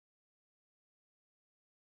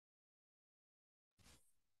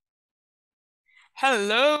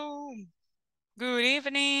Hello. Good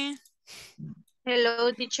evening.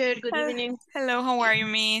 Hello, teacher. Good evening. Hello, how are you,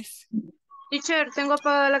 miss? Teacher, tengo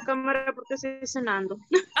apagada la cámara porque estoy cenando.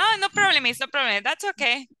 Ah, no problem, miss. No problem. That's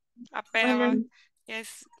okay. Apenas. Bueno,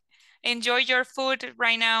 Yes. Enjoy your food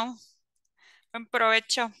right now. Buen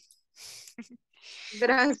provecho.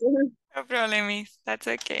 gracias. No problem, miss. That's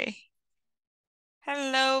okay.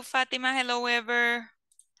 Hello, Fatima. Hello, Ever.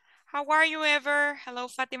 How are you, Ever? Hello,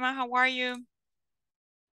 Fatima. How are you?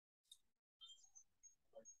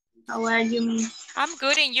 How are you, miss? I'm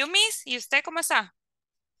good. And you, miss? ¿Y usted cómo está?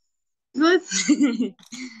 Good.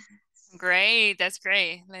 Great. That's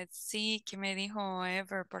great. Let's see. ¿Qué me dijo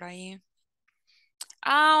Ever por ahí?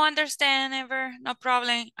 Oh, understand, Ever. No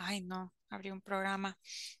problem. Ay, no. Abrí un programa.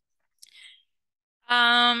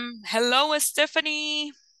 Hello,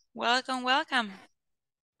 Stephanie. Welcome, welcome.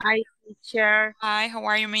 Hi, teacher. Hi, how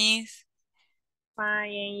are you, miss?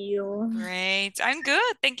 Fine, and you? Great. I'm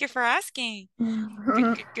good. Thank you for asking.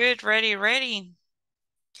 Good, good, good. Ready, ready.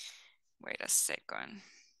 Wait a second.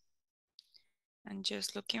 I'm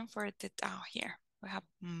just looking for it out here. We have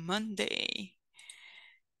Monday.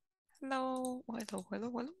 Hello, hello, hello,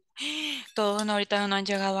 hello. Todos ahorita no han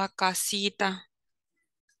llegado a casita.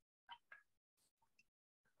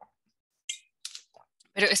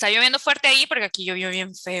 Pero está lloviendo fuerte ahí porque aquí llovió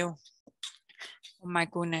bien feo. Oh my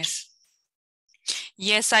goodness.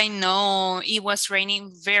 Yes, I know. It was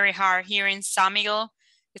raining very hard here in San Miguel.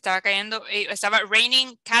 Estaba cayendo, estaba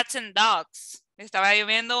raining cats and dogs. Estaba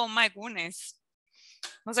lloviendo, oh my goodness.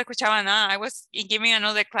 No se escuchaba nada. I was giving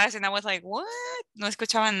another class and I was like, what? No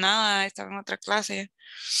escuchaba nada. Estaba en otra clase.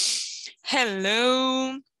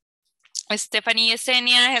 Hello. Stephanie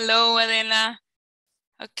Yesenia. Hello, Adela.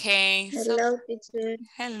 Okay. Hello, teacher.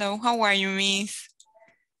 Hello. How are you, miss?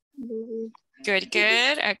 Good,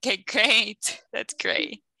 good. Okay, great. That's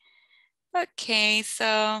great. Okay,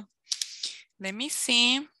 so let me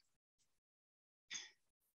see.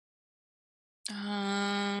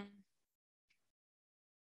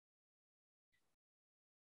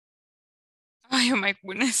 Ay, oh my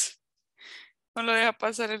goodness. No lo deja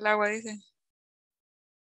pasar el agua, dice.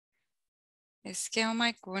 Es que, oh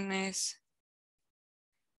my goodness.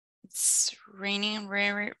 It's raining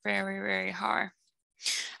very, very, very hard.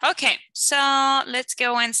 Okay, so let's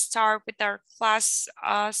go and start with our class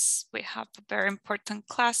as we have a very important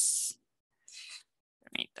class.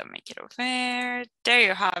 Let me make it over. There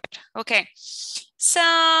you have it. Okay,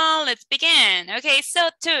 so let's begin. Okay, so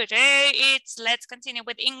today let's continue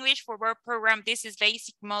with English for work program. This is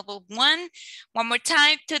basic model 1. One more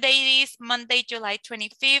time, today is Monday, July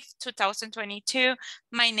 25th, 2022.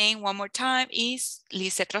 My name one more time is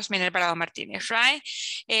Lizeth Rosmina Alvarado Martínez, right?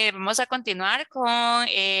 Vamos a continuar con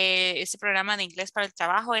este programa de inglés para el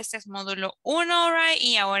trabajo. Este es módulo 1, right?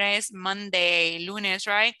 Y ahora es Monday, lunes,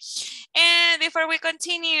 right? And before we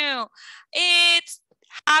continue, it's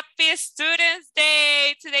Happy Students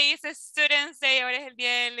Day. Today is a Students Day. Ahora es el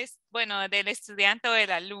día del estudiante o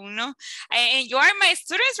del alumno. And you are my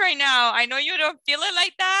students right now. I know you don't feel it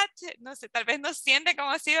like that. No sé, tal vez no siente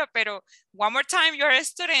como así, pero one more time, you're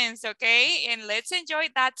students, okay? And let's enjoy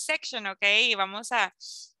that section, okay? Y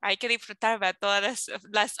hay que disfrutar de todas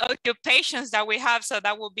las occupations that we have, so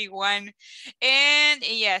that will be one. And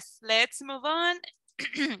yes, let's move on.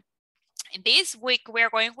 This week we're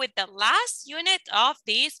going with the last unit of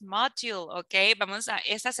this module, okay?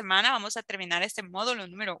 Esta semana vamos a terminar este módulo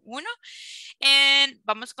número 1 and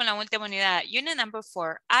vamos con la última unidad, unit number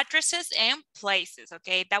 4, addresses and places,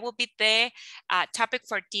 okay? That will be the topic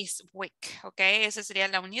for this week, okay? Esa sería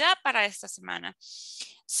la unidad para esta semana.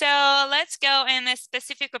 So let's go in a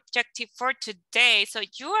specific objective for today. So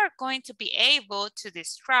you are going to be able to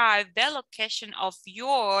describe the location of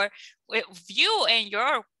you and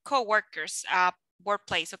your coworkers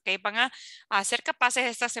workplace, okay? Van a ser capaces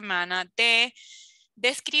esta semana de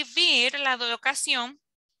describir la locación,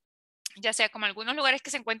 ya sea como algunos lugares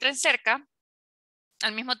que se encuentren cerca,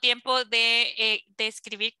 al mismo tiempo de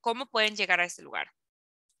describir cómo pueden llegar a ese lugar.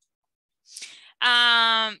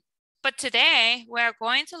 But today we are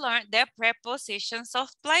going to learn the prepositions of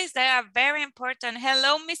place. They are very important.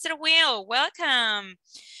 Hello, Mr. Will. Welcome.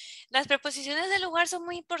 Las preposiciones de lugar son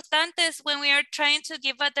muy importantes when we are trying to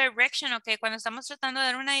give a direction, okay? Cuando estamos tratando de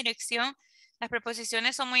dar una dirección, las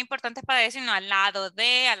preposiciones son muy importantes para decirnos al lado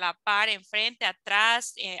de, a la par, enfrente,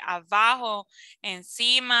 atrás, abajo,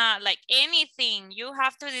 encima, like anything. You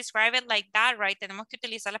have to describe it like that, right? Tenemos que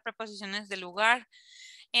utilizar las preposiciones de lugar.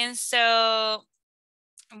 And so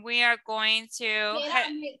we are going to...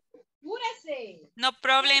 No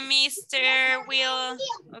problem, Mr. Will.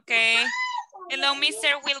 Okay. Hello,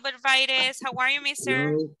 Mr. Wilbert Vides. How are you,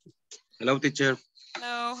 Mr.? Hello. Hello, teacher.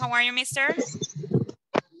 Hello, how are you, mister?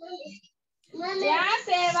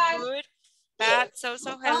 Good. That's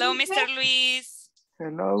also. Hello, Mr. Luis.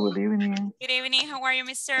 Hello, good evening. Good evening, how are you,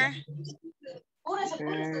 mister?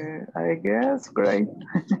 I guess great.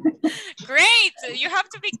 Great, you have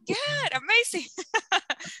to be good, amazing.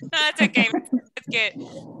 No, it's okay, it's good.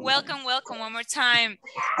 Welcome, welcome one more time.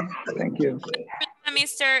 Thank you.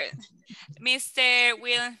 Mr.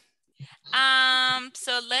 Will.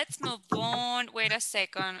 So let's move on. Wait a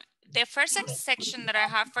second. The first section that I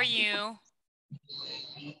have for you.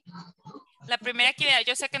 La primera actividad,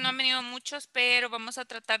 yo sé que no han venido muchos, pero vamos a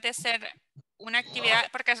tratar de hacer una actividad,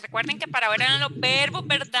 porque recuerden que para ahora eran los verbos,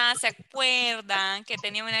 ¿verdad? ¿Se acuerdan que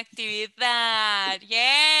tenía una actividad?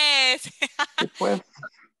 Yes. Pues,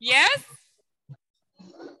 Yes?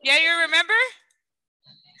 Yeah, you remember?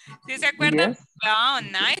 ¿Sí se acuerdan? yes. Oh,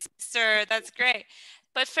 nice, sir. That's great.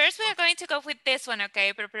 But first we are going to go with this one,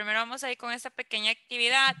 okay? Pero primero vamos a ir con esta pequeña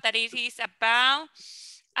actividad that it is about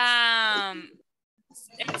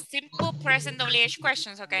simple present WH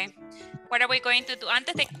questions, okay? What are we going to do?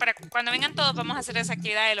 Antes de, para cuando vengan todos, vamos a hacer esa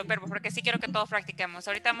actividad de los verbos, porque sí quiero que todos practiquemos.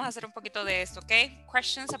 Ahorita vamos a hacer un poquito de esto, okay?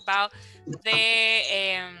 Questions about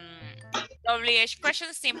the WH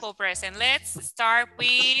questions, simple present. Let's start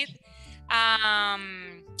with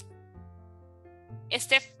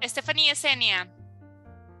Stephanie Yesenia.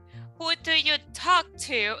 Who do you talk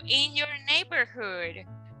to in your neighborhood?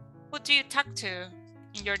 Who do you talk to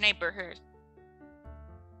in your neighborhood?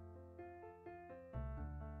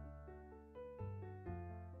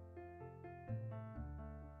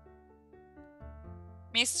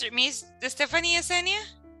 Miss Stephanie Yesenia.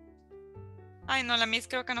 Ay, no, la Miss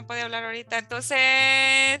creo que no puede hablar ahorita.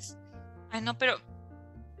 Entonces, ay, no, pero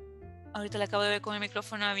ahorita la acabo de ver con el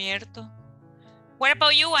micrófono abierto. What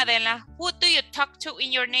about you, Adela? Who do you talk to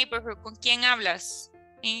in your neighborhood? ¿Con quién hablas?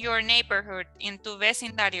 In your neighborhood, en tu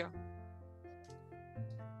vecindario.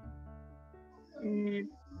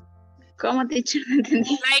 ¿Cómo, teacher? No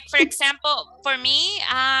entendí. Like, for example, for me,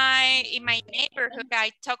 in my neighborhood,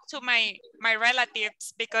 I talk to my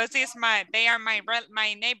relatives because they are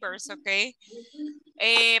my neighbors, okay?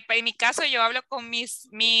 En mi caso, yo hablo con mis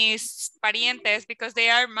parientes because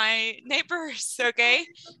they are my neighbors, okay?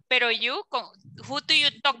 Pero you, who do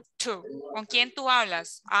you talk to? ¿Con quién tú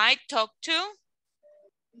hablas? I talk to.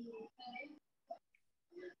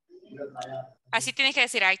 Así tienes que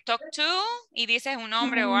decir, I talk to, y dices un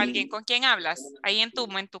nombre o alguien. ¿Con quién hablas? Ahí en tu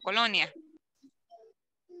colonia.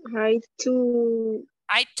 I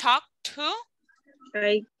talk to.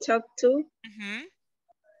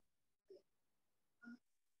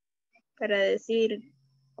 Para decir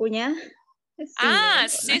cuñada.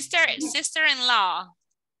 Sister-in-law.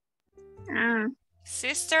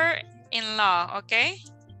 Sister-in-law, okay?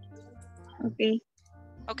 Okay.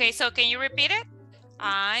 Okay, so can you repeat it?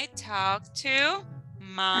 I talk to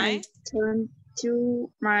my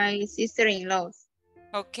sister-in-law.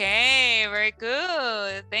 Okay, very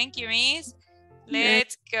good. Thank you, Miss.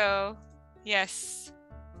 Let's go. Yes.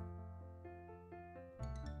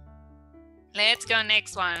 Let's go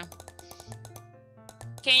next one.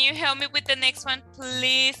 Can you help me with the next one,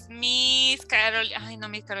 please, Miss Carolina? Ay, no,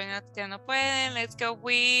 Miss Carolina ya no puede. Let's go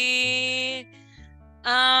with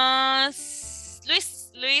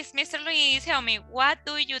Luis, Mr. Luis, help me. What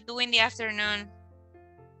do you do in the afternoon?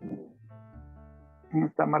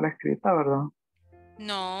 Está mal escrita, ¿verdad?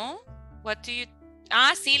 No. What do you...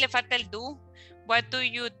 sí, le falta el do. What do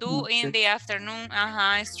you do in the afternoon?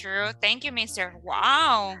 It's true. Thank you, mister.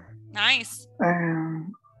 Wow. Nice.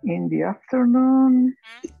 In the afternoon,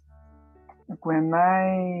 when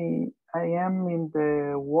I am in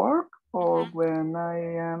the work or when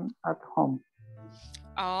I am at home?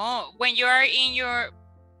 Oh, when you are in your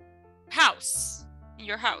house. In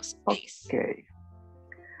your house, please. Okay.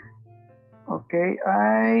 Okay,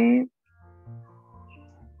 I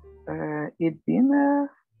eat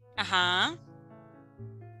dinner.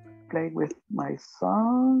 Play with my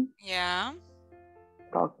son. Yeah.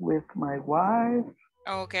 Talk with my wife.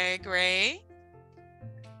 Okay, great.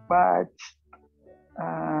 Watch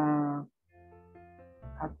a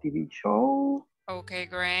TV show. Okay,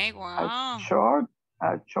 great. Wow.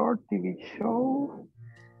 A short TV show.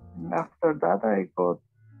 And after that, I go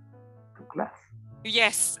to class.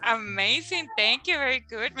 Yes, amazing. Thank you. Very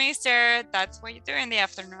good, mister. That's what you do in the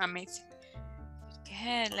afternoon. Amazing.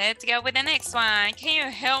 Okay, let's go with the next one. Can you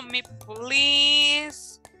help me,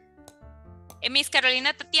 please? Miss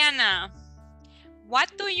Carolina Tatiana,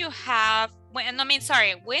 what do you have? When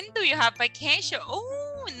do you have vacation?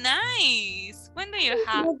 Oh, nice. When do you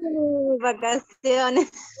have?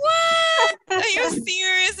 Vacaciones. What? Are you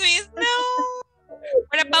serious, Miss? No.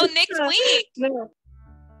 What about next week? No.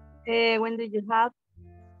 When do you have?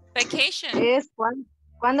 Vacation. Es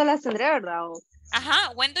cuando las tendré, ¿verdad?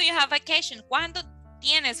 Ajá, when do you have vacation? ¿Cuándo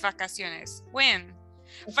tienes vacaciones? When?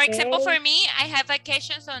 For example, for me, I have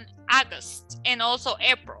vacations on August and also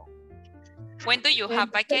April. When do you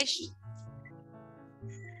have vacation?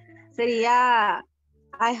 Sería,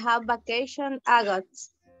 I have vacation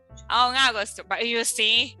August. Oh, in August, but you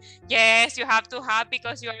see, yes, you have to have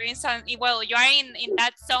because you are in San, well, you are in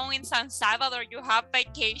that zone in San Salvador, you have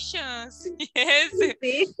vacations. Yes.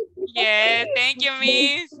 Sí. Yeah, thank you,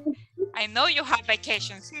 Miss. I know you have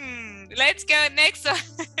vacations. Let's go next one.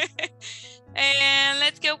 And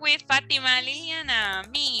let's go with Fatima Liliana,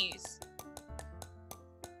 Miss.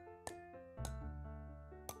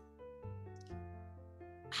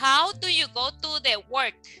 How do you go to the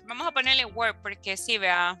work? Vamos a ponerle work porque sí,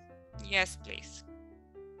 vea. Yes, please.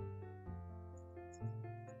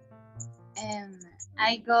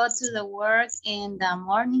 I go to the work in the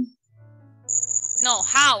morning. No,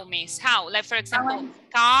 how, Miss? How? Like, for example,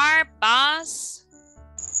 car, bus.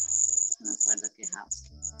 No me acuerdo qué how.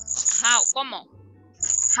 How? ¿Cómo?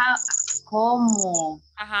 How, ¿cómo?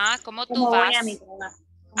 Ajá, ¿cómo tú ¿Cómo vas? voy a mi trabajo?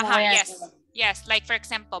 ¿Cómo Ajá, voy a yes. Yes, like, for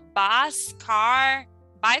example, bus, car,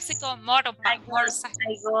 bicycle, motorbike, motorcycle.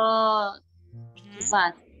 I go to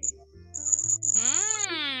bus.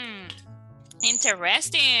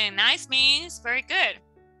 Interesting. Nice, Miss. Very good.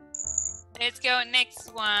 Let's go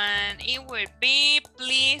next one. It would be,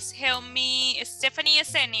 please help me, Stephanie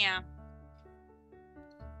Yesenia.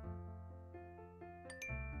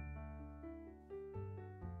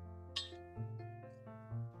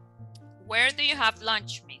 Where do you have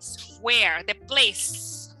lunch, Miss? Where? The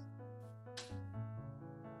place.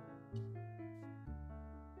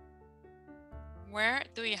 Where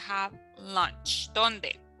do you have lunch?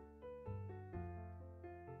 ¿Dónde?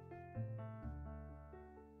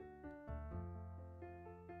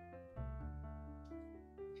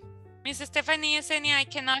 Miss Stephanie Yesenia, I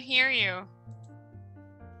cannot hear you.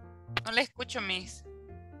 No le escucho, Miss.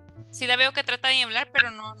 Sí la veo que trata de hablar, pero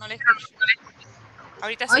no le escucho.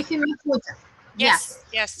 Ahorita sí. Hoy sí me escucha. Yes,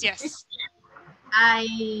 yes, yes.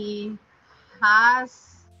 I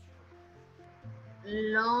has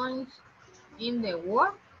lunch in the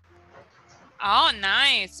work. Oh,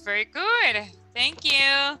 nice. Very good. Thank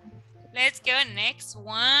you. Let's go next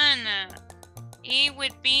one. It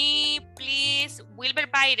would be, please, Wilber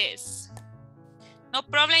Baides. No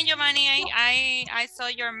problem, Giovanni. I saw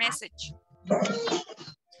your message.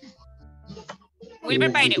 Wilber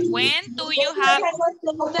Baides, when do you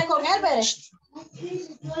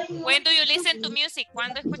listen to music?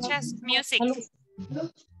 ¿Cuándo escuchas music?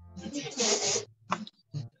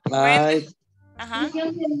 Ajá.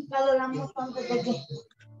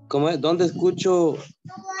 ¿Cómo es? ¿Dónde escucho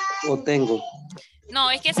o tengo? No,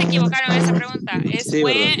 es que se equivocaron en esa pregunta. Es Sí,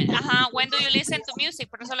 when do you listen to music?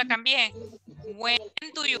 Por eso la cambié. When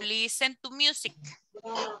do you listen to music?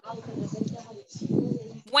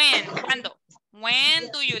 When, ¿cuándo? When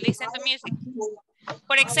do you listen to music?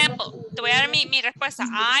 Por ejemplo, te voy a dar mi respuesta.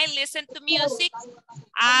 I listen to music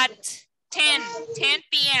at 10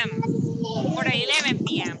 p.m. or 11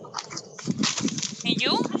 p.m. And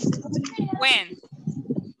you? When?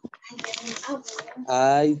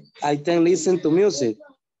 I can listen to music.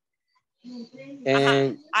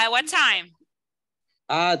 And, At what time?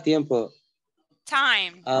 Tiempo.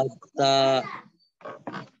 Time.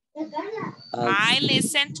 I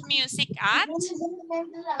listen to music at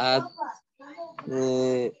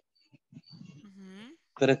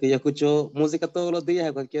pero es que yo escucho música todos los días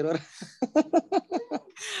a cualquier hora.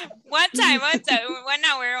 One time, 1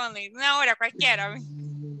 hour only. Una hora cualquiera.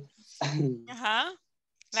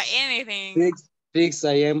 Like anything. 6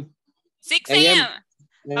 a.m. 6 a.m.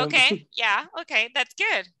 Okay, yeah, okay, that's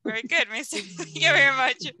good. Very good, Mr. Thank you very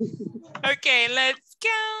much. Okay, let's go.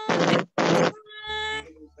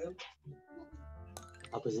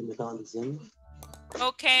 Pues sí me estaban diciendo.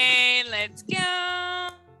 Okay, let's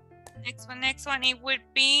go. Next one, it would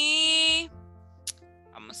be,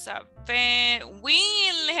 vamos a ver,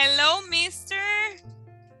 Will, hello, mister.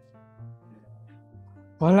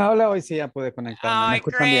 Hola, hoy sí ya pude conectarme. ¿Me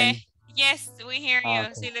escuchan bien? Yes, we hear you.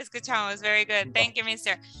 Okay. Sí, le escuchamos. Very good. Thank you,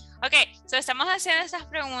 mister. Okay, so estamos haciendo estas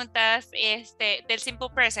preguntas del simple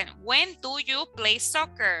present. When do you play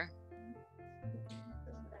soccer?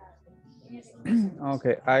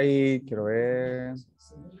 Okay, ahí quiero ver.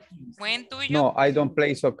 When do you? No, I don't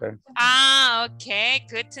play soccer. Okay.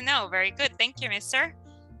 Good to know. Very good. Thank you, mister.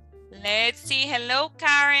 Let's see. Hello,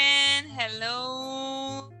 Karen.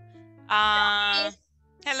 Hello.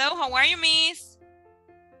 Hello, how are you, miss?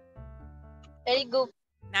 Very good.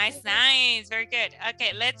 Nice, nice. Very good.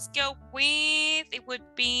 Okay, let's go with, it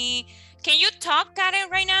would be, can you talk, Karen,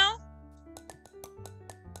 right now?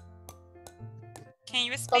 Can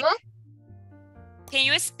you speak? ¿Cómo? Can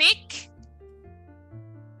you speak?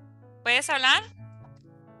 ¿Puedes hablar?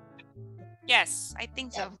 Yes, I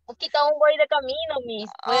think so. Un poquito aún voy de camino, Miss.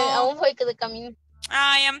 Aún voy de camino.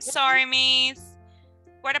 I am sorry, Miss.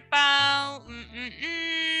 What about,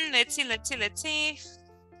 let's see.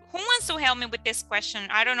 Who wants to help me with this question?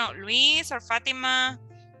 I don't know, Luis or Fatima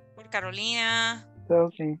or Carolina?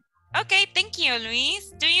 Okay. Okay, thank you,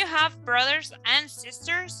 Luis. Do you have brothers and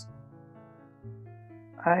sisters?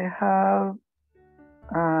 I have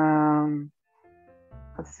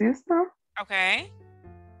a sister. Okay.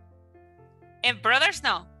 And brothers?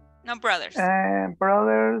 No, no brothers. And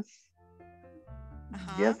brothers,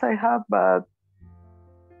 yes, I have, but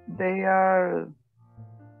they are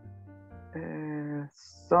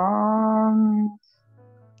sons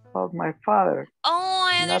of my father. Oh,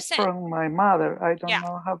 I understand. Not from my mother. I don't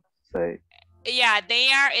know how to say. Yeah,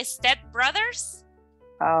 they are step brothers.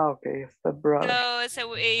 Ah, okay, step brother.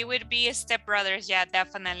 So it would be step brothers. Yeah,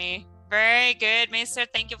 definitely. Very good, Mister.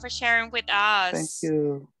 Thank you for sharing with us. Thank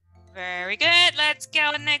you. Very good. Let's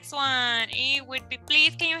go next one. It would be,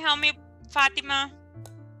 please, can you help me, Fatima,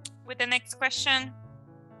 with the next question?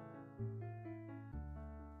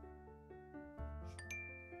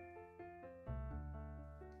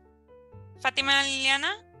 Fatima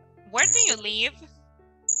Liliana, where do you live?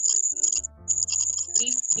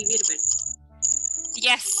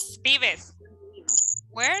 Yes, vives.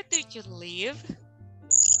 Where do you live?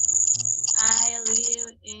 I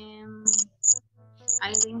live in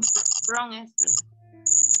Bronx.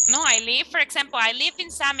 No, I live, for example, I live in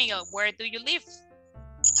San Miguel. Where do you live?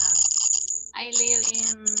 I live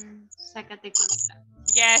in Zacatecas.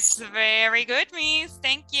 Yes, very good, Miss.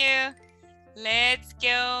 Thank you. Let's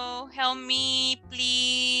go. Help me,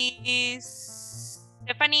 please.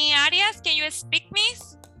 Stephanie Arias, can you speak,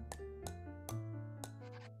 Miss?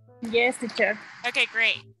 Yes, teacher. Okay,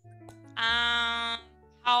 great. How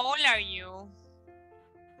old are you?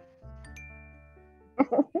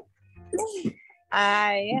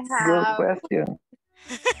 I Good have question.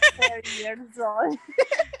 30 years old.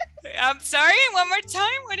 I'm sorry, one more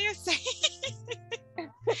time. What do you say?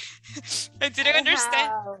 I didn't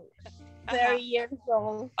understand. 30 years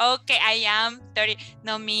old. Okay, I am 30.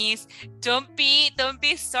 No, Miss, don't be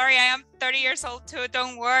sorry. I am 30 years old too.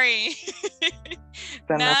 Don't worry.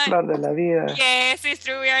 Está en la flor de la vida. Yes, it's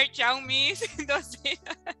true. We are young, Miss.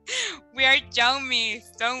 We are young,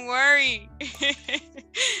 Miss. Don't worry.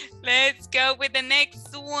 Let's go with the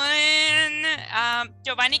next one.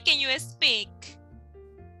 Giovanni, can you speak?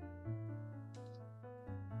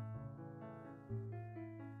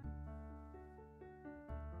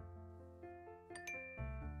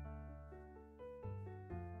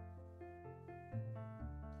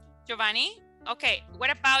 Giovanni? Okay, what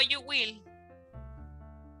about you, Will?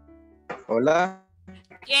 Hola.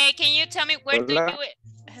 Yeah, can you tell me where do Hola. you...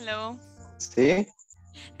 Hello? Sí,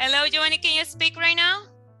 Hello, Giovanni, can you speak right now?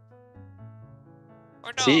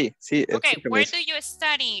 Or no? sí, sí. Okay, escúchame. where do you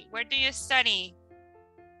study? Where do you study?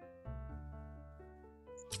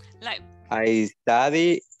 Like, I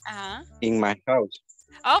study in my house.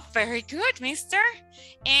 oh, very good, mister.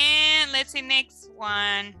 And let's see next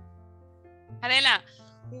one. Adela,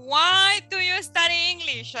 why do you study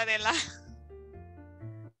English, Adela?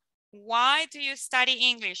 Why do you study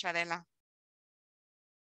English, Adela?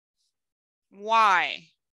 Why?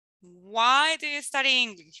 Why do you study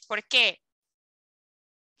English? ¿Por qué?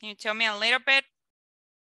 Can you tell me a little bit?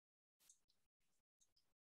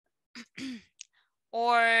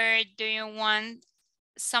 Or do you want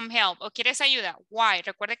some help? ¿O quieres ayuda? Why?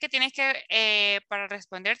 Recuerda que tienes que, para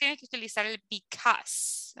responder, tienes que utilizar el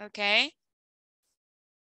because, ¿ok?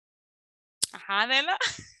 Ajá, Adela.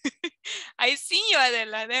 I see you,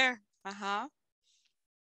 Adela, there. Ajá.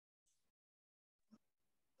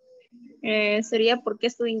 Sería porque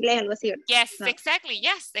estudio inglés, algo así, ¿verdad? Yes, No. exactly.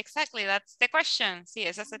 Yes, exactly. That's the question. Sí,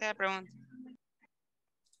 esa sería la pregunta.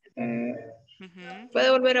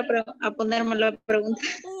 Puede volver a ponerme la pregunta.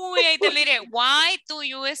 Uy, I deleted. Why do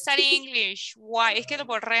you study English? Why? Es que lo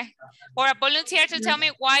borré. Or a volunteer to tell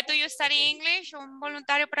me why do you study English? Un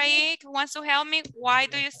voluntario por ahí who wants to help me. Why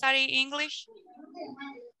do you study English?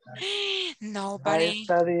 Nobody. I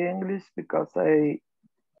study English because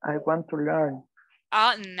I want to learn.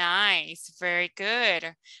 Oh, nice. Very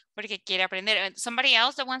good. Porque quiere aprender. Somebody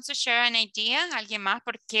else that wants to share an idea? ¿Alguien más?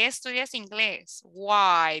 ¿Por qué estudias inglés?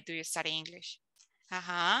 Why do you study English?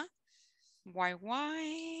 Ajá.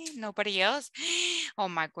 Why? Nobody else? Oh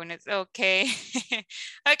my goodness. Okay.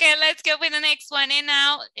 Okay, let's go with the next one. And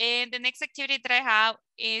now, the next activity that I have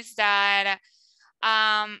is that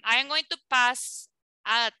I'm going to pass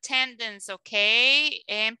attendance, okay?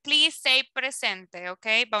 And please say presente,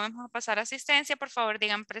 okay? Vamos a pasar asistencia, por favor,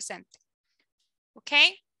 digan presente.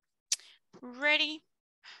 Okay? Ready?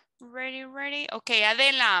 Ready? Okay,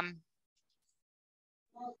 Adela.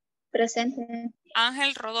 Presente.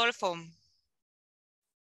 Ángel Rodolfo.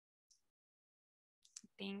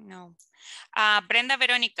 No. Brenda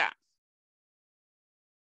Verónica.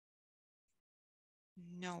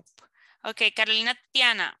 Nope. Ok, Carolina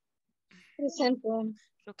Tatiana. Presente.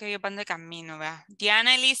 Creo que ellos van de camino, ¿verdad?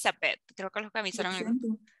 Diana Elizabeth. Creo que los que avisaron.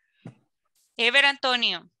 Ever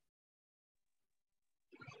Antonio.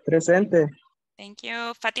 Presente. Thank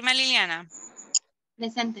you. Fátima Liliana.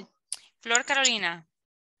 Presente. Flor Carolina.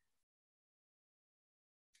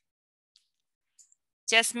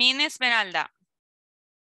 Yasmín Esmeralda.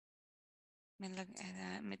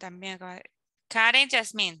 Me también acaba de... Karen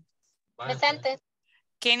Yasmín. Presente.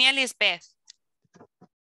 Kenia Lisbeth.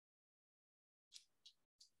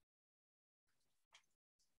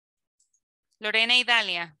 Lorena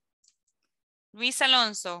Idalia. Luis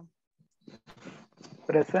Alonso.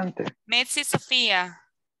 Presente. Metsi Sofía.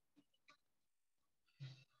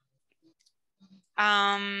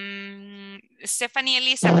 Stephanie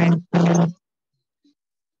Elizabeth.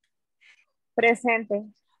 Presente.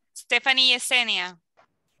 Stephanie Yesenia.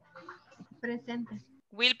 Presente.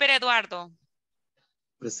 Wilber Eduardo.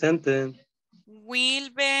 Presente.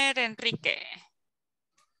 Wilber Enrique.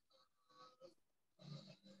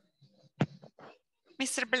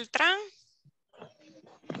 Mr. Beltrán.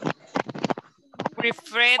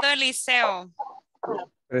 Wilfredo Eliseo.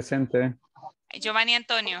 Presente. Giovanni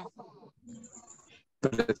Antonio.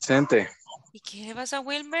 Presente. ¿Y qué le pasa a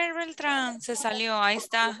Wilber Beltrán? Se salió, ahí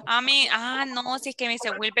está. No, si es que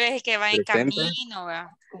Mr. Wilber es el que va en Presente. camino, ¿verdad?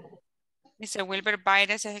 Mr. Wilber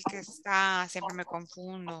Baires es el que está, siempre me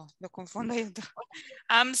confundo, lo confundo.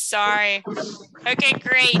 I'm sorry. Okay,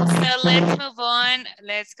 great. So let's move on.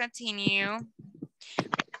 Let's continue.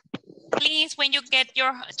 Please, when you get to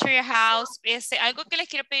your house, algo que les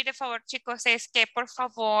quiero pedir de favor, chicos, es que por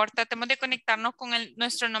favor tratemos de conectarnos con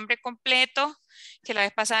nuestro nombre completo, que la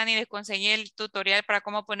vez pasada ni les conseguí el tutorial para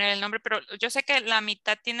cómo poner el nombre, pero yo sé que la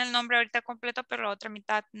mitad tiene el nombre ahorita completo, pero la otra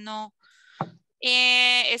mitad no.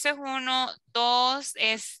 Eso es uno. Dos,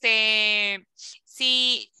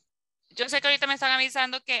 sí, yo sé que ahorita me están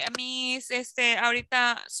avisando que a mí,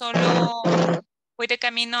 ahorita solo voy de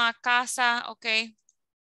camino a casa, ok.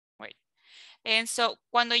 Wait. And so,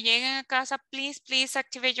 cuando lleguen a casa, please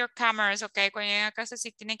activate your cameras, ok. Cuando lleguen a casa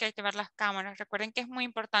sí tienen que activar las cámaras. Recuerden que es muy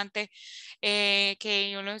importante ese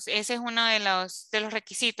es uno de los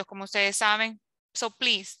requisitos, como ustedes saben. So,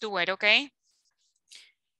 please do it, ok.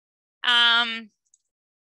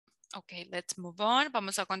 Okay, let's move on.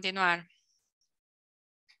 Vamos a continuar.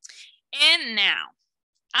 And now,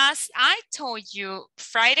 as I told you,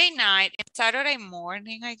 Friday night and Saturday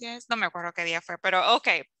morning, I guess. No me acuerdo qué día fue, pero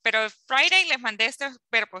okay. Pero Friday les mandé estos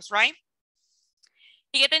verbos, right?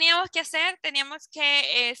 ¿Y qué teníamos que hacer? Teníamos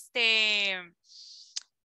que,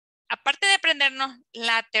 aparte de aprendernos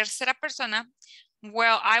la tercera persona,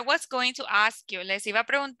 well, I was going to ask you, les iba a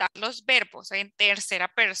preguntar los verbos en tercera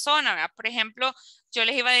persona, ¿verdad? Por ejemplo, yo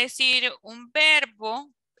les iba a decir un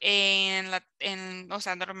verbo o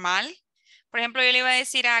sea, normal. Por ejemplo, yo le iba a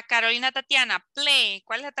decir a Carolina Tatiana, play.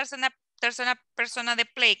 ¿Cuál es la tercera persona de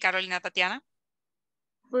play, Carolina Tatiana?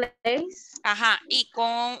 Place. Ajá, y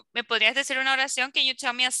 ¿me podrías decir una oración? Can you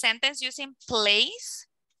tell me a sentence using plays?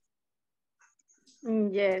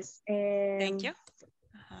 Yes. Thank you.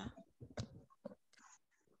 Ajá.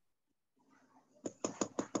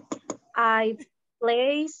 I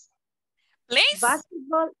plays Plays?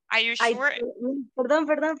 basketball. Are you sure? Perdón,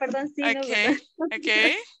 sí, Okay, no, perdón.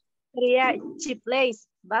 okay. Sería, she plays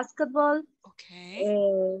basketball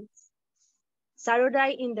Okay.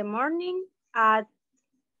 Saturday in the morning at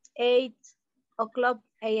 8 o'clock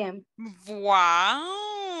a.m.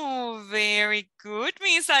 Wow, very good,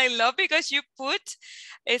 Miss. I love because you put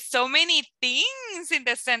so many things in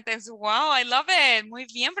the sentence. Wow, I love it. Muy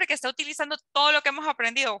bien, porque está utilizando todo lo que hemos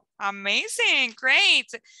aprendido. Amazing,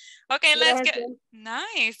 great. Okay, let's go.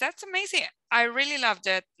 Nice, that's amazing. I really loved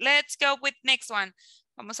it. Let's go with next one.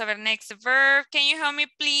 Vamos a ver next verb. Can you help me,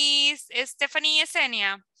 please? Stephanie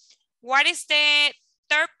Yesenia. What is the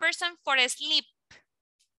third person for sleep?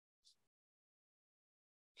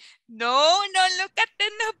 No, look at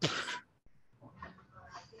the notebook.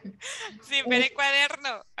 Sin ver el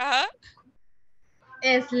cuaderno. Ajá.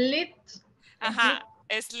 Sleep. Ajá.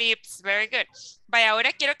 Sleeps, very good. Vaya,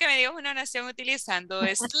 ahora quiero que me digas una oración utilizando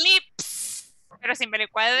sleeps, pero sin ver el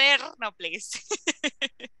cuaderno, please.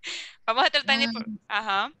 Vamos a tratar de,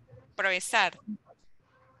 ajá, improvisar.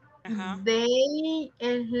 Ajá. They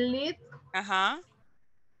sleep Ajá.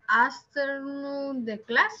 afternoon the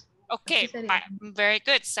class. Okay, very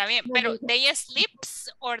good, está bien. Pero, they sleeps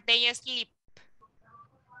or they sleep?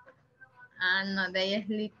 No, they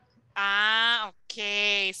sleep.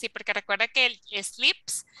 Ok. Sí, porque recuerda que el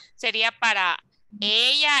sleeps sería para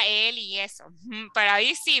ella, él y eso. Para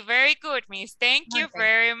ahí sí, very good, miss. Thank you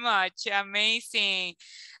very much. Amazing.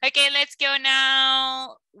 Okay, let's go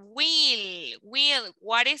now. Will,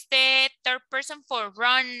 what is the third person for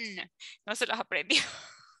run? No se los aprendió.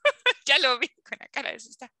 Ya lo vi con la cara de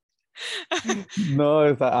asustada. No,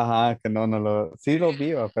 ajá, que no lo, sí lo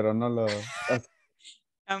vivo, pero no lo.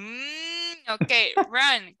 Ok,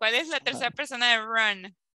 run. ¿Cuál es la tercera persona de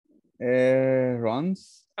run?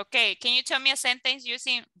 Runs. Okay, can you tell me a sentence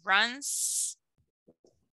using runs?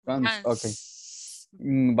 Runs, ok.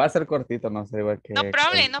 Va a ser cortito, no sé. Que, no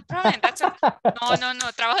problem, no problem. That's okay.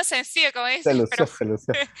 No, trabajo sencillo, como dice. Se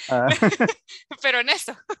lució. Pero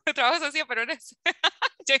honesto. Trabajo sencillo, pero honesto.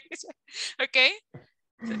 Ok,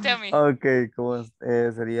 so tell me. Ok, ¿cómo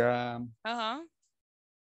sería?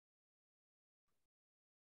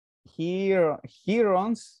 He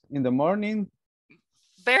runs in the morning.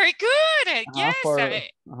 Very good. Yes. For the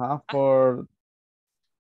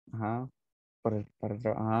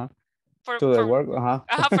work.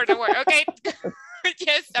 For the work. Okay.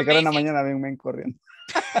 Yes, amazing. En la mañana ven corriendo.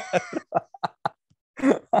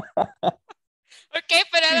 Okay,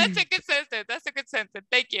 pero that's a good sentence. That's a good sentence.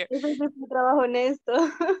 Thank you. Trabajo honesto.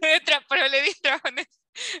 Pero le di trabajo honesto.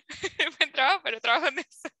 Buen trabajo, pero trabajo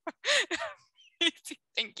honesto.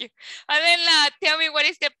 Thank you. Adela, tell me what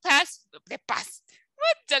is the past. The past.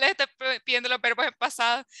 What? Ya les estoy pidiendo los verbos en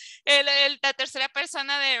pasado. La tercera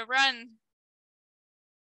persona de run.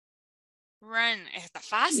 Run. Está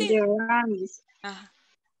fácil. The runs.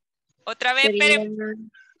 Otra vez,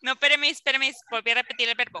 no, espérame. Volví a repetir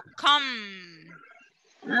el verbo. Come.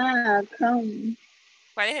 Come.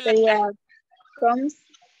 ¿Cuál es el otro? Comes.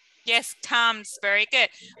 Yes, comes. Very good.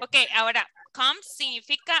 Ok, ahora, comes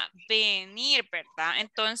significa venir, ¿verdad?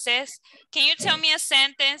 Entonces, can you tell me a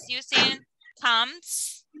sentence using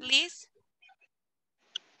comes, please?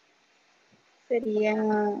 Sería.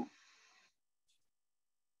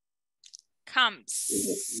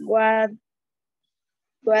 Comes. What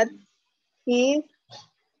he.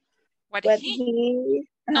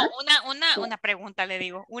 No, una pregunta le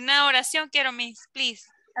digo. Una oración quiero, miss, please.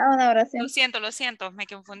 Una oración. Lo siento, me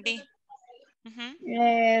confundí.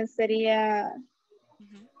 Sería.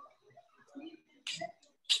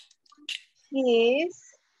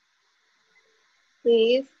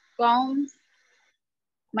 Please comes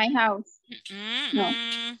my house.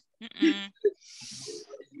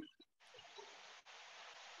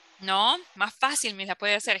 No, más fácil, la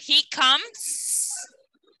puede hacer. He comes.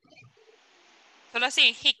 Solo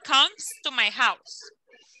así. He comes to my house.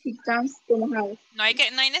 He comes to my house. No hay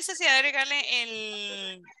necesidad de agregarle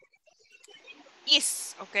el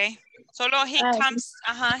is, ok. Solo he comes.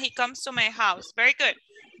 He comes to my house. Very good.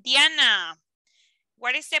 Diana,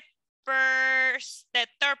 what is the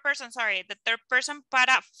third person? Sorry, the third person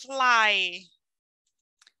para fly.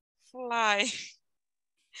 Fly.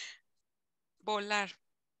 Volar.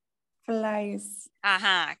 Flies.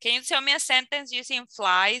 Can you tell me a sentence using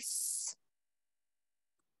flies?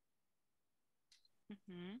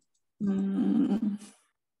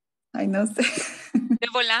 Ay, no sé. De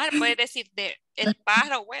volar, puedes decir el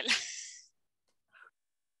pájaro vuela.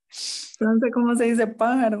 No sé cómo se dice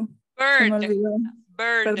pájaro. Bird. Se me olvidó.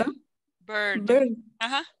 Bird. ¿Perdón? Bird.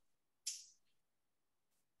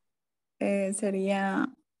 Sería.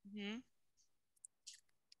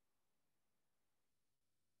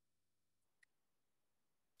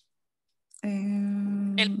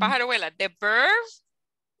 El pájaro vuela. The bird.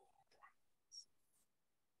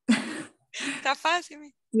 Está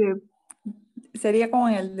fácil. Sería como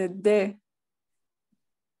el de.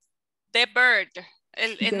 The bird.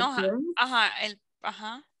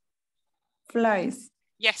 Flies.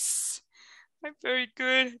 Yes. Very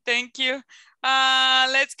good. Thank you.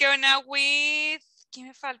 Let's go now with. ¿Quién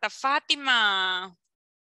me falta? Fátima.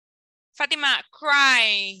 Fátima,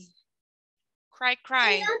 cry. Cry.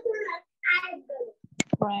 Cry.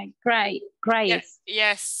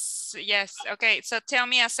 Yes. Okay, so tell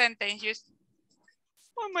me a sentence.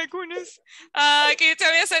 Oh my goodness. Can you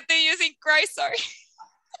tell me a sentence using cry? Sorry.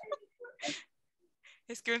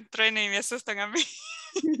 Es que un trueno y me asustan a mí.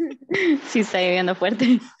 Sí, está lloviendo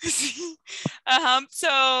fuerte.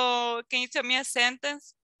 So, can you tell me a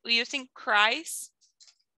sentence using cries?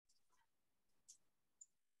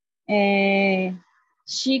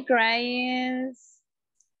 She cries.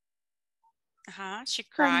 She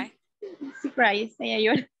cried. She cries. Ella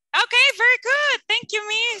llora. Okay, very good. Thank you,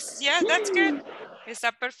 Miss. Yeah, that's good.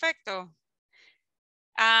 Está perfecto.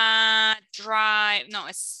 Drive, no,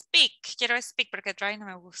 speak. Quiero speak porque drive no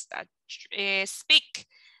me gusta. Speak.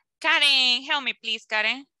 Karen, help me please,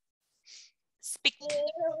 Karen. Speak.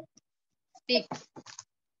 Speak.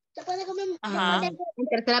 ¿Se puede comer? En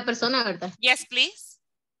tercera persona, ¿verdad? Yes, please.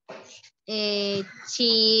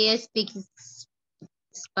 She speaks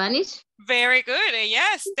Spanish. Very good.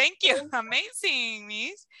 Yes, thank you. Amazing,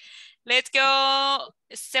 Miss. Let's go.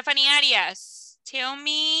 Stephanie Arias. Tell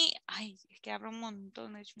me. Ay, es que abro un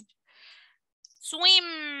montón de...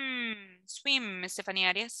 Swim. Swim, Stephanie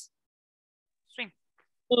Arias. Swim.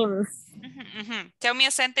 Swims. Tell me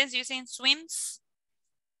a sentence using swims.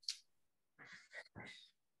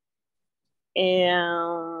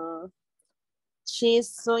 She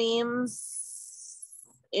swims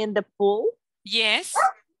in the pool. Yes,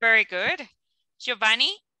 very good.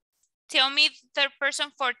 Giovanni, tell me the third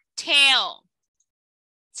person for tell.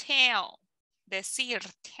 Tell. Decir,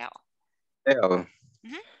 tell. Tell.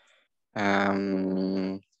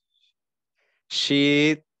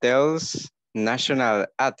 She tells national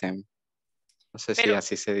anthem. No sé si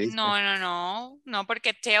así se dice. No,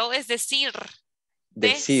 porque tell es decir.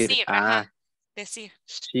 Decir. Ajá. Decir.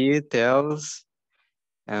 She tells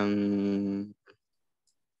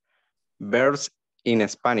verbs in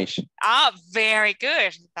Spanish. Very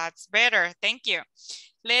good. That's better. Thank you.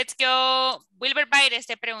 Let's go. Wilber Baires,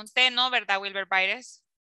 te pregunté, ¿no? ¿Verdad, Wilber Baires?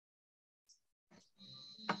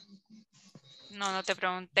 No te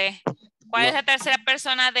pregunté. ¿Cuál es la tercera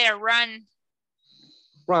persona de run?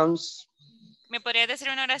 Runs. ¿Me podrías decir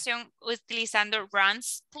una oración utilizando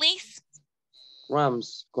runs, please?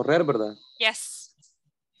 Runs. Correr, ¿verdad? Yes.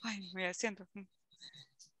 Ay, me siento.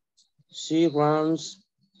 She runs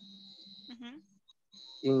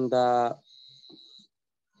in the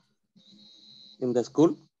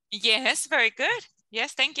school. Yes, very good.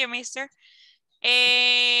 Yes, thank you, Mr.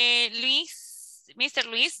 Luis, Mr.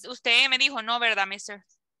 Luis, usted me dijo no, ¿verdad, Mr.?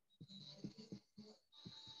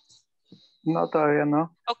 No, todavía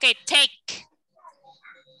no. Okay, take.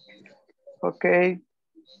 Okay.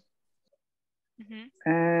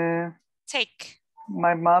 Take.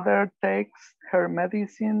 My mother takes her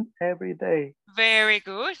medicine every day. Very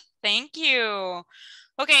good. Thank you.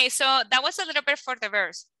 Okay, so that was a little bit for the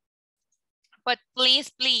verse. But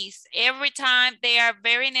please, every time they are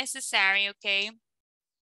very necessary, okay?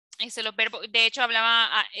 Los verbos, de hecho,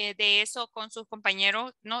 hablaba de eso con sus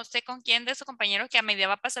compañeros, no sé con quién de sus compañeros, que a medida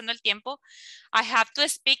va pasando el tiempo, I have to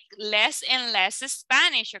speak less and less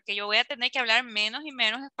Spanish, okay? Yo voy a tener que hablar menos y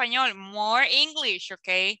menos español, more English,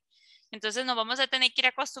 okay? Entonces nos vamos a tener que ir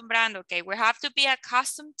acostumbrando, okay? We have to be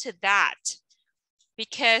accustomed to that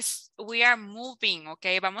because we are moving,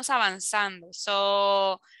 okay? Vamos avanzando.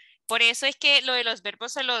 So, por eso es que lo de los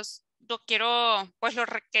verbos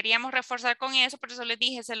queríamos reforzar con eso, por eso les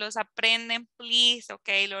dije, se los aprenden, please, ok,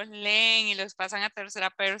 los leen y los pasan a tercera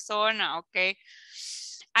persona, ok.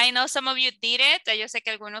 I know some of you did it, yo sé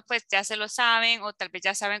que algunos pues ya se lo saben, o tal vez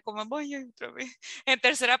ya saben cómo voy otra vez en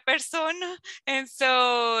tercera persona, and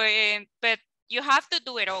so, but you have to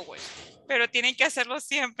do it always, pero tienen que hacerlo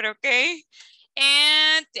siempre, ok.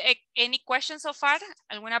 And any questions so far?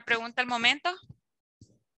 ¿Alguna pregunta al momento?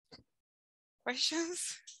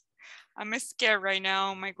 Questions? I'm scared right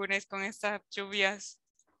now, my goodness, con estas lluvias.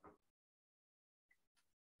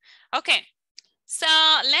 Okay, so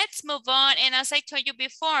let's move on. And as I told you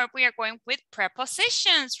before, we are going with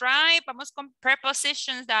prepositions, right? Vamos con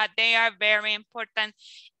prepositions that they are very important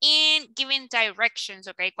in giving directions,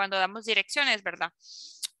 okay? Cuando damos direcciones, ¿verdad?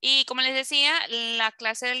 Y como les decía, la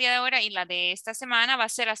clase del día de ahora y la de esta semana va a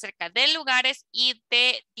ser acerca de lugares y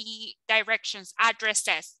de directions,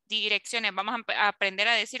 addresses, direcciones. Vamos a aprender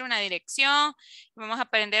a decir una dirección, vamos a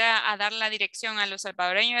aprender a dar la dirección a los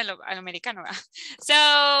salvadoreños y a los americanos.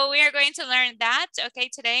 So we are going to learn that, okay,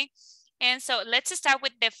 today. And so let's start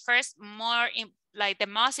with the first the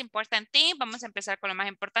most important thing. Vamos a empezar con lo más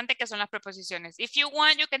importante, que son las preposiciones. If you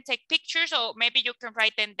want, you can take pictures or maybe you can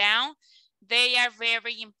write them down. They are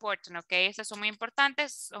very important, ok. Estas son muy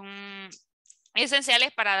importantes, son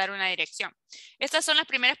esenciales para dar una dirección. Estas son las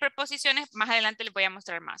primeras preposiciones. Más adelante les voy a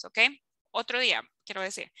mostrar más, ok. Otro día, quiero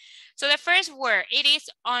decir. So the first word, it is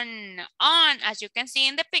on. On, as you can see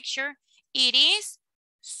in the picture, it is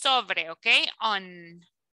sobre, ok. On.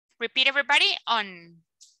 Repeat everybody, on.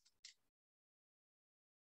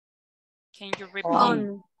 Can you repeat?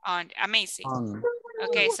 On. Amazing. On.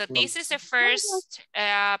 Okay, so this is the first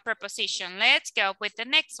preposition. Let's go with the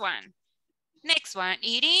next one. Next one,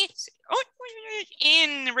 it is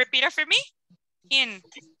in. Repeat after me. In.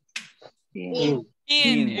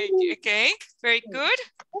 In. Okay, very good.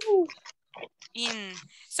 In.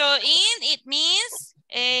 So in, it means,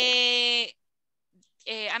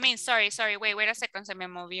 sorry, wait a second, se me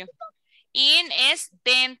movió. In es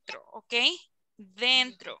dentro, okay?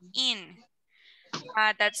 Dentro, in.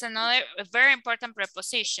 That's another very important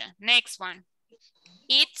preposition. Next one.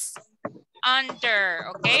 It's under,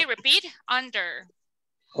 okay? Repeat, under.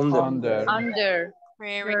 Under.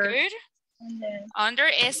 Very good. Under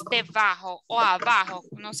es debajo o abajo.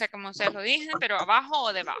 No sé cómo se lo dije, pero abajo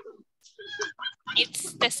o debajo.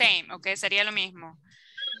 It's the same, okay? Sería lo mismo.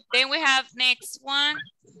 Then we have next one.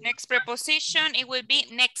 Next preposition, it will be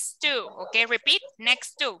next to, okay? Repeat,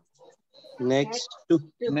 next to. Next to.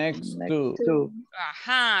 Next to.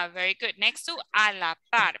 Ajá, very good. Next to, a la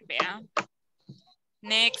par, vean.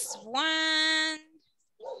 Next one.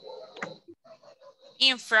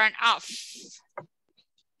 In front of.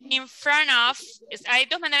 In front of, hay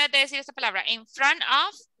dos maneras de decir esta palabra. In front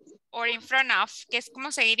of or in front of, que es como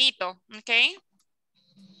seguidito, okay?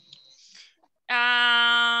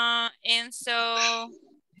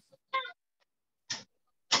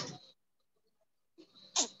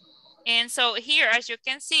 And so here, as you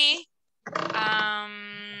can see,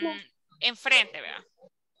 enfrente, ¿verdad?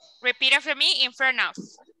 Repeat after me, in front of.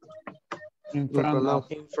 In front of.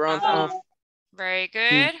 In front of. Very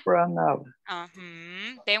good. In front of.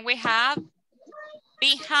 Then we have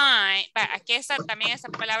behind. Aquí está también esa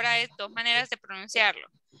palabra de dos maneras de pronunciarlo.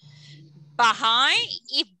 Behind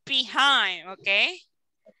y behind, okay?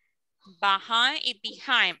 Behind y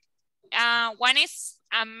behind. One is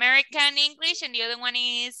American English and the other one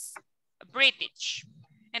is British.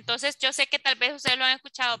 Entonces yo sé que tal vez ustedes lo han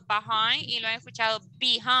escuchado behind y lo han escuchado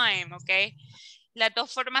behind, okay? Las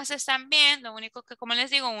dos formas están bien, lo único que, como les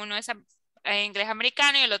digo, uno es inglés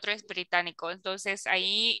americano y el otro es británico. Entonces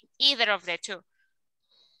ahí, either of the two.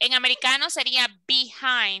 En americano sería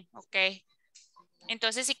behind, ok.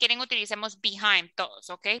 Entonces si quieren utilicemos behind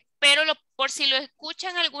todos, ok. Pero por si lo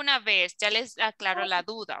escuchan alguna vez, ya les aclaro la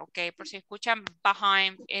duda, ok. Por si escuchan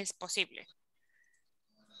behind es posible.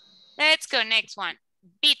 Let's go, next one.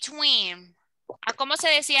 Between. ¿A cómo se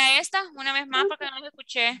decía esta? Una vez más porque no lo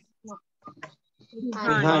escuché.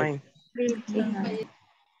 Behind.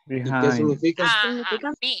 ¿Y qué significa?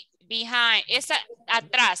 Behind. Es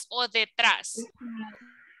atrás o detrás.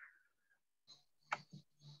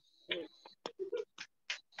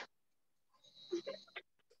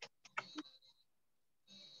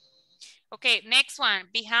 Okay, next one.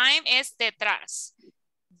 Behind es detrás.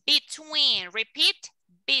 Between. Repeat.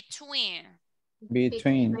 Between.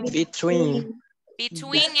 Between. Between.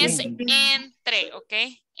 Between es entre, ok.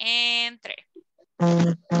 Entre.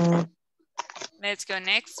 Let's go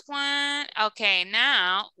next one. Okay,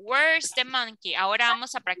 now, where's the monkey? Ahora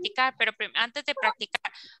vamos a practicar, pero antes de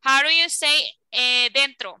practicar, how do you say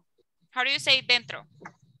dentro? How do you say dentro?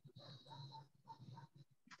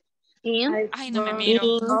 In. Ay, no me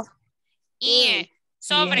miro. In.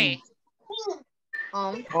 Sobre.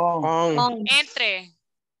 On. Entre.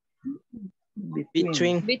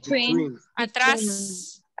 Between.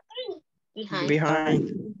 Atrás.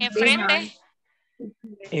 Behind. Enfrente.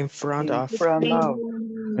 In front of.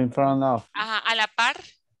 In front of. Ajá, a la par.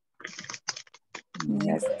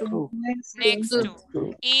 Next to. Next to.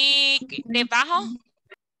 Y debajo.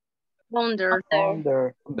 Under.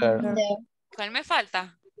 There. ¿Cuál me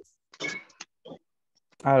falta?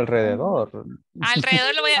 Alrededor.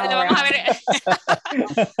 Alrededor lo vamos a ver.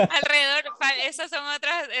 Alrededor, esas son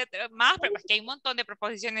otras más, pero es que hay un montón de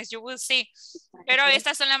preposiciones, you will see. Pero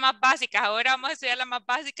estas son las más básicas. Ahora vamos a estudiar las más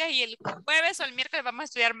básicas y el jueves o el miércoles vamos a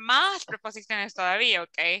estudiar más preposiciones todavía,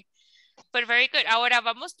 ¿ok? But very good. Ahora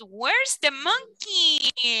vamos, where's the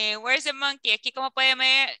monkey? Where's the monkey? Aquí como pueden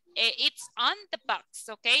ver, it's on the box,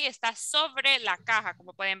 ¿ok? Está sobre la caja,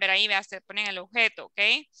 como pueden ver ahí, se ponen el objeto, ¿ok?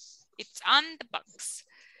 It's on the box.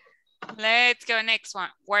 Let's go next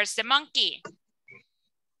one. Where's the monkey?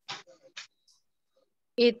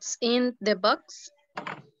 It's in the box.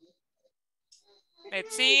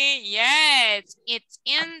 Let's see. Yes, it's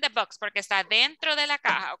in the box porque está dentro de la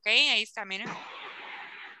caja, ¿ok? Ahí está, miren.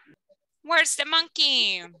 Where's the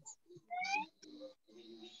monkey?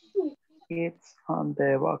 It's on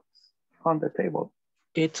the box, on the table.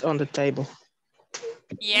 It's on the table.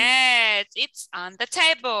 Yes, it's on the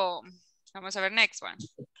table. Vamos a ver next one.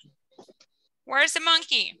 Where's the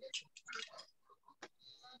monkey?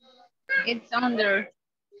 It's under.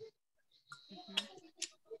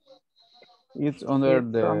 It's under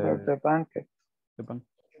under the banquet. the bank.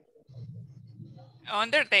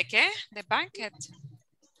 Under the ¿qué? The banquet.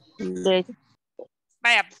 The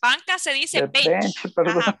Vaya, banca se dice The bench. bench,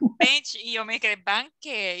 perdón. Ajá, bench. Y yo me quedé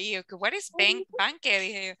banque. Y yo, what is banque?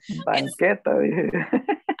 Dije yo. Banqueta, dije.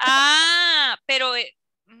 Pero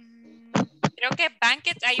creo que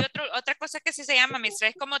banquet hay otra cosa que sí se llama, mister.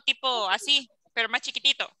 Es como tipo así, pero más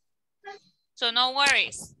chiquitito. So no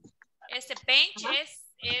worries. Este bench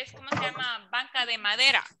es ¿cómo se llama? Banca de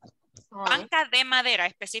madera. Banca de madera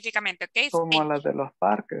específicamente, ¿ok? Como Bench. las de los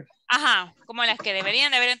parques. Ajá, como las que deberían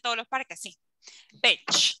de haber en todos los parques, sí.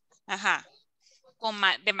 Bench. Ajá.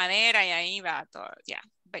 De madera y ahí va todo. Yeah,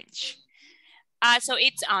 bench. So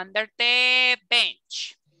it's under the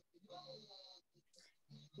bench.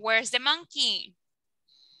 Where's the monkey?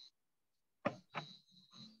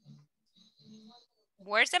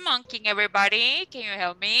 Where's the monkey, everybody? Can you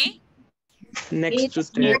help me? Next to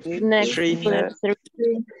next tree. To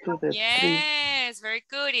the tree. Yes, very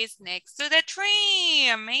good. It's next to the tree.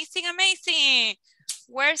 Amazing, amazing.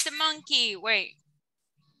 Where's the monkey? Wait.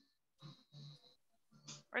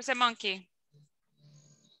 Where's the monkey?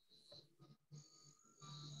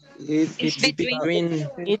 It's between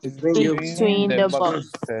the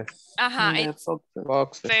boxes. Uh-huh. In the It's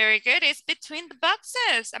boxes. very good. It's between the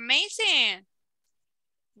boxes. Amazing.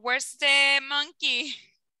 Where's the monkey?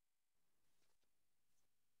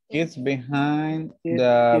 It's behind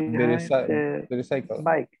the bicycle.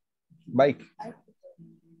 bike.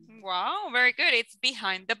 Wow, very good. It's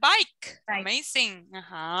behind the bike. Amazing.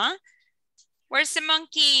 Uh-huh. Where's the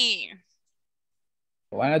monkey?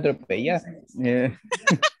 Van a atropellar. Yeah.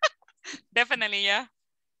 Definitely, yeah.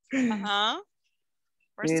 Uh-huh.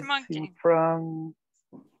 Where's It's the monkey? in front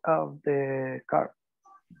of the car.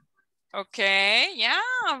 Okay, yeah,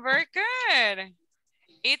 very good.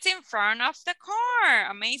 It's in front of the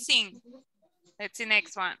car. Amazing. Let's see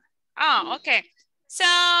next one. Oh, okay. So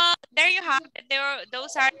there you have it.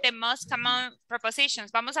 Those are the most common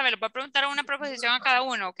prepositions. Vamos a ver, voy a preguntar una preposición a cada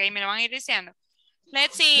uno, ok? Me lo van a ir diciendo.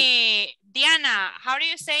 Let's see. Diana, how do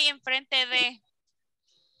you say enfrente de?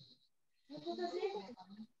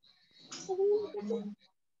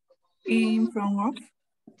 In front of.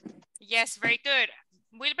 Yes, very good.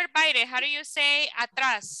 Wilber Baire, how do you say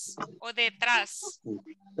atrás o detrás?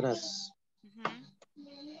 Tras. Mhm.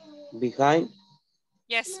 Behind.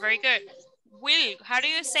 Yes, very good. Will, how do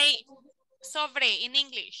you say sobre in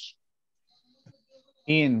English?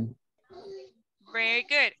 In. Very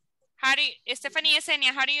good. How do you, Stephanie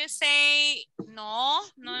Yesenia, how do you say no?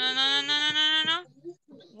 No.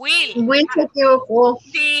 Will. Will se equivocó.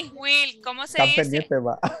 Sí, Will, ¿cómo se Está dice? pendiente,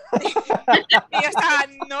 va. Y yo estaba,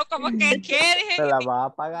 no, ¿cómo que qué? Dije, Se la va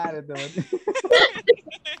a pagar. Este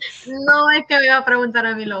No, es que me iba a preguntar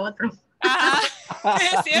a mí lo otro. ajá,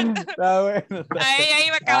 es cierto. Está bueno. Está A ella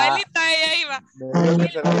iba, cabalita, ella iba.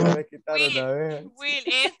 Se la voy a quitar otra vez. Will,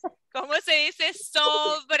 es, ¿cómo se dice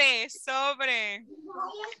sobre?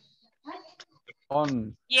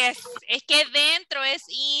 On. Yes, es que dentro es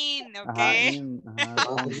in, ¿ok? Ajá, in. Ajá.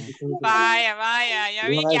 Vaya,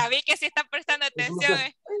 ya vi que sí están prestando atención.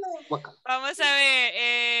 Vamos a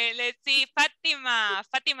ver, let's see, Fátima,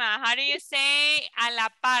 how do you say a la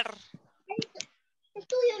par?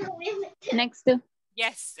 Next to.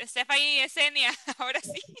 Yes, Stephanie y Yesenia, ahora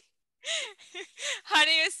sí. How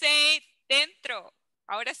do you say dentro?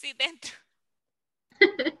 Ahora sí, dentro.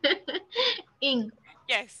 In.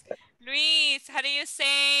 Yes. Luis, how do you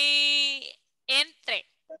say entre?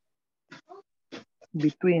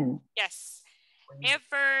 Between. Yes.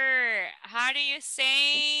 Ever, how do you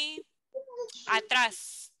say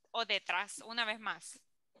atrás o detrás? Una vez más.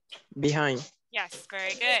 Behind. Yes,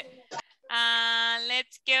 very good.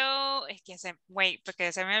 Let's go. Es que wait,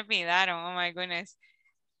 porque se me olvidaron. Oh my goodness.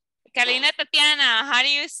 Carolina Tatiana, how do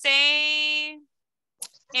you say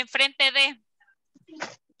enfrente de?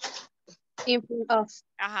 In front of.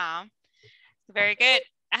 Ajá. Very good.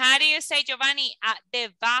 How do you say, Giovanni,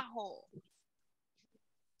 debajo?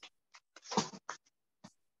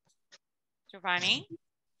 Giovanni?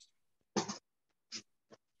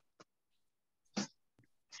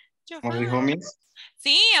 ¿Cómo dijo Miss?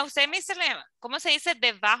 Sí, a usted me dice, ¿cómo se dice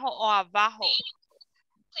debajo o abajo?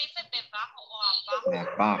 Se dice debajo o abajo.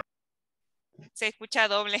 Debajo. Se escucha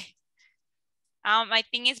doble. I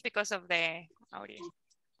think it's because of the audio.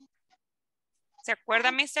 ¿Se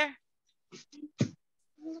acuerda, mister?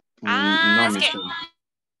 No, es mister.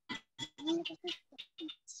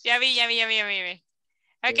 Ya vi.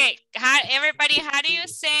 Okay, everybody, how do you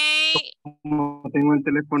say? No tengo el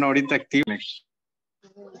teléfono ahorita activo.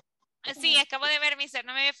 Sí, acabo de ver, mister,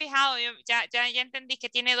 no me había fijado. Yo ya entendí que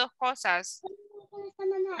tiene dos cosas.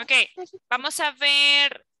 Ok, vamos a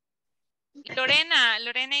ver Lorena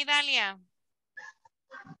y Dalia.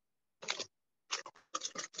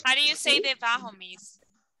 How do you say debajo, Miss?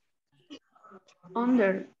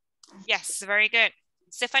 Under. Yes, very good.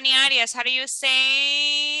 Stephanie Arias, how do you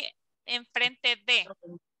say enfrente de?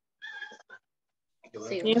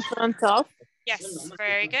 In front of. Yes,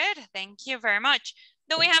 very good. Thank you very much.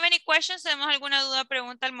 Do we have any questions? ¿Tenemos alguna duda o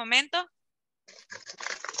pregunta al momento?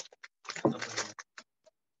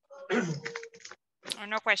 Or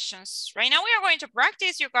no questions. Right now we are going to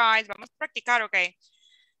practice, you guys. Vamos a practicar, okay?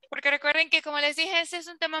 Porque recuerden que, como les dije, este es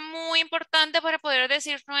un tema muy importante para poder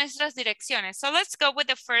decir nuestras direcciones. So let's go with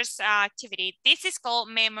the first activity. This is called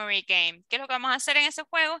memory game. ¿Qué es lo que vamos a hacer en este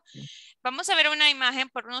juego? Vamos a ver una imagen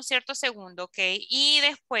por unos ciertos segundos, ¿ok? Y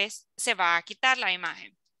después se va a quitar la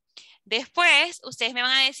imagen. Después, ustedes me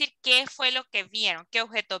van a decir qué fue lo que vieron, qué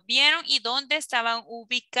objetos vieron y dónde estaban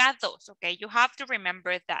ubicados, ¿ok? You have to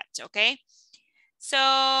remember that, ¿ok?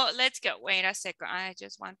 So, let's go. Wait a second. I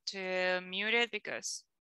just want to mute it because...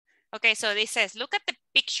 Okay, so this says, look at the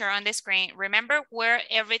picture on the screen. Remember where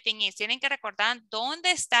everything is. Tienen que recordar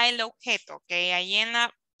dónde está el objeto, ¿ok? Ahí en la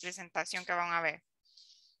presentación que van a ver.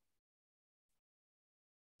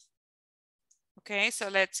 Okay, so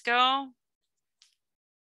let's go.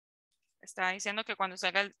 Está diciendo que cuando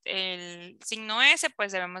salga el signo S,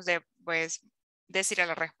 pues debemos de decir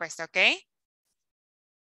la respuesta, ¿ok?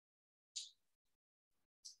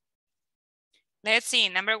 Let's see,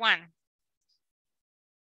 number 1.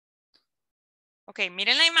 Ok,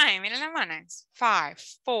 miren la imagen, miren las manos. 5,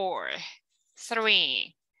 4,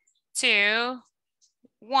 3, 2,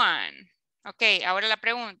 1. Ok, ahora la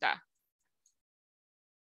pregunta.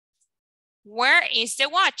 Where is the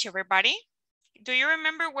watch, everybody? Do you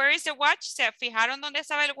remember where is the watch? ¿Se fijaron dónde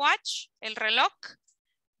estaba el watch? El reloj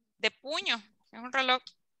de puño. Es un reloj.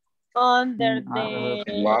 Under the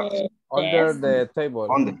Under the table.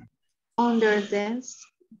 Under this.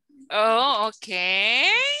 Oh, ok.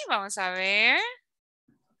 Vamos a ver.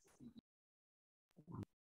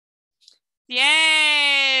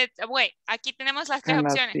 Yes. Wait, aquí tenemos las 3 En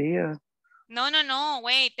las opciones. sillas. No,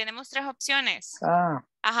 wait, tenemos 3 opciones. Ah,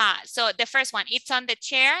 Ajá, so the first one, it's on the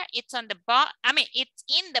chair, it's on the box, I mean, it's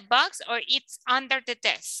in the box or it's under the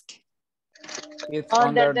desk. It's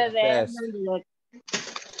under the desk.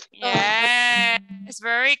 Yes,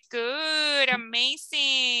 very good,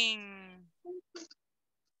 amazing.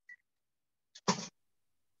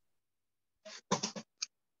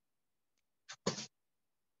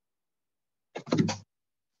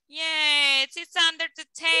 Yay, it's under the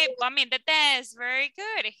table, I mean the desk, very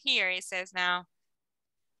good. Here it says now.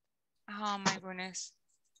 Oh my goodness.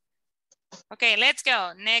 Okay, let's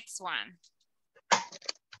go, next one.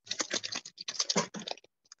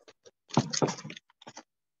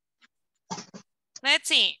 Let's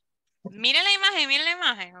see. Miren la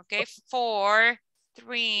imagen, okay? 4,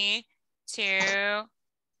 3, 2,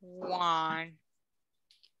 1.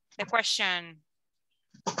 The question.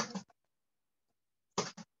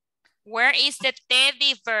 Where is the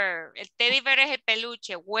teddy bear? El teddy bear es el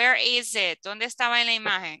peluche. Where is it? ¿Dónde estaba en la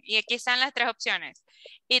imagen? Y aquí están las 3 opciones.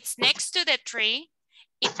 It's next to the tree,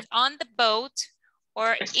 it's on the boat,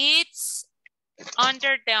 or it's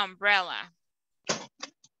under the umbrella.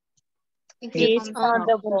 It's on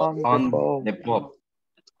the boat. on the boat.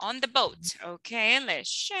 On the boat. Okay, let's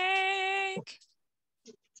check.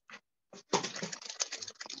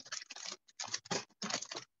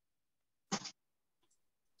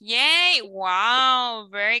 Yay, wow,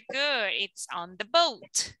 very good. It's on the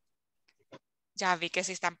boat. Ya vi que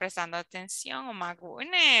sí están prestando atención. Oh my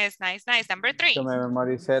goodness. Nice, nice. Number 3. Yo me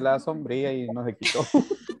memoricé la sombrilla y no se quitó.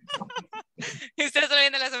 Está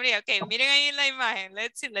viendo la sombrilla. Ok, miren ahí en la imagen.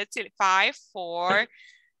 Let's see. 5, 4,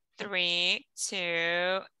 3,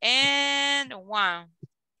 2, and 1.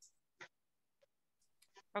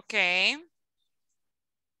 Ok.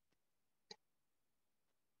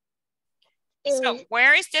 So,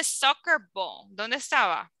 where is the soccer ball? ¿Dónde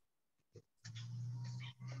estaba?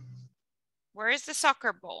 Where is the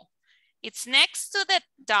soccer ball? It's next to the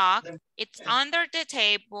dog, it's under the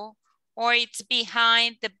table, or it's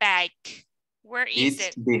behind the bike. Where is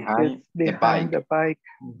it? Behind the bike.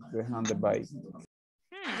 Behind the bike.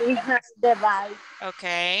 Behind the bike.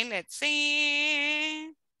 Okay, let's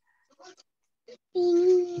see.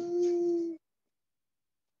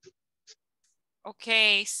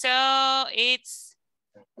 Okay, so it's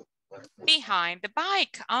behind the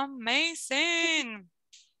bike. Amazing.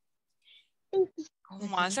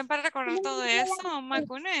 ¿Cómo hacen para recordar todo eso? Oh my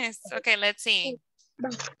goodness. Okay, let's see.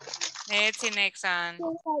 Let's see next one.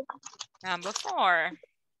 Number 4.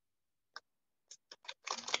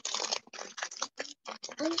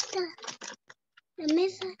 La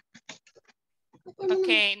mesa.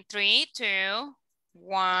 Okay, 3, 2,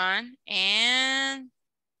 1, and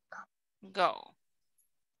go.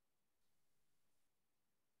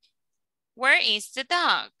 Where is the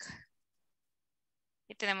dog?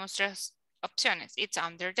 Y tenemos tres opciones. It's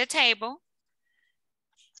under the table.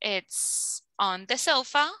 It's on the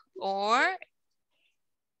sofa, or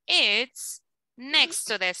it's next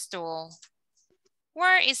to the stool.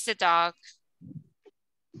 Where is the dog?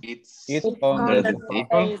 It's under the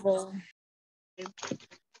table.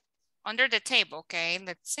 Under the table, okay,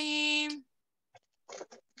 let's see.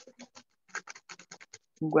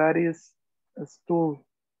 What is a stool?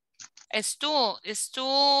 A stool. A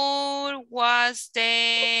stool was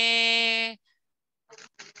the...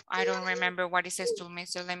 I don't remember what is a stool,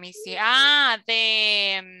 mister. Let me see. Ah,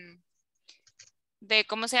 the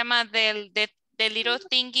 ¿cómo se llama? The little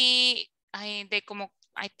thingy. Ay, de como,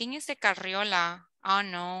 I think it's the carriola. Oh,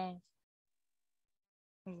 no.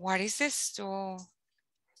 What is a stool?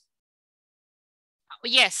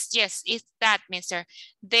 Yes, it's that, mister.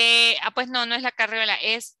 Pues no es la carriola,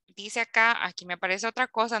 dice acá, aquí me aparece otra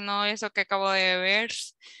cosa, no eso que acabo de ver.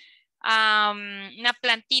 Una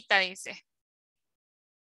plantita, dice.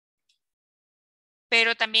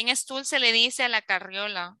 Pero también stool se le dice a la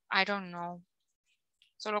carriola. I don't know.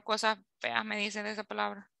 Solo cosas feas me dicen de esa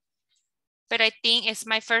palabra. But I think it's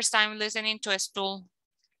my first time listening to a stool.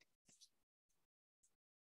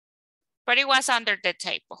 But it was under the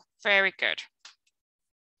table. Very good.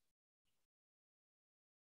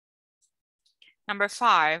 Number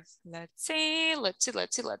 5. Let's see.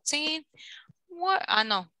 What? Ah,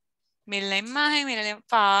 no. Mira la imagen, mira la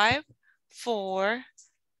 5, 4,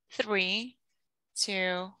 3,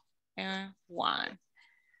 2, and 1.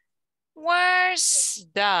 Where's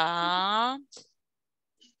the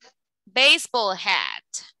baseball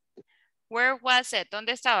hat? Where was it? ¿Dónde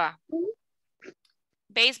estaba?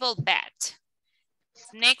 Baseball bat.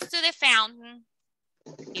 Next to the fountain.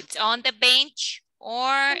 It's on the bench,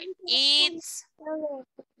 or it's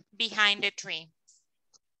behind the tree.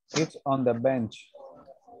 It's on the bench.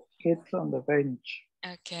 It's on the bench.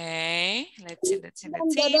 Okay, let's see.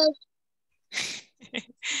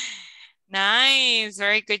 Nice,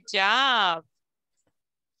 very good job.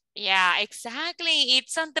 Yeah, exactly.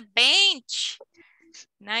 It's on the bench.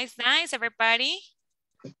 Nice, everybody.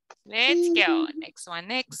 Let's go. Next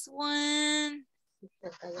one.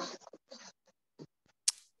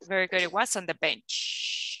 Very good. It was on the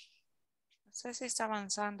bench. No sé si está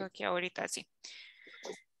avanzando aquí ahorita, sí.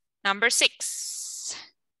 Number 6.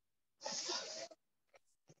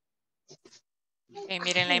 Okay,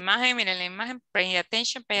 miren la imagen. Pay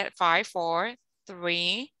attention. 5, 4,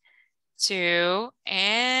 3, 2,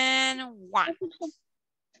 and 1.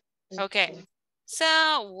 Okay.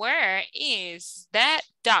 So where is that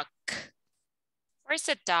duck? Where's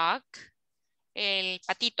the duck? El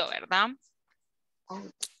patito, ¿verdad?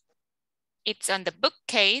 It's on the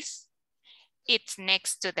bookcase. It's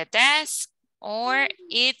next to the desk, or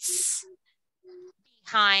it's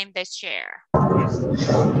behind the chair.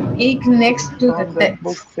 It's next to the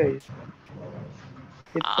bookcase.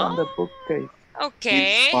 It's on the bookcase.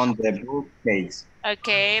 Okay. It's on the bookcase.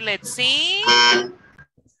 Okay, let's see.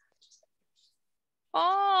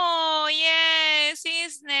 Oh, yes,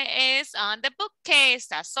 it's on the bookcase.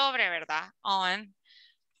 Está sobre, ¿verdad? On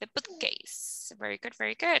the bookcase. Very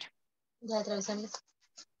good.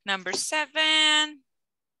 Number 7.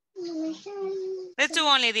 Let's do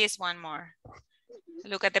only this one more.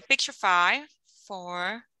 Look at the picture. 5,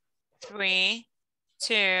 4, 3,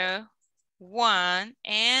 2, 1,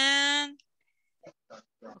 and...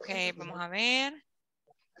 Okay, vamos a ver.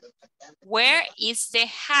 Where is the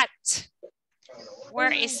hat?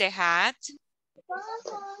 Where is the hat?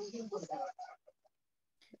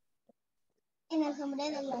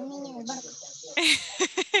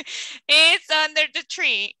 It's under the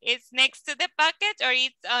tree. It's next to the bucket, or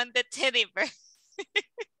it's on the teddy bear.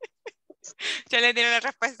 Ya le dieron la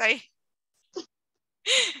respuesta ahí.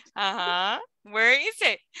 Ajá. Where is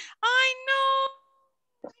it? I know.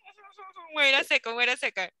 Wait a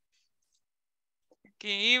second.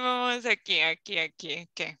 Aquí vamos, aquí.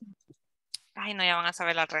 Ay, no, ya van a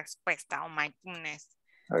saber la respuesta. Oh my goodness.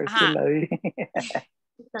 A ver si la vi.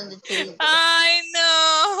 I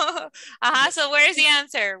know. Ajá, so where is the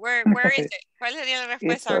answer? Where is it? ¿Cuál sería la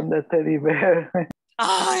respuesta? It's on the teddy bear.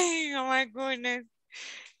 Ay, oh my goodness.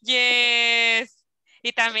 Yes.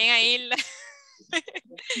 Y también ahí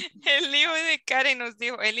el hijo de Karen nos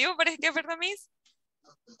dijo, ¿el hijo parece que es verdad, Miss?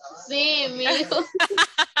 Sí, mi hijo.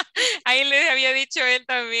 Ahí les había dicho él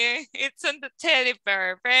también. It's on the teddy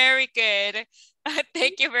bear. Very good.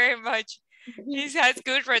 Thank you very much. He has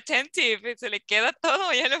good retentive. Se le queda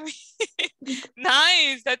todo. Ya lo vi.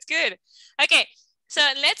 Nice. That's good. Okay. So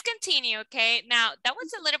let's continue, okay? Now, that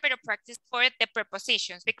was a little bit of practice for the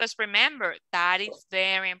prepositions because remember, that is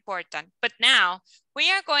very important. But now, we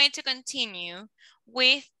are going to continue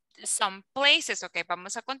with some places, okay?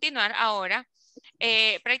 Vamos a continuar ahora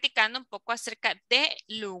practicando un poco acerca de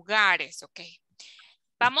lugares, okay?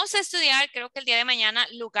 Vamos a estudiar, creo que el día de mañana,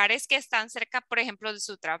 lugares que están cerca, por ejemplo, de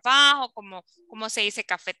su trabajo, como se dice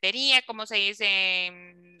cafetería, como se dice,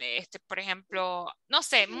 por ejemplo, no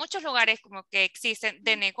sé, muchos lugares como que existen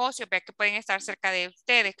de negocio, pero que pueden estar cerca de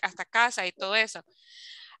ustedes, hasta casa y todo eso.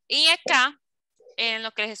 Y acá, en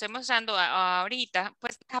lo que les estoy mostrando ahorita,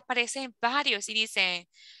 pues aparecen varios y dicen,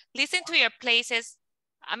 listen to your places.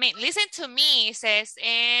 Listen to me, it says,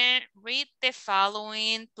 and read the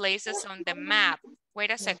following places on the map.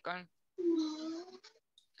 Wait a second.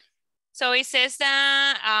 So it says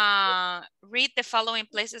that read the following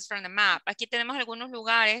places from the map. Aquí tenemos algunos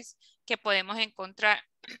lugares que podemos encontrar.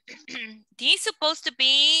 This is supposed to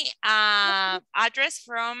be address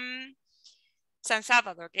from San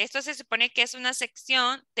Salvador. Esto se supone que es una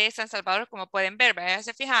sección de San Salvador, como pueden ver, ¿verdad?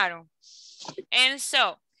 ¿Se fijaron? And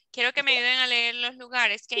so, quiero que me ayuden a leer los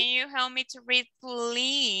lugares. Can you help me to read,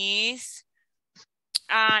 please?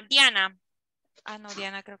 Diana. No,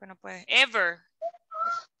 Diana creo que no puede. Ever.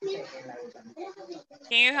 Can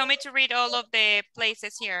you help me to read all of the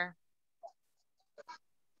places here?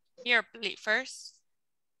 Here, please, first.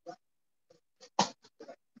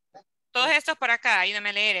 Todos estos por acá. Ayúdame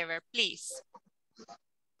a leer, Ever, please.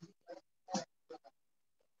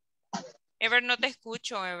 Ever, no te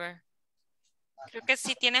escucho, Ever. Creo que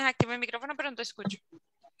sí tienes activo el micrófono, pero no te escucho.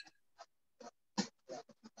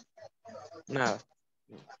 Nada.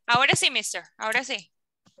 Ahora sí, mister. Ahora sí.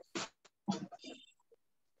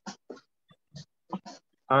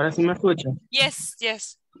 Ahora sí me escucha. Yes,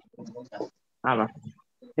 yes. Va.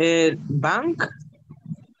 Bank,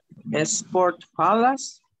 Sport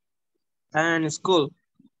Palace, and School.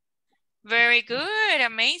 Very good.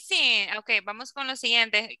 Amazing. Okay, vamos con lo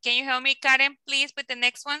siguiente. Can you help me, Karen, please, with the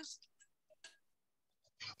next ones?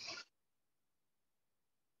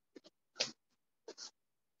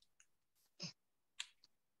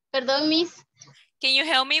 Perdón, Miss. Can you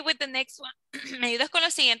help me with the next one? ¿Me ayudas con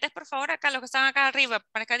los siguientes, por favor? Acá, los que están acá arriba,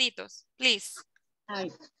 marcaditos. Please.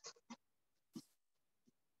 Ay.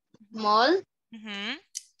 Mall.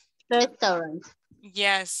 Restaurant.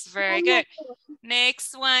 Yes, very good.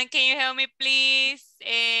 Next one, can you help me, please?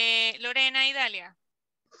 Lorena y Dalia.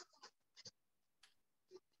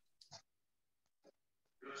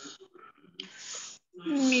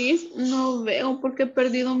 Miss, no veo porque he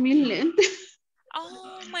perdido mis lentes.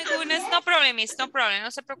 Oh, my goodness. No problem, miss. No problem.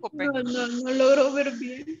 No se preocupe. No logro ver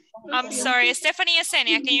bien. I'm sorry. Stephanie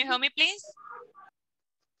Yesenia, can you help me, please?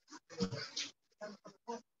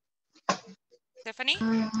 Stephanie?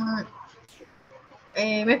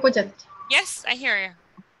 ¿Me escuchan? Yes, I hear you.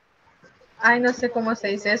 Ay, no sé cómo se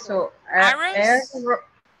dice eso. Arrows?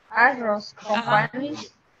 Arrows company.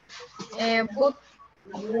 Book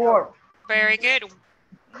work. Very good.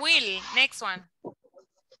 Will, next one.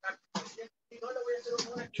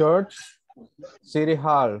 Church, City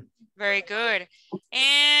Hall. Very good.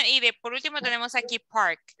 Por último tenemos aquí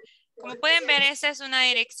Park. Como pueden ver, esta es una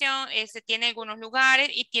dirección, tiene algunos lugares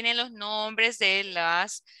y tiene los nombres de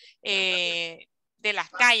las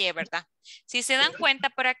calles, ¿verdad? Si se dan cuenta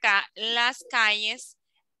por acá, las calles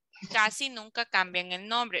casi nunca cambian el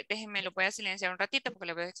nombre. Déjenme, lo voy a silenciar un ratito porque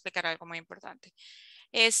les voy a explicar algo muy importante.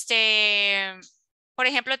 Por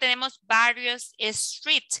ejemplo, tenemos barrios,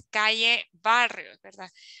 street, calle, barrios, ¿verdad?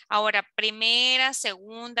 Ahora, primera,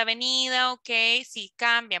 segunda avenida, ok, sí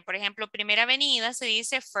cambian. Por ejemplo, primera avenida se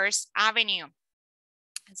dice First Avenue.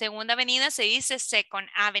 Segunda avenida se dice Second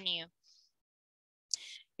Avenue.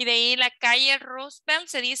 Y de ahí la calle Roosevelt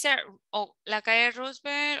se dice, la calle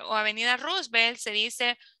Roosevelt o avenida Roosevelt se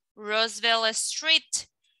dice Roosevelt Street.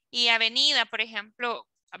 Y avenida, por ejemplo,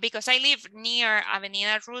 because I live near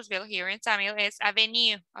Avenida Roosevelt here in Samuel, es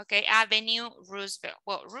Avenue, okay, Avenue Roosevelt.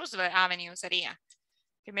 Well, Roosevelt Avenue sería.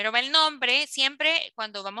 Primero va el nombre, siempre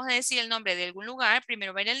cuando vamos a decir el nombre de algún lugar,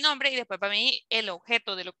 primero va el nombre y después va a venir el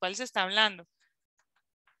objeto de lo cual se está hablando.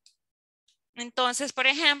 Entonces, por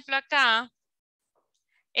ejemplo, acá,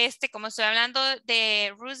 como estoy hablando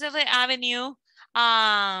de Roosevelt Avenue,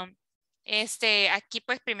 aquí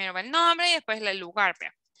pues primero va el nombre y después el lugar,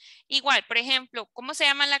 ¿verdad? Igual, por ejemplo, ¿cómo se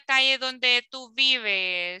llama la calle donde tú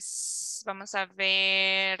vives? Vamos a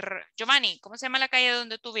ver. Giovanni, ¿cómo se llama la calle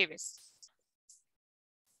donde tú vives?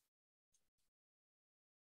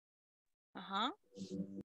 Ajá.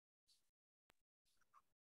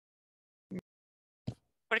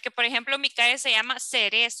 Porque, por ejemplo, mi calle se llama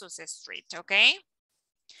Cerezos Street, ¿ok?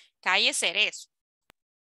 Calle Cerezo.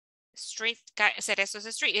 Street, Cerezos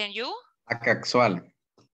Street. ¿And you? Acaxual.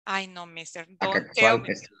 Ay, no, mister. Don't tell Acaxual.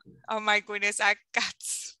 me. Oh, my goodness.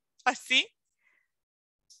 Acats. ¿Así?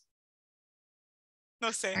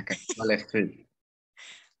 No sé. Acaxual Street.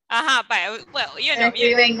 Ajá, well, you know.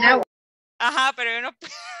 Ajá, pero yo no.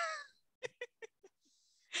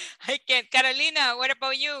 I can't. Carolina, what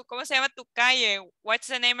about you? ¿Cómo se llama tu calle? What's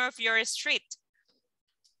the name of your street?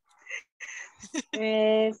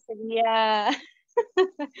 Sería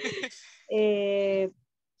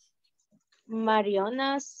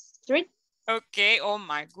Mariona Street. Okay, oh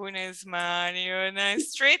my goodness, Mariona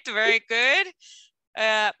Street, very good.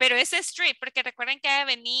 Pero ese street, porque recuerden que hay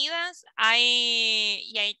avenidas,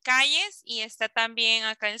 y hay calles, y está también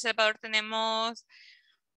acá en El Salvador tenemos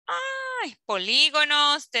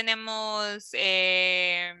polígonos, tenemos,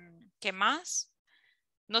 ¿qué más?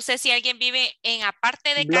 No sé si alguien vive en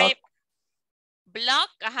aparte de calle. Block,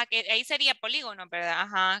 ajá, que ahí sería polígono, ¿verdad?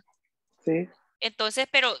 Ajá. Sí. Entonces,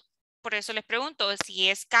 pero por eso les pregunto, si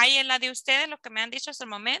es calle la de ustedes, lo que me han dicho hasta el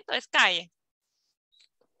momento, ¿es calle?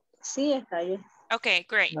 Sí, es calle. Ok,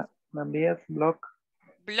 great. La mía es block.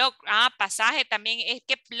 Block, pasaje también. Es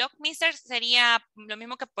que block, mister, sería lo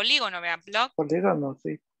mismo que polígono, ¿verdad? Block. Polígono,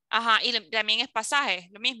 sí. Ajá, y también es pasaje,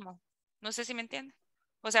 lo mismo. No sé si me entienden.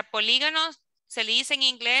 O sea, polígonos se le dice en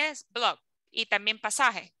inglés block y también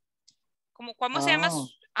pasaje. ¿Cómo se llama?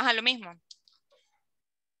 Ajá, lo mismo.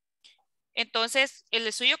 Entonces, el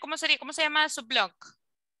de suyo, ¿cómo sería? ¿Cómo se llama su blog?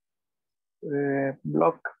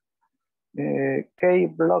 Block.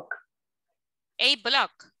 K-block.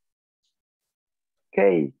 A-block.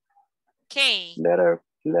 K. K. Letter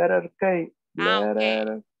K.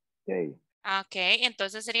 Letter K. Ok,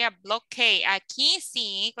 entonces sería block K. Aquí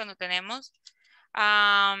sí, cuando tenemos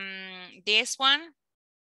this one.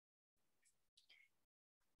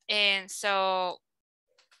 And so,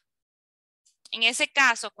 en ese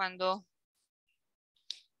caso, cuando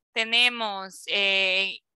tenemos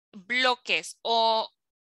bloques o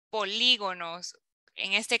polígonos,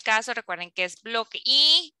 en este caso recuerden que es bloque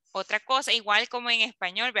y otra cosa, igual como en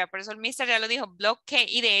español, ¿verdad? Por eso el mister ya lo dijo, bloque,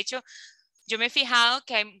 y de hecho yo me he fijado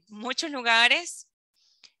que hay muchos lugares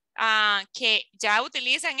que ya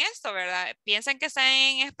utilizan esto, ¿verdad? Piensan que está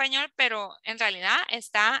en español, pero en realidad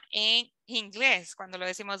está en inglés cuando lo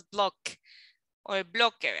decimos block o el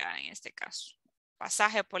bloque, ¿verdad? En este caso,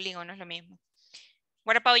 pasaje o polígono es lo mismo.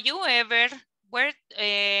 What about you, Ever?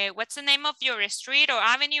 What's the name of your street or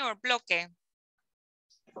avenue or bloque?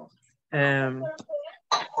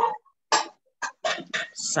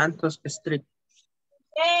 Santos Street.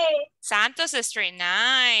 Santos Street,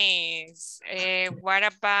 nice. What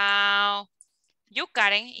about you,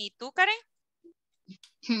 Karen? ¿Y tú, Karen?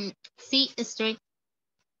 Sí, Street.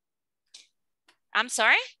 I'm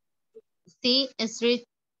sorry? Sí, Street.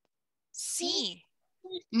 Sí.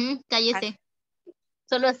 Calle C.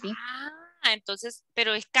 Solo así. Entonces,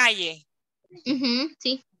 pero es calle.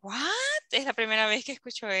 Sí. What? Es la primera vez que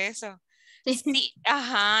escucho eso. Sí,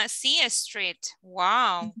 ajá, sí, street.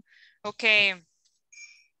 Wow. Ok.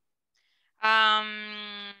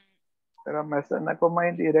 Pero me suena como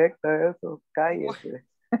indirecta eso. Cállese.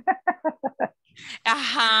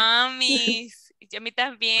 Ajá, a mí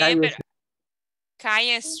también, Calle. pero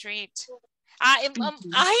calle street. Ay, oh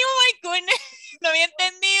my goodness, no había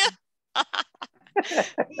entendido.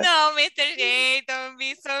 No, Mr. J, don't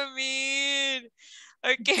be so mean.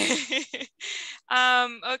 Okay.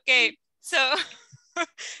 Okay, so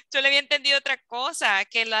yo le había entendido otra cosa,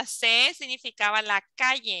 que la C significaba la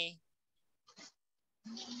calle.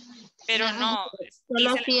 Pero no. Solo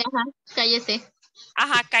así, ajá, calle C.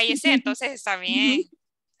 Ajá, calle C, entonces está bien.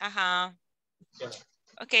 Ajá.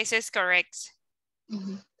 Okay, so it's correct.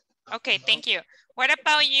 Okay, thank you. What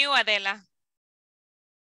about you, Adela?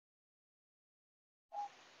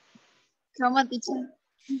 ¿Cómo, teacher?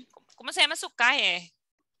 ¿Cómo se llama su calle?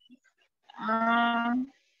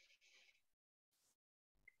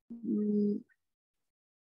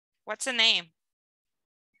 What's the name?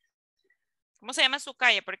 ¿Cómo se llama su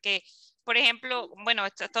calle? Porque, por ejemplo, bueno,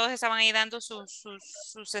 todos estaban ahí dando sus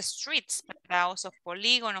streets, ¿verdad? O sus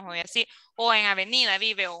polígonos o así. O en avenida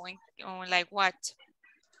vive o en like what.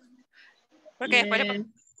 Porque después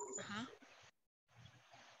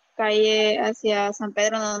Calle hacia San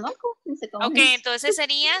Pedro Nonoco. No sé cómo ok, es. entonces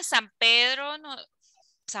sería San Pedro, no,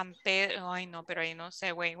 San Pedro, ay no, pero ahí no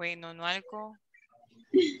sé, güey, no algo.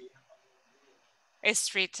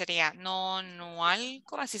 Street sería no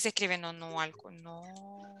algo, así se escribe no algo, no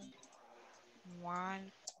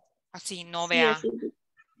algo. Así, no vea.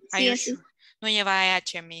 Sí, así. No lleva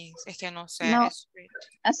H, mis. Es que no sé. No. Street.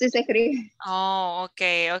 Así se escribe. Oh,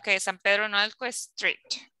 okay, okay. San Pedro Noalco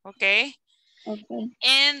Street. Okay. Okay.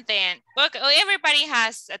 And then, look, everybody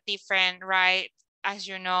has a different, right? As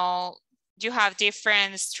you know, you have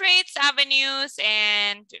different streets, avenues,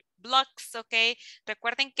 and blocks, okay?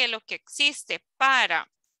 Recuerden que lo que existe para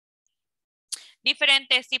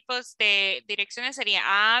diferentes tipos de direcciones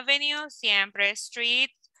sería avenue, siempre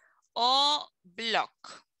street o block,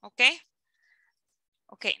 okay?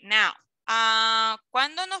 Okay, now,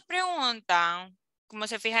 cuando nos preguntan, como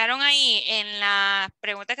se fijaron ahí en la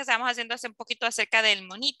pregunta que estábamos haciendo hace un poquito acerca del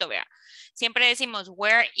monito, vea. Siempre decimos,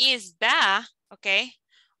 where is the, okay?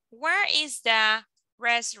 Where is the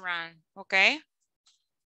restaurant, okay?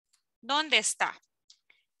 ¿Dónde está?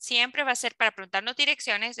 Siempre va a ser para preguntarnos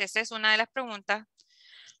direcciones. Esta es una de las preguntas.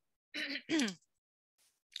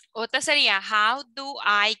 Otra sería, how do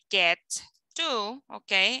I get to,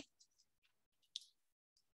 okay?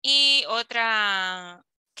 Y otra,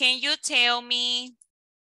 can you tell me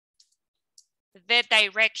the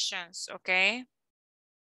directions, okay?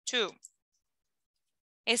 To.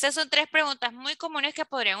 Esas son tres preguntas muy comunes que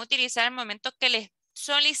podrían utilizar al momento que les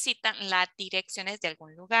solicitan las direcciones de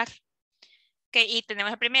algún lugar. Okay, y tenemos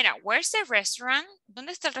la primera, where's the restaurant?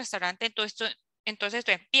 ¿Dónde está el restaurante? Entonces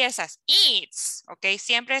tú empiezas, it's, okay,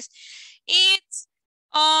 siempre es, it's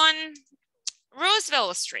on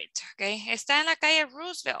Roosevelt Street, okay, está en la calle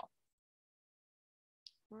Roosevelt,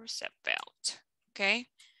 okay,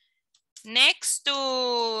 next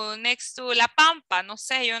to La Pampa, no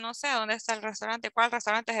sé, yo no sé dónde está el restaurante, cuál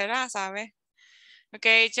restaurante será, ¿sabe?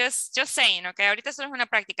 Okay, just saying, okay, ahorita solo es una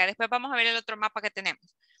práctica, después vamos a ver el otro mapa que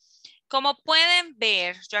tenemos. Como pueden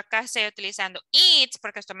ver, yo acá estoy utilizando it,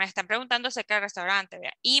 porque esto me están preguntando acerca del restaurante,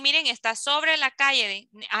 ¿vea? Y miren, está sobre la calle de,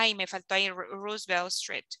 ay, me faltó ahí Roosevelt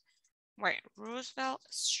Street. Wait, Roosevelt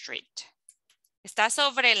Street. Está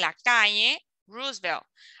sobre la calle Roosevelt.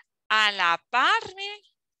 A la par, miren.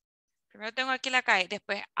 Primero tengo aquí la calle,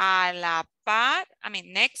 después a la par,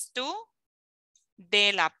 next to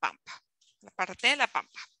de La Pampa. La parte de La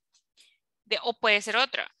Pampa. O puede ser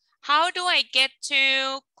otra. How do I get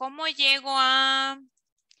to? ¿Cómo llego a?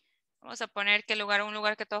 Vamos a poner qué lugar, un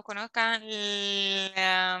lugar que todos conozcan.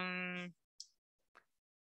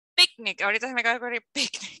 Picnic. Ahorita se me acaba de ocurrir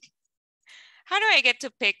picnic. How do I get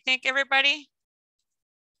to picnic, everybody?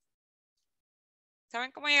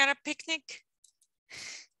 ¿Saben cómo llegar a picnic?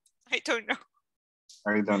 I don't know.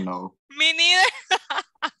 I don't know. Me neither.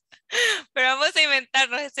 Pero vamos a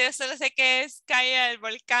inventarnos. Yo solo sé que es calle del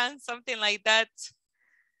volcán, something like that.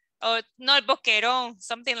 O no, el Boquerón,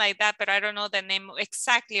 something like that, but I don't know the name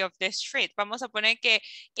exactly of the street. Vamos a poner que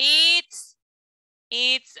it's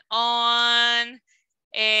on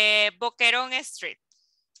Boquerón Street.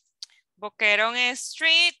 Boquerón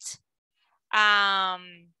Street.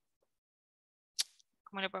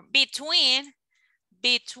 ¿Cómo le pongo? Between,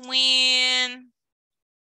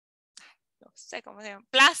 no sé cómo se llama.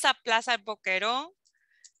 Plaza Boquerón.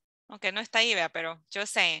 Aunque no está ahí, vea, pero yo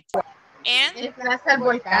sé. Es Plaza del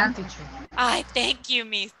Volcán, teacher. Ay, thank you,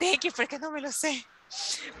 miss. Thank you, porque no me lo sé.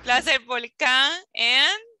 Plaza del Volcán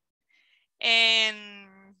en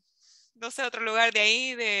no sé, otro lugar de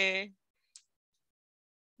ahí,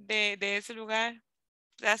 de ese lugar.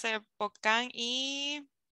 Plaza del Volcán y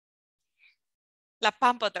La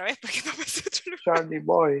Pampa otra vez, porque no me sé otro lugar. Charlie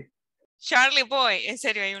Boy. Charlie Boy, en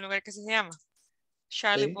serio, hay un lugar que se llama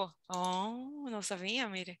Charlie Sí. Boy. Oh, no sabía,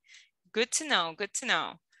 mire. Good to know, good to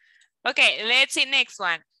know. Okay, let's see next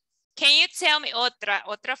one. Can you tell me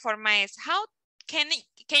otra forma es how can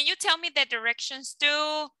you tell me the directions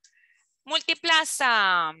to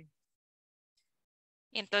Multiplaza?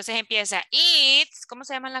 Y entonces empieza it's, ¿cómo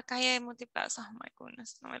se llama la calle de Multiplaza? Oh my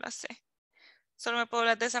goodness, no me la sé. Solo me puedo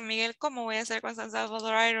hablar de San Miguel. ¿Cómo voy a hacer con San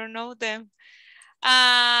Salvador? I don't know them.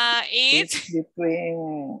 It's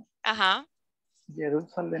between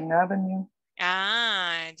Jerusalem Avenue.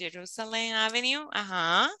 Jerusalem Avenue.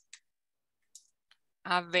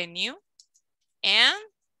 Avenue. And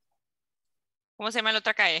 ¿cómo se llama la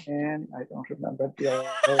otra calle? And I don't remember the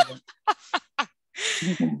other.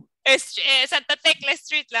 Santa Tecla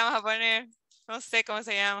Street la vamos a poner. No sé cómo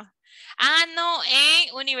se llama. No,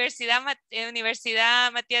 en Universidad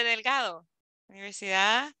Matías Delgado.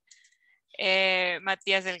 Universidad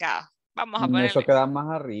Matías Delgado. Vamos a poner. Eso queda más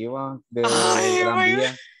arriba de Gran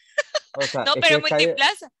Vía. O sea, no, pero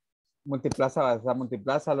Multiplaza. Multiplaza, o sea,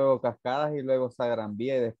 Multiplaza, luego Cascadas y luego está Gran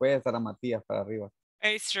Vía y después estará Matías para arriba.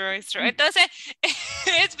 It's true, it's true. Entonces,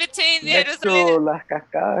 it's between Next to las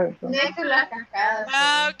cascadas. Next to las cascadas.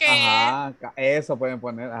 Ok. Ajá, eso pueden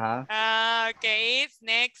poner, ajá. Ok, it's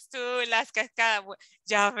next to las cascadas.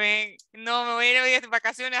 Ya ven, no me voy a ir hoy de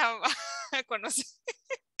vacaciones a conocer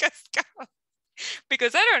cascadas.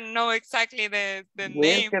 Because I don't know exactly the Will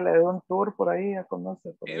name. que le dé un tour por ahí, ya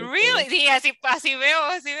conoce. Por ahí, Really? Sí, así veo,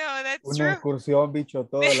 that's Una true. excursión, bicho,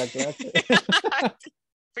 toda la clase.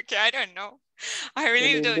 Porque I don't know. I Que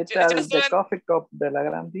really le don't. invita al The Coffee Cup de la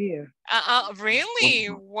Gran Vía. Really?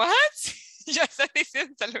 What? Ya estoy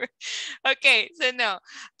diciendo salud. Okay, so no,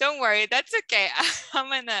 don't worry, that's okay. I'm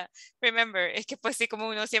gonna remember. Es que pues sí, como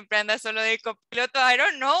uno siempre anda solo de copiloto, I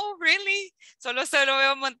don't know, really. Solo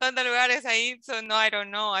veo un montón de lugares ahí, so no, I don't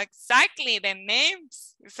know exactly the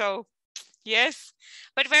names. So, yes,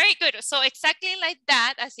 but very good. So exactly like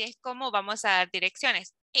that, así es como vamos a dar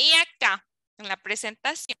direcciones. Y acá, en la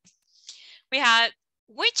presentación, we have,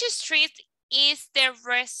 which street is the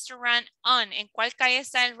restaurant on? ¿En cuál calle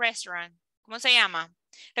está el restaurant? ¿Cómo se llama?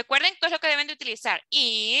 Recuerden qué es lo que deben de utilizar.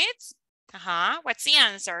 It's, what's the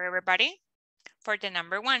answer, everybody? For the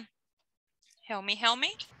number one. Help me.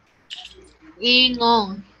 In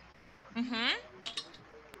on.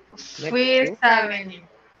 First Avenue.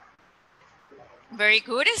 Very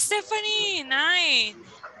good, Stephanie. Nice.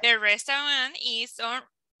 The restaurant is on,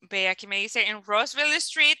 ve aquí me dice, en Roseville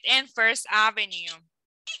Street and First Avenue.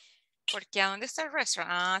 Porque ¿a dónde está el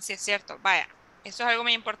restaurant? Ah, sí es cierto. Vaya, eso es algo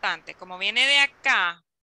muy importante. Como viene de acá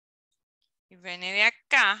y viene de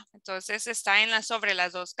acá, entonces está sobre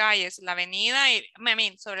las dos calles, la avenida y,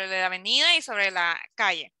 sobre la avenida y sobre la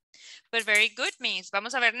calle. But very good means.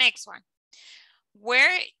 Vamos a ver next one.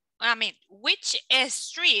 Which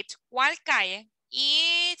street, cuál calle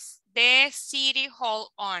is the city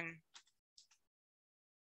hall on?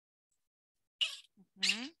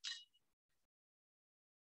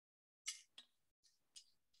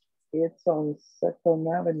 It's on Second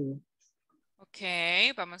Avenue.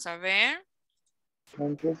 Ok, vamos a ver.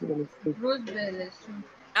 On Roosevelt Street. Roosevelt Street.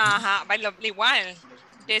 Ajá, igual.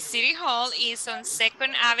 The City Hall is on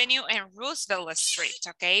 2nd Avenue and Roosevelt Street,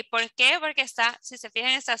 ¿ok? ¿Por qué? Porque está, si se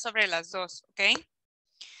fijan, está sobre las dos, ¿ok?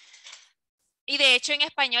 Y de hecho en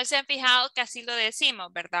español se han fijado que así lo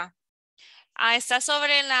decimos, ¿verdad? Está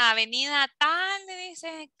sobre la avenida tal, le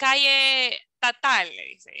dice, calle tal, le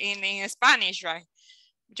dice, en Spanish, right?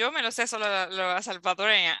 Yo me lo sé solo la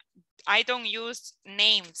salvadoreña. I don't use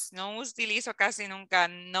names, no utilizo casi nunca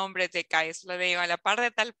nombres de calles, lo digo a la par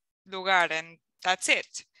de tal lugar and that's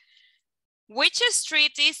it. Which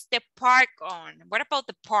street is the park on? What about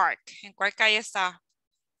the park? ¿En cuál calle está?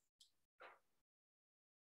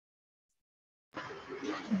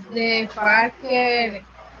 The park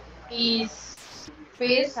is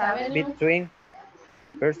First Avenue. Between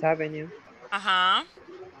First Avenue.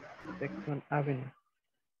 Second Avenue.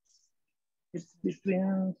 It's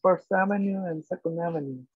between First Avenue and Second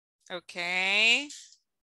Avenue. Okay.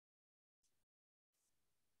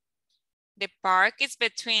 The park is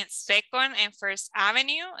between 2nd and 1st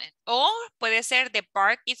Avenue. O puede ser the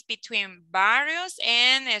park is between Barrios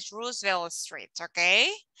and Roosevelt Street,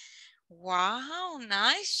 okay? Wow,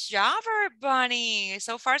 nice job, everybody.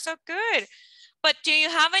 So far, so good. But do you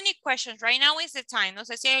have any questions? Right now is the time. No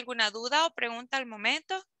sé si hay alguna duda o pregunta al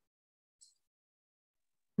momento.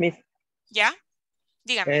 Miss. ¿Ya?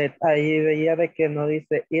 Dígame. Ahí veía de que no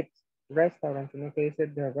dice it's restaurant, sino que dice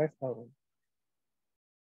the restaurant.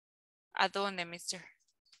 ¿A dónde, mister?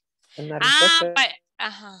 En la respuesta.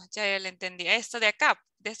 Ajá, ya le entendí. Esto de acá,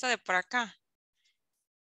 de esto de por acá.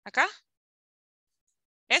 ¿Acá?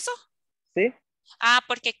 ¿Eso? Sí.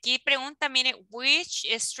 Porque aquí pregunta, mire, which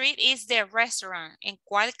street is the restaurant? ¿En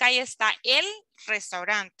cuál calle está el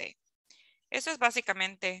restaurante? Eso es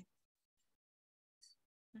básicamente.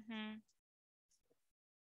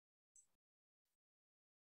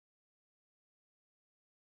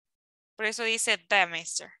 Por eso dice the,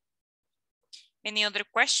 mister. Any other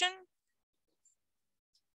question?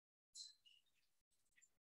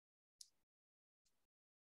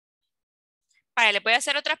 Vale, les voy a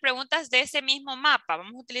hacer otras preguntas de ese mismo mapa.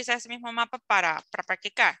 Vamos a utilizar ese mismo mapa para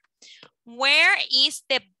practicar. Where is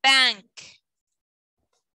the bank?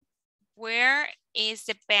 Where is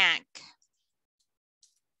the bank?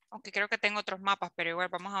 Aunque creo que tengo otros mapas, pero igual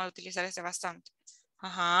vamos a utilizar ese bastante.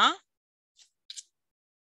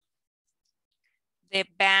 The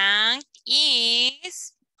bank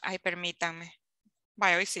is... Ay, permítanme.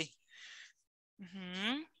 Vaya, hoy sí.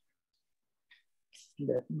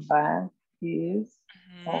 The bank is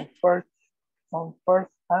on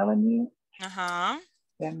First Avenue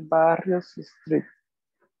and Barrios Street.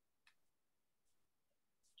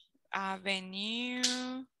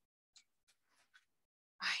 avenue.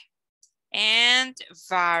 And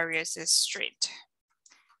various street.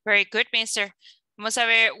 Very good, mister. Vamos a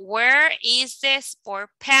ver, where is the sport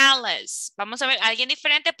palace? Vamos a ver, ¿alguien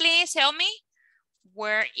diferente, please? Help me.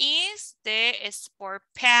 Where is the sport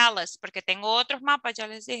palace? Porque tengo otros mapas, ya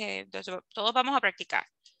les dije. Entonces, todos vamos a practicar.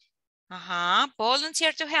 Ajá,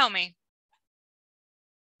 volunteer to help me.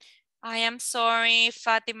 I am sorry,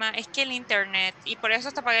 Fátima. Es que el internet. Y por eso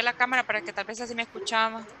hasta apagué la cámara para que tal vez así me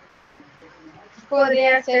escuchaba.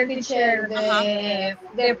 Podría ser teacher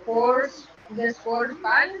de Sport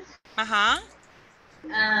Palace. Ajá.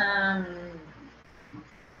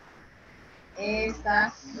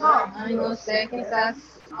 No sé, quizás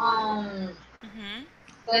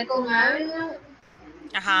Second Avenue.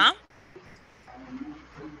 Ajá.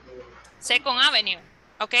 Second Avenue.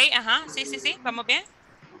 Ok, ajá. Sí, vamos bien.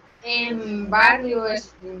 En Barrio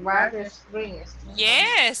Springs.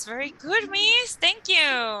 Yes, very good, miss. Thank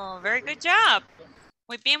you. Very good job.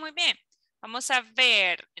 Muy bien, muy bien. Vamos a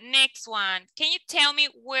ver. Next one. Can you tell me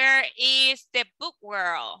where is the book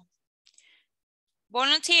world?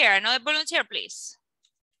 Volunteer. Another volunteer, please.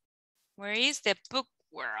 Where is the book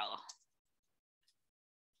world?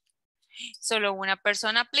 Solo una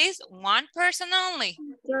persona, please. One person only.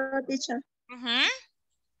 Yo, teacher.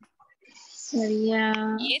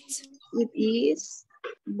 Sería it is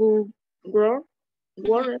book world.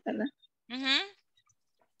 ¿Verdad?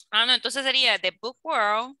 Ah, no, entonces sería the book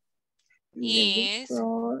world is... The book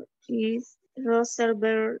world is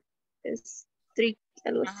Roosevelt Street.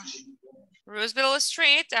 Algo así. Roosevelt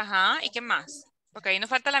Street, ajá. ¿Y qué más? Porque ahí nos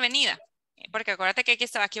falta la avenida. Porque acuérdate que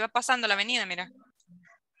aquí va pasando la avenida, mira.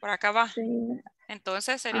 Por acá va. Sí.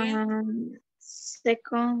 Entonces sería...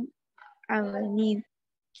 Second Avenue.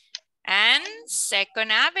 And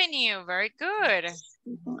Second Avenue. Very good.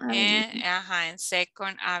 And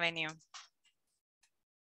Second Avenue.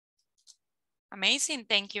 Amazing.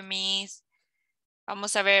 Thank you, miss.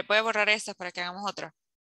 Vamos a ver. Voy a borrar estas para que hagamos otra.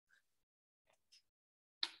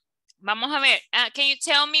 Vamos a ver. Can you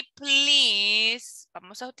tell me, please?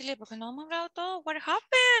 Vamos a utilizar porque no hemos hablado todo. What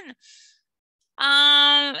happened?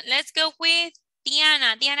 Let's go with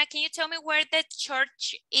Diana. Diana, can you tell me where the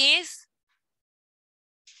church is?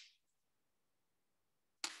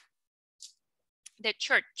 The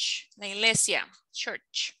church, la iglesia,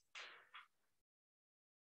 church.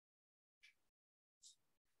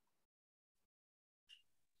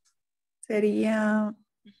 Sería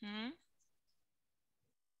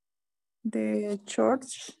the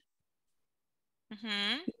church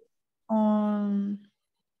on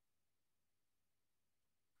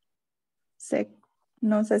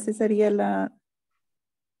no sé si sería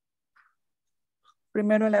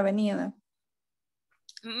primero la avenida.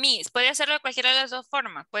 Miss, puede hacerlo de cualquiera de las dos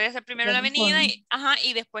formas. Puede ser primero la avenida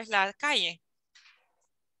y después la calle.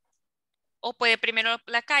 O puede primero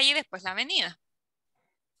la calle y después la avenida.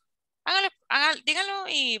 Dígalo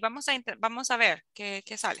y vamos a ver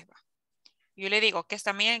qué sale. Yo le digo que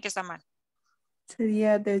está bien, que está mal.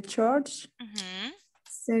 Sería the church.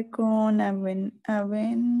 Second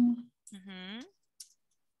Avenue.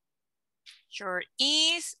 Church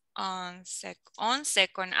is on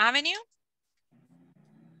Second Avenue.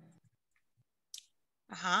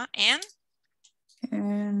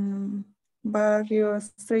 And Barrio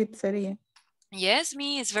Street sería. Yes,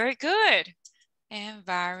 miss, very good. And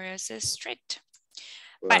various street.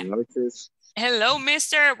 Buenas noches. Hello,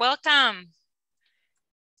 mister. Welcome.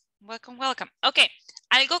 Welcome. Ok,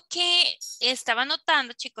 algo que estaba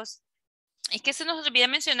notando, chicos, es que se nos olvida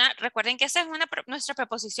mencionar, recuerden que esa es nuestra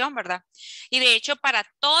preposición, ¿verdad? Y de hecho, para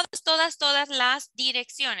todas las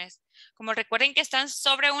direcciones, como recuerden que están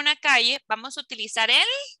sobre una calle, vamos a utilizar el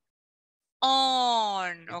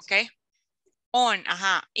on, ¿ok? On,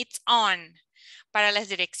 it's on, para las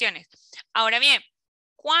direcciones. Ahora bien,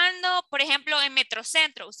 cuando, por ejemplo, en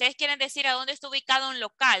Metrocentro, ustedes quieren decir a dónde está ubicado un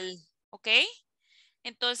local, ¿ok?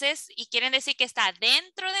 Entonces, y quieren decir que está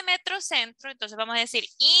dentro de Metrocentro, entonces vamos a decir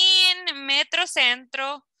in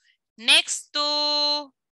Metrocentro, next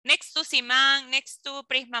to Simán, next to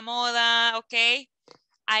Prisma Moda, ¿ok?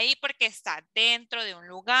 Ahí porque está dentro de un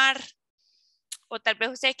lugar. O tal vez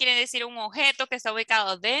ustedes quieren decir un objeto que está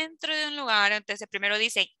ubicado dentro de un lugar, entonces primero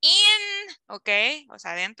dicen in, ¿ok? O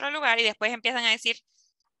sea, dentro del lugar y después empiezan a decir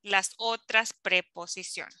las otras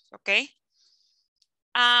preposiciones, ¿ok?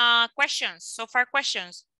 Questions, so far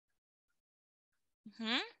questions.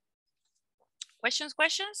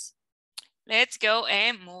 Questions? Let's go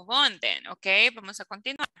and move on then, okay? Vamos a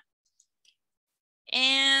continuar.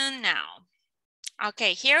 And now,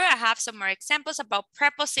 okay, here I have some more examples about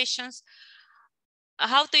prepositions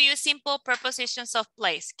how to use simple prepositions of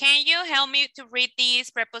place. Can you help me to read these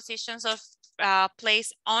prepositions of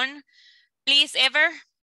place on, please, Ever?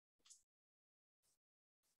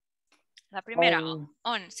 La primera,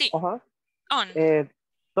 on, sí. Ajá. On.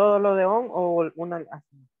 ¿Todo lo de on o una?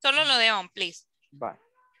 Solo lo de on, please. Bye.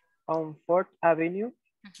 On 4th Avenue.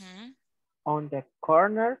 On the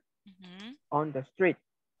corner. On the street.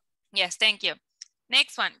 Yes, thank you.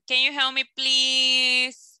 Next one. Can you help me,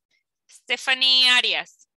 please? Stephanie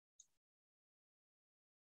Arias.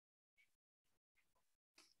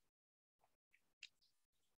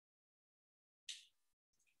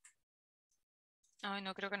 Ay,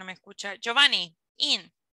 no creo que no me escucha. Giovanni,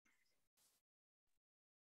 in.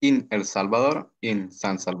 In El Salvador, in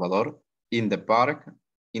San Salvador, in the park,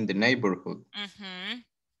 in the neighborhood.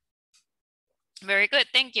 Very good,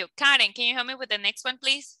 thank you. Karen, can you help me with the next one,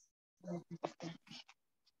 please?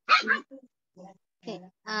 Okay.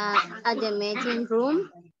 At the meeting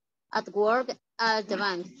room, at work, at the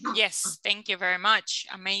bank. Yes, thank you very much.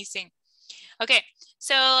 Amazing. Okay,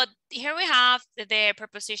 so here we have the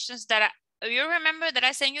prepositions that you remember that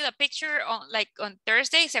I sent you the picture on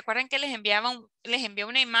Thursday. ¿Se acuerdan que les envié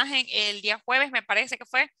una imagen el día jueves, me parece que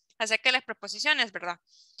fue, acerca de las preposiciones, ¿verdad?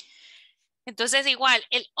 Entonces igual,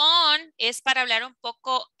 el on es para hablar un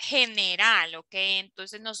poco general, ¿ok?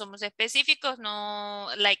 Entonces no somos específicos, no,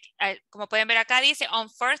 como pueden ver acá dice on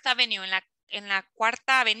 4th Avenue, en la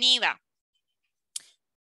cuarta avenida.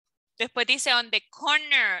 Después dice on the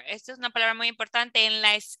corner, esta es una palabra muy importante, en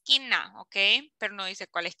la esquina, ¿ok? Pero no dice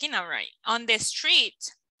cuál esquina, right? On the street,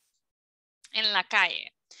 en la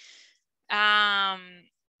calle.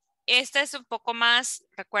 Esta es un poco más,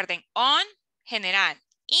 recuerden, on, general.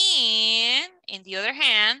 In the other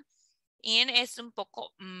hand, in es un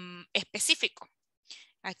poco específico.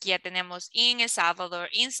 Aquí ya tenemos in El Salvador,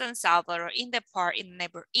 in San Salvador, in the park, in the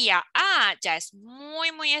neighbor. Y ya es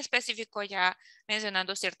muy, muy específico, ya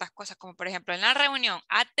mencionando ciertas cosas, como por ejemplo en la reunión,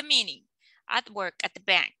 at the meeting, at work, at the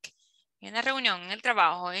bank. En la reunión, en el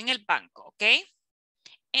trabajo, en el banco, ¿ok?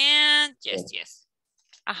 And yes.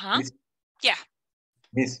 Ajá. Miss, yeah.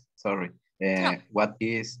 Miss, sorry. What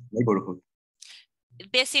is neighborhood?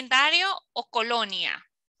 Vecindario o colonia.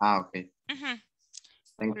 Okay.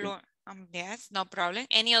 Thank you. Yes, no problem.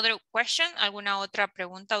 Any other question? ¿Alguna otra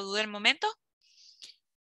pregunta o duda del momento?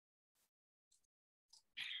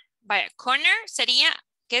 Vaya, corner sería,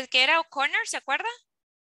 ¿qué era corner? ¿Se acuerda?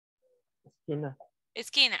 Esquina.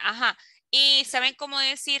 Esquina, ajá. ¿Y saben cómo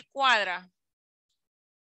decir cuadra?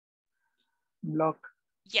 Block.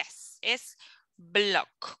 Yes, es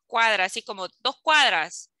block. Cuadra, así como 2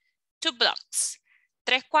 cuadras, 2 blocks.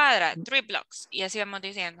 3 cuadras, 3 blocks. Y así vamos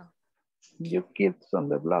diciendo. You kids on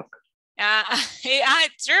the block.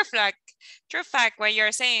 True fact, what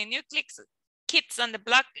you're saying. New kids on the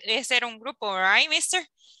block es ser un grupo, right, mister?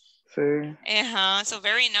 Sí. So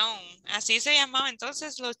very known. Así se llamaba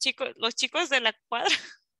entonces los chicos de la cuadra.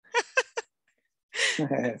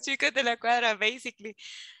 Los chicos de la cuadra, basically.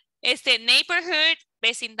 Neighborhood,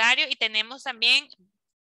 vecindario, y tenemos también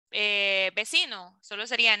vecino. Solo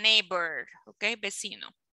sería neighbor, ok,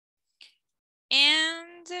 vecino.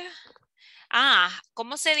 And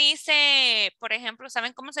 ¿cómo se dice, por ejemplo,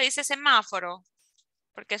 saben cómo se dice semáforo?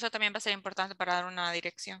 Porque eso también va a ser importante para dar una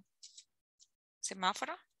dirección.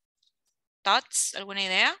 ¿Semáforo? ¿Thoughts? ¿Alguna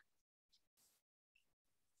idea?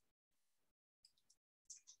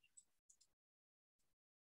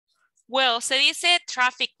 Well, se dice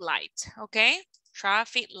traffic light, ¿ok?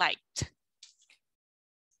 Traffic light.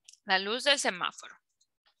 La luz del semáforo.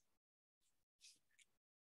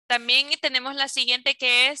 También tenemos la siguiente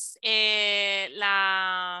que es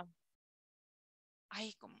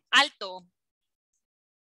alto.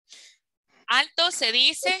 Alto se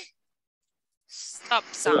dice stop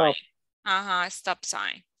sign. Ajá, stop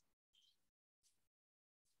sign.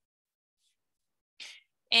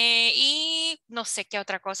 Y no sé qué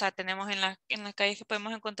otra cosa tenemos en las calles que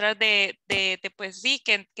podemos encontrar pues sí,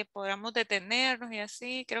 que podamos detenernos y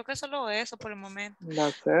así. Creo que solo eso por el momento. La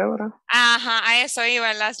cebra. Ajá, a eso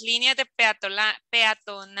iba. Las líneas de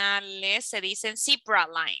peatonales se dicen zebra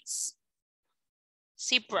lines.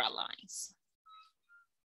 Zebra lines.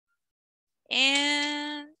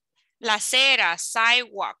 And la acera,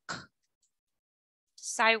 sidewalk.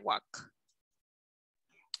 Sidewalk.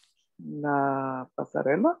 La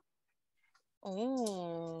pasarela.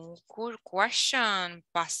 Oh, good question.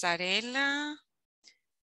 Pasarela.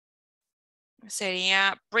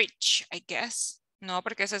 Sería bridge, I guess. No,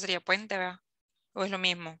 porque ese sería puente, ¿verdad? ¿O es lo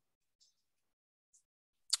mismo?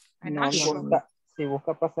 No, si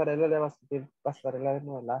busca pasarela, le va a salir pasarela de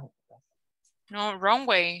modelaje. No,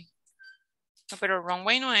 runway. No, pero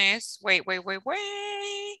runway no es. Wait.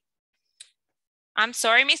 I'm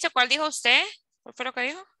sorry, mister. ¿Cuál dijo usted? ¿Cuál fue lo que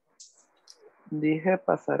dijo? Dije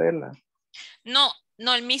pasarela. No,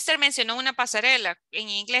 el mister mencionó una pasarela en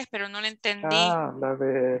inglés, pero no lo entendí. Ah, la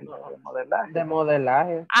de modelaje. De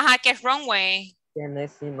modelaje. Ajá, que es runway. Tiene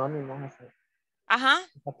sinónimos Ajá.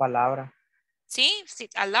 esa palabra. Sí,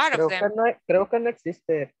 a lot of them. Creo que no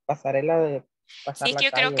existe pasarela de pasar Sí, la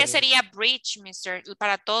yo creo calle. que sería bridge, mister.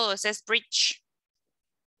 Para todos es bridge.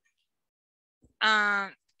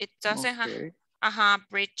 It doesn't have,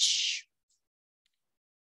 bridge.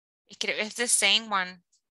 Y creo es the same one.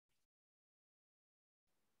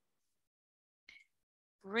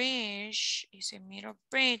 Bridge, y se miro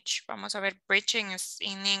bridge. Vamos a ver bridging is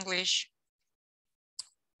in English.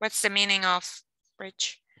 What's the meaning of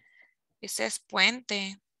bridge? It says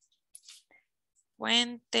puente.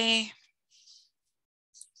 Puente.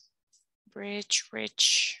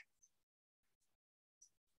 Bridge.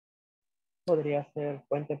 Podría ser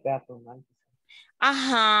puente peatonal.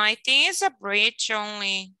 Ajá, I think it's a bridge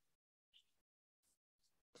only.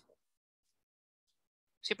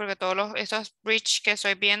 Sí, porque todos esos bridge que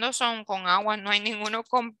estoy viendo son con agua, no hay ninguno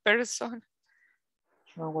con persona.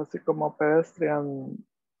 Algo así como pedestrians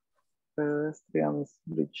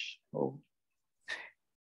bridge. Oh.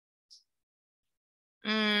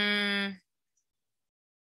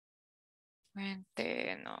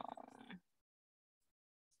 Puente, no.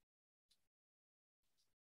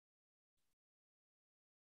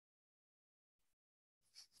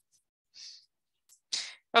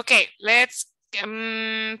 Okay, let's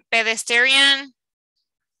pedestrian.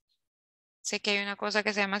 Sé que hay una cosa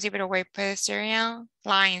que se llama así, pero güey, pedestrian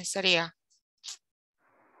line sería.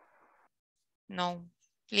 No.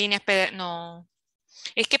 Líneas no.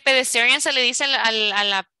 Es que pedestrian se le dice a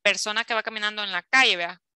la persona que va caminando en la calle,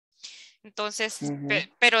 ¿verdad? Entonces,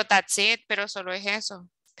 pero that's it, pero solo es eso.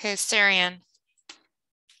 Pedestrian.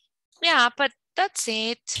 Yeah, but that's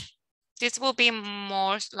it. This will be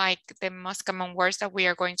more like the most common words that we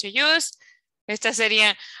are going to use. Estas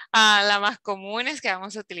serían las más comunes que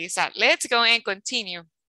vamos a utilizar. Let's go and continue.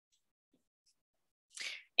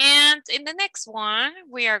 And in the next one,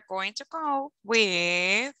 we are going to go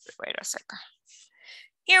with, wait a second.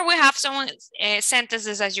 Here we have some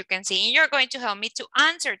sentences, as you can see, and you're going to help me to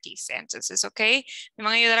answer these sentences, okay? Me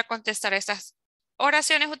van a ayudar a contestar estas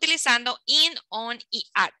oraciones utilizando in, on y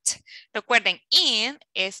at. Recuerden, in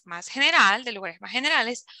es más general, de lugares más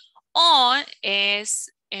generales. On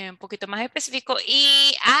es un poquito más específico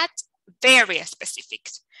y at very specific.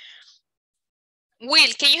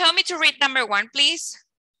 Will, can you help me to read number 1, please?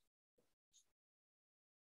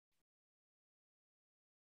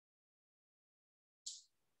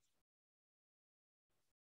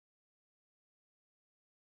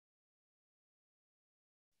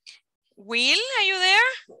 Will, are you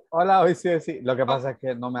there? Hola, hoy sí. Lo que pasa es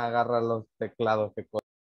que no me agarra los teclados.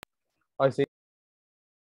 Hoy sí.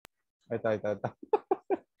 Ahí está.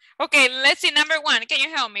 Okay, let's see number 1. Can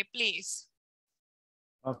you help me, please?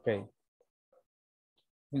 Okay.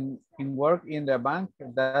 In work in the bank,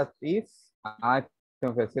 that is,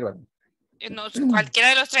 tengo que decir, ¿verdad? No, cualquiera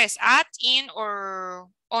de los tres, at, in, or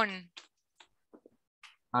on.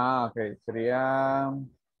 Ok. Sería,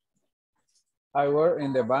 I work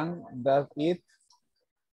in the bank, that is,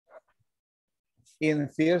 in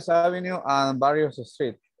First Avenue and Barrios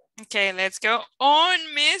Street. Okay, let's go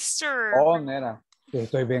on, mister. On era.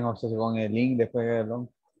 Estoy bien obsesionado con el link después del on.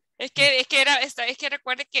 Es que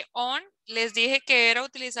recuerde que on les dije que era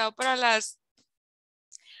utilizado para las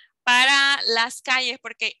calles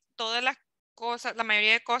porque todas las cosas, la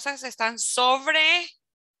mayoría de cosas están sobre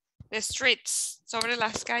the streets, sobre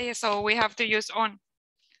las calles, so we have to use on.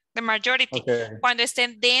 The majority. Okay. Cuando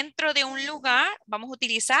estén dentro de un lugar, vamos a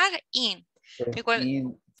utilizar in. Lo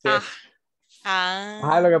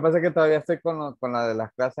que pasa es que todavía estoy con la de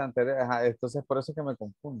las clases anteriores. Entonces por eso es que me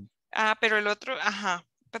confundo. Pero el otro,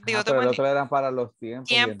 Pero el otro eran para los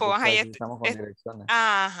tiempos. Estamos con direcciones.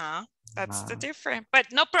 That's the difference.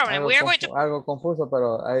 But no problem. We are going to... Algo confuso,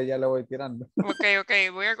 pero ahí ya le voy tirando. Okay.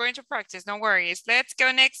 We are going to practice. No worries. Let's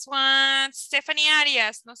go next one. Stephanie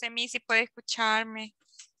Arias. No sé si puede escucharme.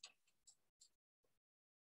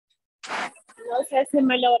 No sé si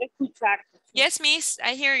me logra escuchar. Yes, miss.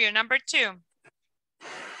 I hear you. Number 2.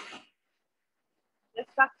 The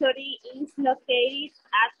factory is located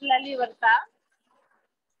at La Libertad.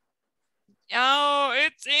 Oh,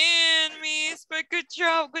 it's in, miss. But good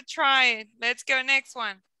job. Good try. Let's go next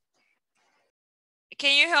one.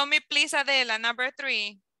 Can you help me, please, Adela? Number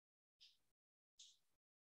 3.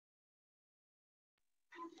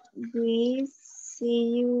 We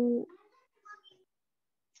see you.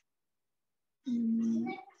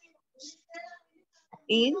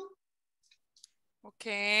 In. Ok,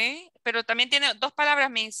 pero también tiene dos palabras,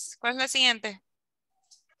 Miss. ¿Cuál es la siguiente?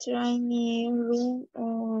 Training room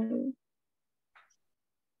or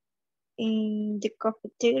in the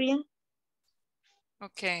cafeteria.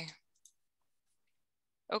 Okay.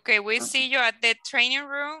 Okay, we see you at the training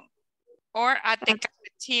room or at the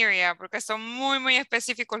cafeteria, porque son muy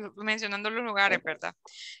específicos mencionando los lugares, ¿verdad?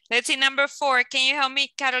 Let's see number 4. Can you help me,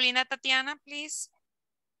 Carolina Tatiana, please?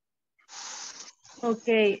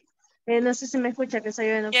 Ok. No sé si me escucha, que estoy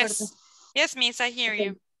viendo fuerte. Yes, Miss, I hear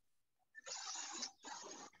you.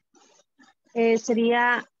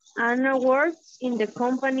 Sería Anna works in the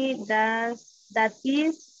company that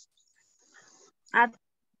is at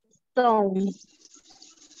town.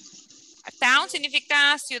 Town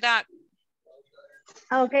significa ciudad.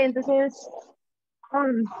 Ah, ok, entonces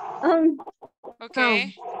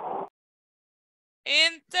Okay.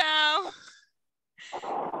 In town.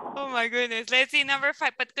 Oh my goodness. Let's see number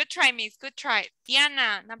 5. But good try, Miss. Good try.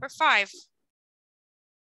 Diana, number 5.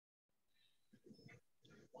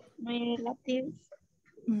 My relative.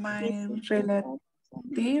 My relative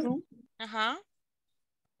Uh-huh.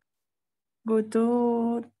 go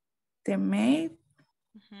to the maid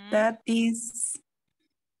that is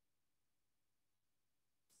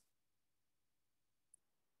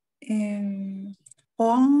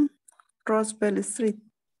on Roosevelt Street.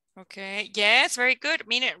 Okay. Yes, very good.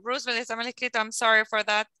 Mire, Roosevelt está mal escrito. I'm sorry for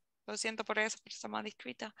that. Lo siento por eso, pero está mal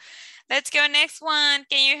escrito. Let's go next one.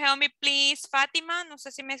 Can you help me, please? Fátima, no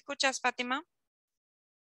sé si me escuchas, Fátima.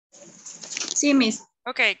 Sí, Miss.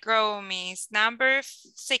 Okay, grow, Miss. Number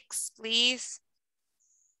 6, please.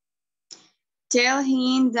 Tell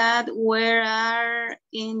him that we are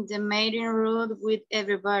in the meeting room with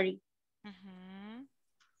everybody.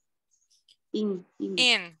 In.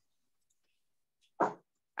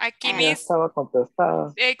 Aquí, Ya Miss. estaba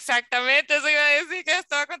contestada. Exactamente, eso iba a decir que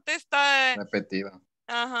estaba contestada. Repetida.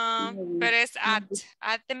 Ajá, pero es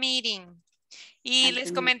at the meeting. Y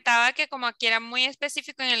les comentaba que como aquí era muy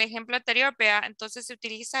específico en el ejemplo anterior, vea, entonces se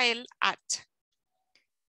utiliza el at.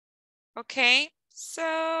 Okay,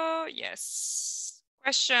 so yes.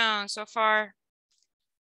 Questions so far?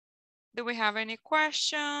 Do we have any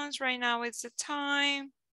questions? Right now it's the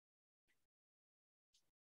time.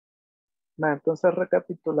 Entonces,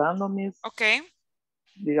 recapitulando, Okay.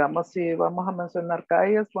 digamos, si vamos a mencionar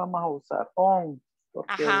calles, vamos a usar on,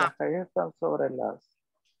 porque las calles están sobre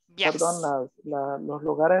perdón, los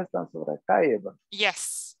lugares están sobre calles.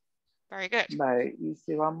 Yes, very good. Y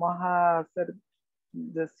si vamos a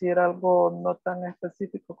decir algo no tan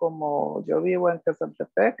específico como yo vivo en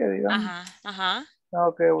Quesaltepeque, digamos,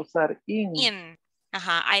 tengo que usar in.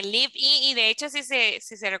 Ajá, I live in, y de hecho si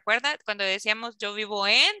se recuerda, cuando decíamos yo vivo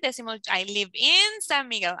en, decimos I live in San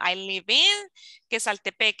Miguel, I live in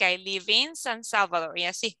Quesaltepeque, I live in San Salvador, y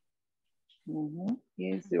así.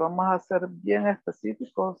 Y si vamos a ser bien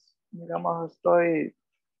específicos, digamos, estoy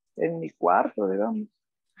en mi cuarto, digamos.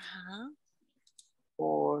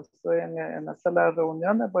 O estoy en la sala de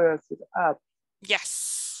reuniones, voy a decir at.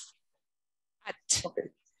 Yes. At.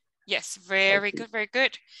 Okay. Yes, very good, very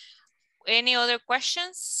good. Any other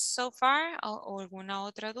questions so far? ¿O alguna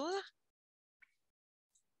otra duda?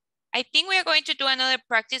 I think we are going to do another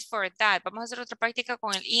practice for that. Vamos a hacer otra práctica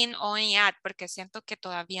con el in, on y at, porque siento que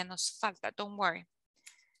todavía nos falta. Don't worry.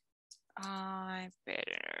 I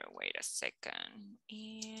better wait a second.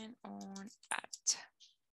 In, on, at.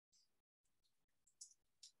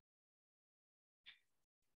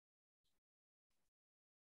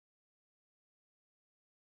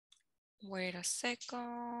 Wait a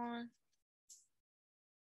second.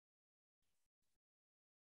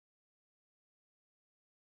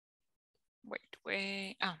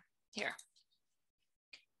 Wait. Here.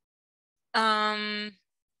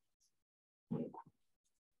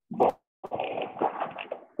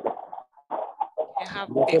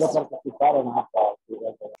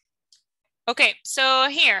 Okay, so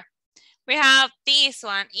here we have this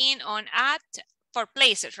one, in, on, at, for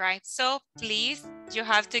places, right? So please, you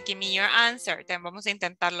have to give me your answer. Then vamos a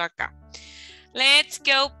intentarlo acá. Let's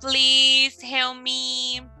go, please. Help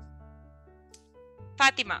me.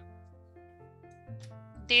 Fátima.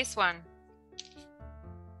 This one.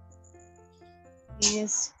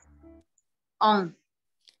 Yes. On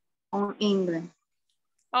English.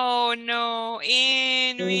 Oh no,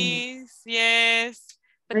 in, Luis. Yes.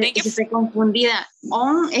 But thank you. Estoy confundida.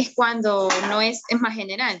 On es cuando no es más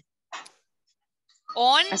general.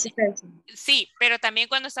 On, sí, pero también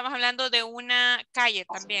cuando estamos hablando de una calle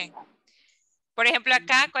también. Por ejemplo,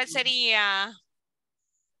 acá, ¿cuál sería?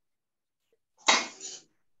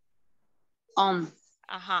 On.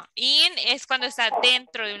 Ajá. In es cuando está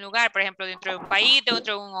dentro de un lugar, por ejemplo, dentro de un país,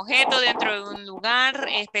 dentro de un objeto, dentro de un lugar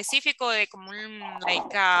específico de como un,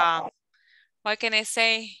 like, what can I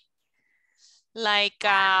say? Like,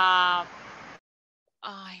 how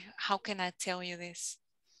can I tell you this?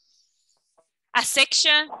 A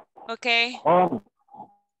section, okay?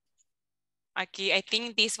 Aquí, I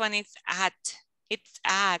think this one is at. It's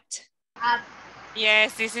at. At.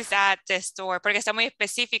 Yes, this is at the store, porque está muy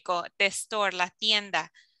específico. The store, la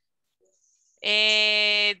tienda.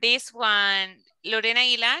 This one, Lorena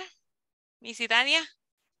Aguilar, Miss Italia,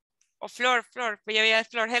 o Flor, Flor.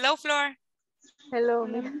 Hello, Flor. Hello.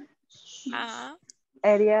 Ajá.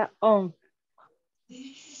 Area on.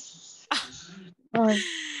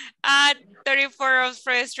 34 of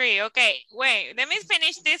first three. Okay, wait, let me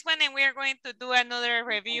finish this one and we are going to do another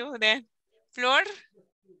review then. Flor.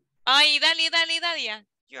 Idalia,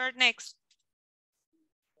 you're next.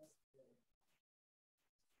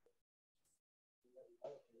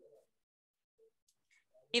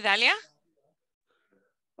 Idalia?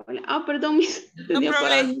 Hola. Perdón, No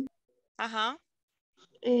problem. Ajá.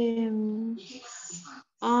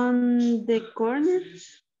 On the corner.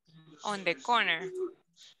 On the corner.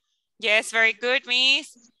 Yes, very good,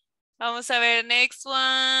 Miss. Vamos a ver, next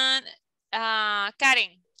one.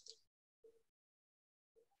 Karen.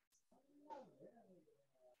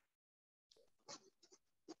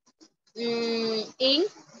 In.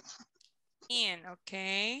 In,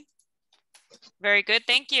 okay. Very good,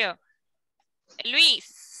 thank you.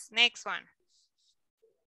 Luis, next one.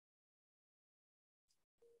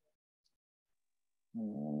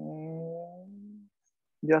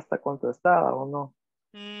 ¿Ya está contestada o no?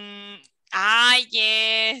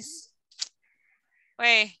 Yes.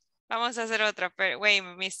 Wait, vamos a hacer otra, pero wait,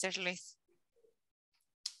 Mr. Luis.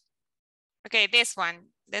 Okay, this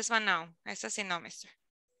one no. Esa sí no, Mr.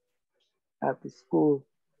 At the school.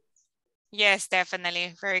 Yes,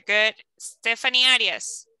 definitely. Very good. Stephanie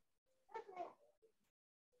Arias.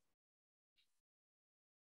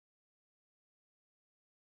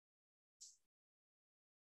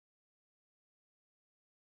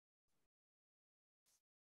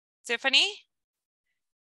 Stephanie?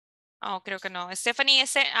 Oh, creo que no. Stephanie,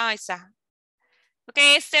 ahí está.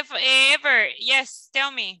 Okay, Ever, yes,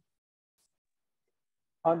 tell me.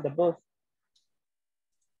 On the bus.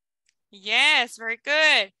 Yes, very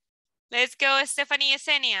good. Let's go, Stephanie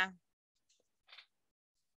Yesenia.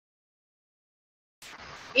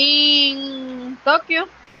 In Tokyo.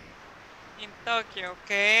 In Tokyo,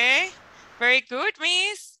 okay. Very good,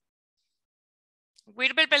 Miss.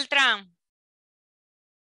 Wilber Beltrán.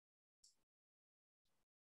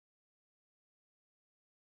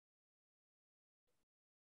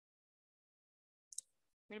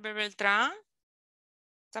 Wilber Beltrán.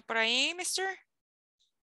 ¿Está por ahí, mister?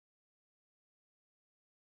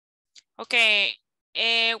 Okay.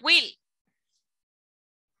 Will.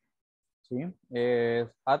 Sí, es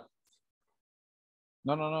at.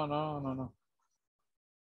 No.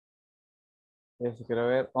 Quiero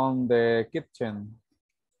ver on the kitchen.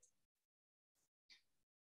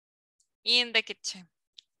 In the kitchen.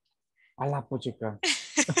 A la puchica.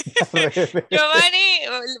 Giovanni,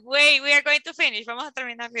 wait, we are going to finish. Vamos a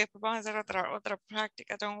terminar y después vamos a hacer otra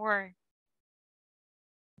práctica. Don't worry.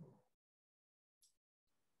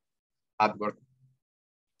 At work.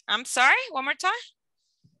 I'm sorry, one more time.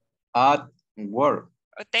 At work.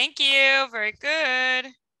 Oh, thank you, very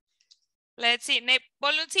good. Let's see,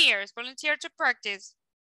 volunteers, volunteer to practice.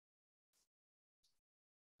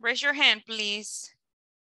 Raise your hand, please.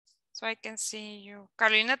 So I can see you.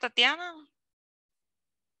 Carolina Tatiana.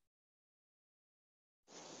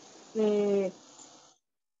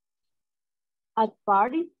 At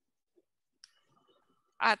party.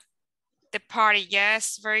 At the party,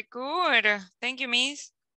 yes, very good. Thank you,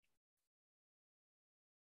 Miss.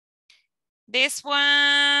 This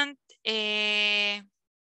one,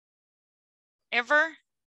 Ever?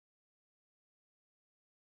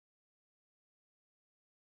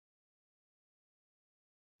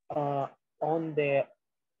 On the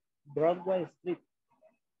Broadway Street.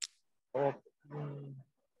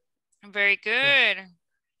 Very good.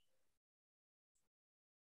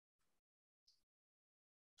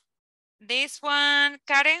 This one,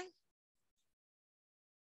 Karen?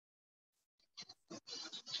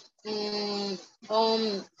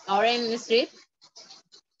 On Orange Street.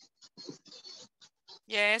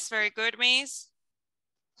 Yes, very good, Miss.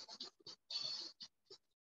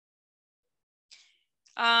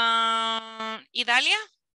 Idalia?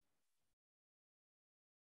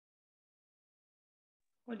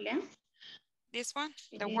 Hola. This one,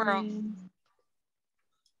 the world.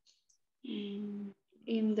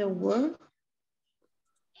 In the world.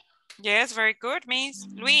 Yes, very good, Miss.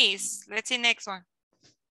 Luis, let's see next one.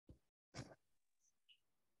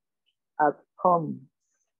 At home.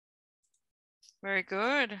 Very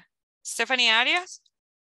good. Stephanie Arias?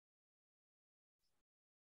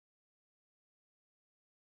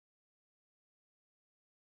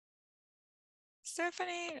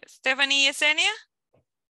 Stephanie Yesenia?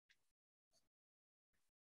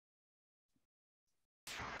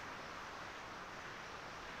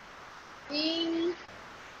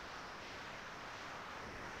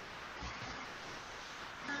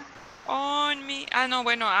 On me. Ah, no,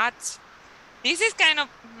 bueno, at. This is kind of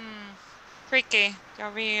tricky. Ya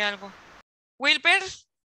vi algo. Wilber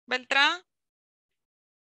Beltrán.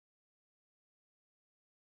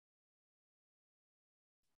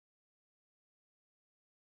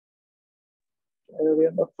 Está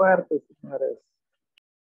lloviendo fuerte, señores.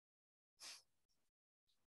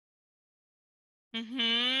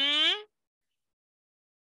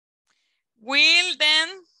 Will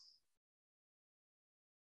then.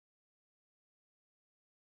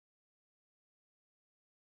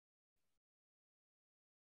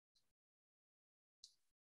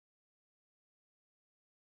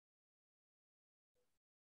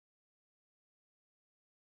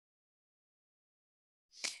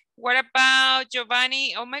 What about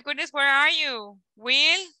Giovanni? Oh my goodness, where are you?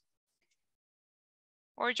 Will?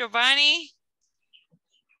 Or Giovanni?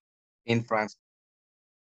 In France.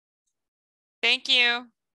 Thank you.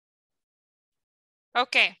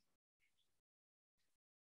 Okay.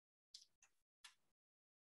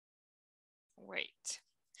 Wait.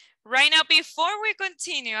 Right now, before we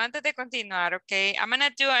continue, antes de continuar, okay, I'm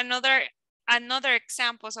gonna do another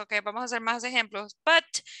examples, okay, vamos a hacer más ejemplos,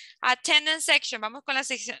 but attendance section, vamos con la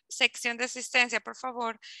sección de asistencia, por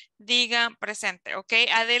favor, digan presente, okay.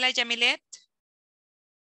 Adela Yamilet.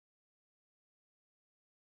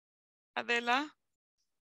 Adela.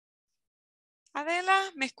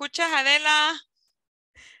 Adela, ¿me escuchas, Adela?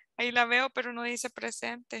 Ahí la veo, pero no dice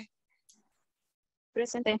presente.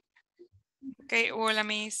 Presente. Ok, hola,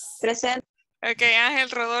 Miss. Presente. Ok, Ángel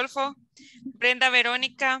Rodolfo. Brenda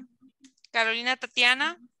Verónica. Carolina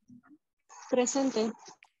Tatiana. Presente.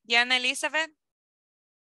 Diana Elizabeth.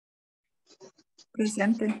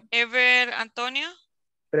 Presente. Ever Antonio.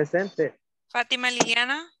 Presente. Fátima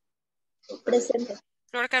Liliana. Presente.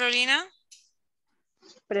 Flor Carolina.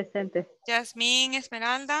 Presente. Yasmín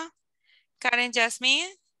Esmeralda. Karen Yasmín.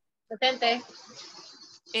 Presente.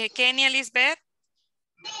 Kenia Lisbeth.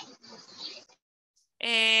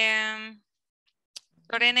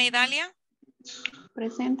 Lorena Idalia.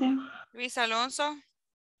 Presente. Luis Alonso.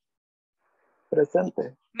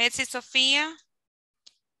 Presente. Metsi Sofía.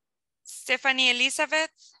 Stephanie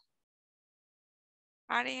Elizabeth.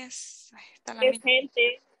 Arias. Ahí está la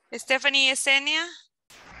Presente. Stephanie Yesenia.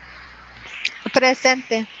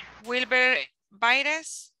 Presente. Wilber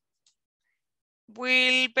Baires.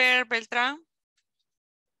 Wilber Beltrán.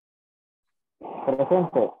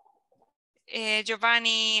 Presente.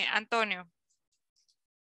 Giovanni Antonio.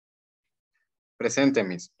 Presente,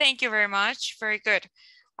 Miss. Thank you very much. Very good.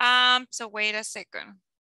 So wait a second.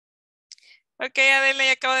 Ok, Adela,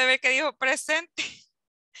 ya acabo de ver que dijo presente.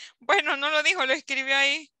 Bueno, no lo dijo, lo escribió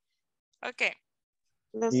ahí. Ok.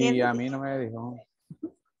 Y a mí no me dijo.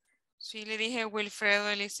 Sí, le dije Wilfredo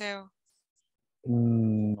Eliseo.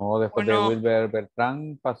 No, después de Wilber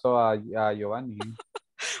Bertrán pasó a Giovanni.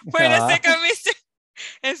 Wait a second, mister.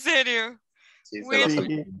 En serio. Sí,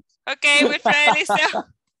 Ok, Wilfredo Eliseo.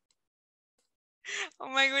 Oh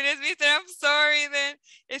my goodness, mister, I'm sorry then.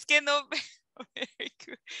 Es que no.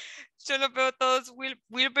 Yo lo veo todos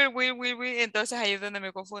Wilber, entonces ahí es donde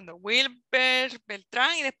me confundo. Wilber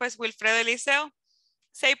Beltrán y después Wilfredo Eliseo.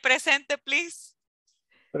 Say presente, please.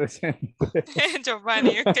 Presente.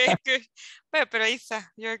 Giovanni, ok, good. Bueno, pero ahí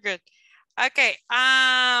está, you're good. Ok,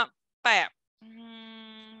 vaya.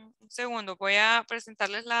 Un segundo, voy a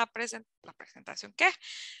presentarles la presentación. ¿Qué?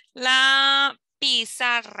 La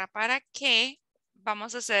pizarra para que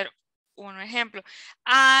vamos a hacer un ejemplo.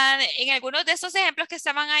 En algunos de estos ejemplos que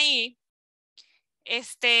estaban ahí,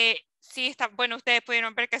 sí está, bueno, ustedes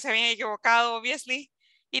pudieron ver que se habían equivocado, obviously,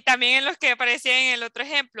 y también en los que aparecían en el otro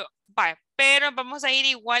ejemplo. Vale, pero vamos a ir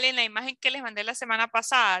igual en la imagen que les mandé la semana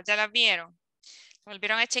pasada, ya la vieron.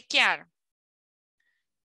 Volvieron a chequear.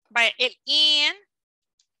 Vale, el in.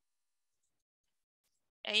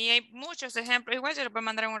 Ahí hay muchos ejemplos, igual yo los voy a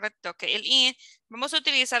mandar en un ratito. Ok, el in, vamos a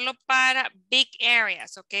utilizarlo para big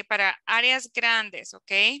areas, ok, para áreas grandes,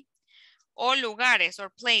 ok, o lugares, o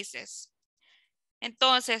places.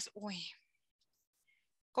 Entonces,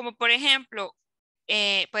 como por ejemplo,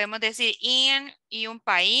 podemos decir in y un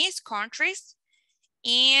país, countries,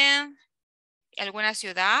 in alguna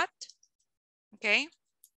ciudad, ok,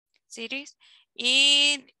 cities,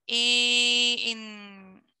 y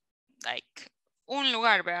in, like, un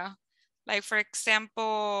lugar, ¿verdad? Like, for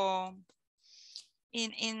example,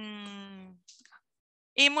 in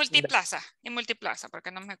multiplaza,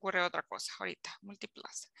 porque no me ocurre otra cosa ahorita,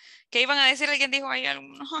 multiplaza. ¿Qué iban a decir? Alguien dijo ahí algo,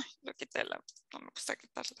 no, lo quité, no me gusta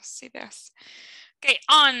quitar las ideas. Ok,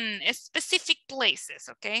 on specific places,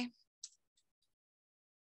 ok.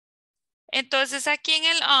 Entonces aquí en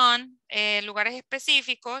el on, lugares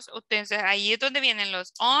específicos, entonces ahí es donde vienen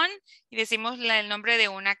los on y decimos el nombre de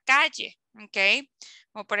una calle, ok.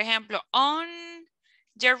 Como por ejemplo, on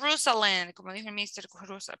Jerusalem, como dijo el Mr.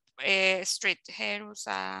 Street,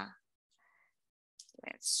 Jerusalem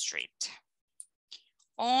Street.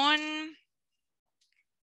 On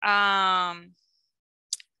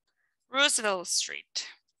Roosevelt Street.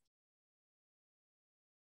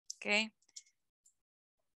 Ok.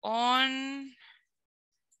 On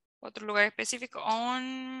otro lugar específico.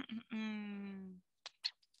 On,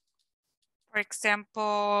 for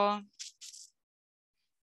example,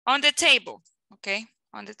 on the table. Ok.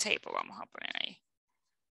 On the table vamos a poner ahí.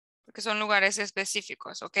 Porque son lugares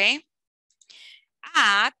específicos. Ok.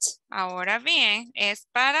 At, ahora bien, es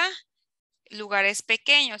para lugares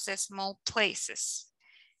pequeños, small places.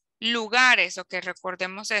 Lugares, ok,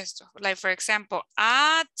 recordemos esto. Like, for example,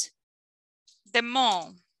 at the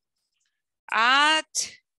mall. At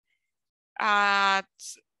la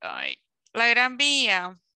Gran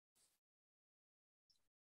Vía.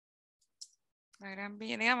 La Gran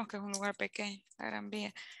Vía, digamos que es un lugar pequeño. La Gran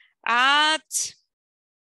Vía. At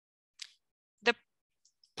the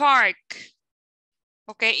park.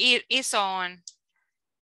 Ok, y so on.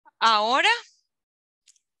 Ahora,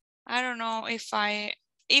 I don't know if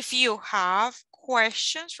you have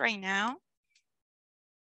questions right now.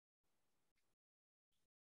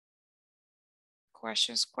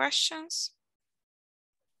 Questions.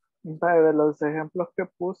 De los ejemplos que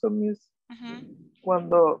puso, Miss,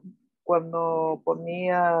 cuando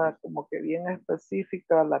ponía como que bien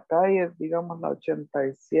específica la calle, digamos la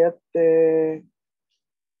 87,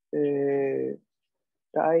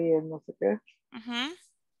 calle, no sé qué.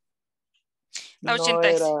 La no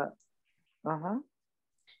 87. era, ajá.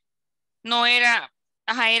 No era,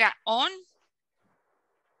 era on.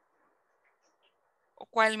 ¿O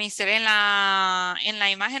cuál, mister? En la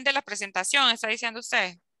imagen de la presentación, ¿está diciendo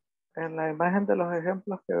usted? En la imagen de los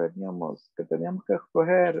ejemplos que teníamos que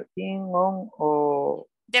escoger in, on o...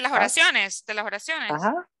 De las oraciones,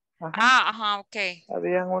 Ajá, ajá. Ajá, ok.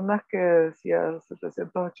 Habían unas que decían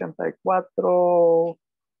 784,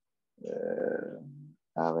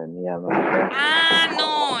 avenida, no sé qué.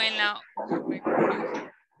 No, en la...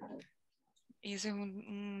 Hice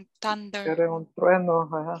un thunder. Era un trueno,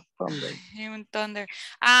 ajá, thunder. Un thunder.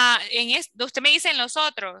 Usted me dice en los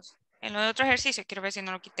otros ejercicios. Quiero ver si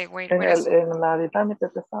no lo quité. Wait, en la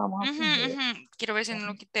dinámica que estábamos haciendo. Quiero ver si no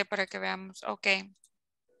lo quité para que veamos. Ok.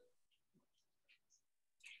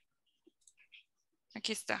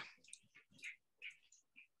 Aquí está.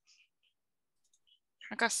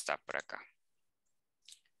 Acá está, por acá.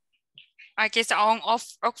 Aquí está, on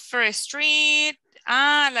Oxford Street.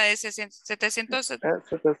 La de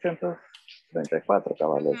 734,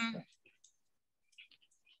 cabales.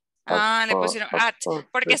 Le pusieron at,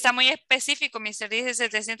 porque está muy específico, Mr. Dice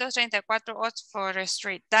 734 Oxford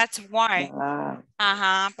Street. That's why.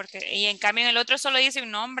 Ajá, porque, y en cambio en el otro solo dice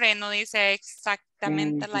un nombre, no dice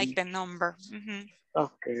exactamente like the number.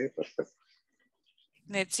 Ok, perfecto.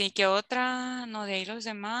 Let's see, ¿qué otra? No, de ahí los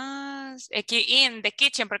demás. Aquí in the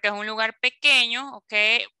kitchen, porque es un lugar pequeño, ok.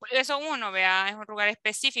 Eso uno, vea, es un lugar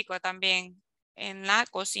específico también en la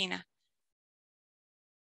cocina.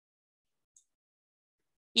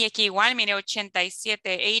 Y aquí igual, mire,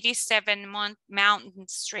 87 Mountain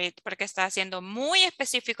Street, porque está siendo muy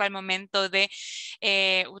específico al momento de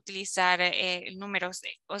utilizar números.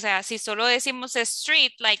 O sea, si solo decimos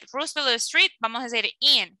street, like Roosevelt Street, vamos a decir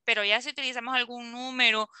in, pero ya si utilizamos algún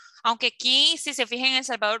número, aunque aquí, si se fijan en El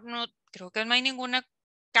Salvador, no, creo que no hay ninguna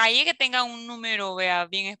calle que tenga un número, vea,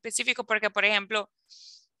 bien específico, porque por ejemplo,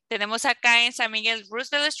 tenemos acá en San Miguel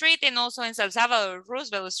Roosevelt Street and also in San Salvador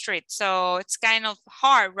Roosevelt Street. So it's kind of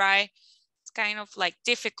hard, right? It's kind of like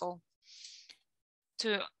difficult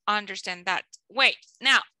to understand that. Wait,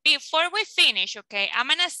 now, before we finish, okay, I'm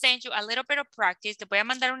going to send you a little bit of practice. Te voy a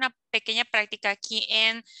mandar una pequeña práctica aquí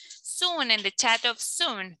en Zoom, in the chat of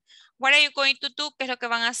Zoom. What are you going to do? ¿Qué es lo que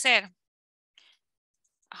van a hacer?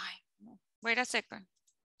 Wait a second,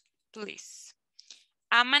 please.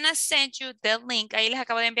 I'm going to send you the link. Ahí les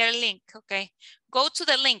acabo de enviar el link, ok. Go to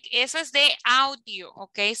the link. Eso es de audio,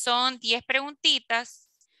 ok. Son 10 preguntitas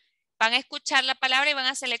Van a escuchar la palabra y van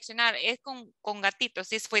a seleccionar. Es con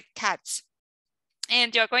gatitos. It's with cats.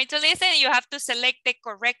 And you're going to listen and you have to select the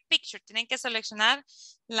correct picture. Tienen que seleccionar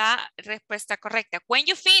la respuesta correcta. When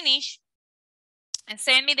you finish,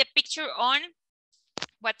 send me the picture on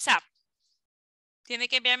WhatsApp. Tiene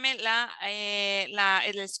que enviarme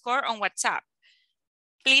el score on WhatsApp.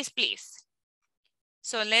 Please, please.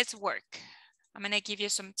 So let's work. I'm going to give you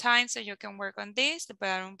some time so you can work on this. Te puedo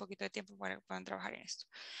dar un poquito de tiempo para que puedan trabajar en esto.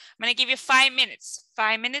 I'm going to give you 5 minutes.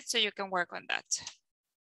 5 minutes so you can work on that.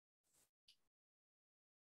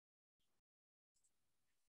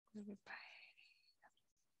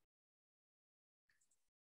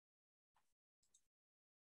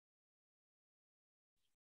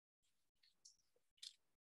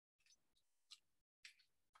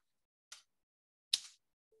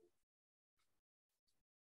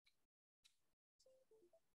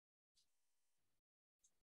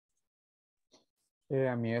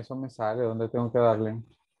 A mí eso me sale. ¿Dónde tengo que darle?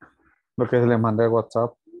 Lo que se le manda de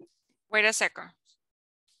WhatsApp. Wait a second.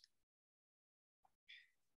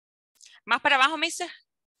 Más para abajo, mister.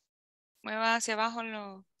 Mueva hacia abajo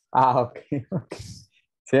lo. Ah, ok.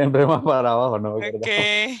 Siempre más para abajo, ¿no? Ok.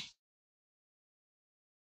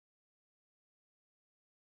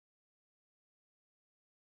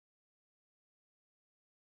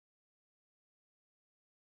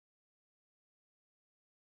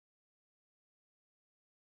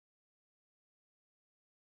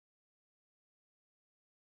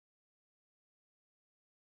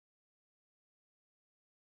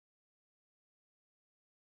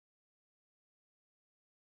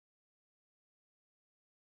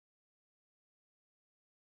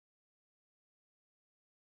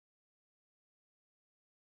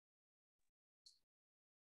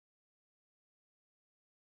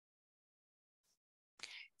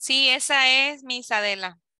 Sí, esa es Miss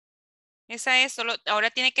Adela. Esa es solo, ahora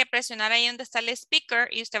tiene que presionar ahí donde está el speaker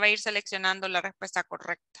y usted va a ir seleccionando la respuesta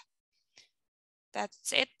correcta.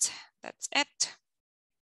 That's it. That's it.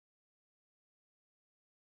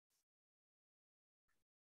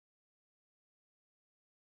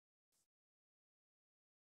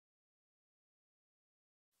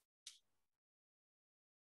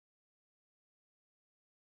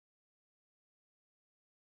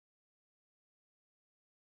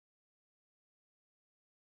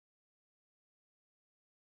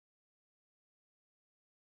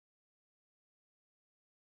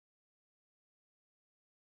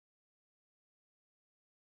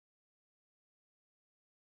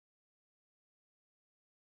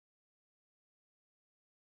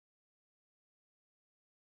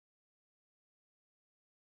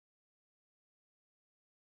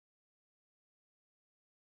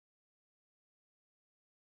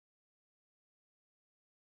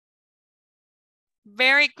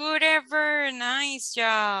 Very good, Ever. Nice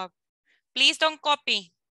job. Please don't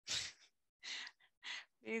copy.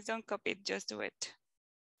 Please don't copy, just do it.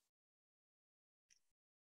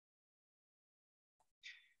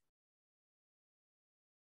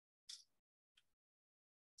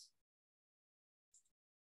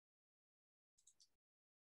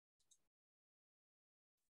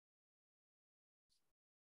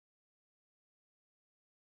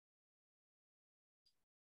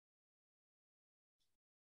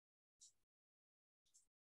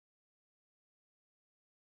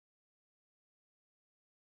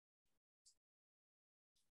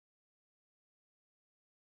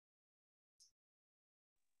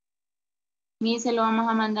 Ni se lo vamos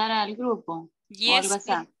a mandar al grupo. O al Yes.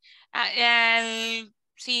 WhatsApp.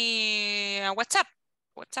 Sí, a WhatsApp.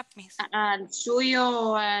 WhatsApp, Miss. ¿Al suyo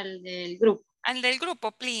o al del grupo? Al del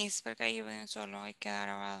grupo, please, porque ahí ven solo hay que dar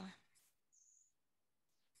grabado.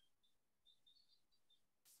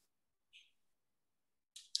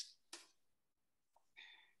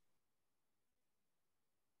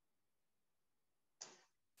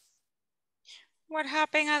 What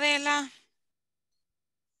happened, Adela?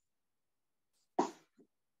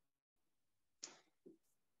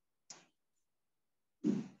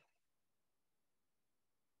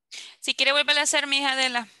 Si quiere volver a hacer mi hija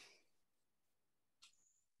Adela.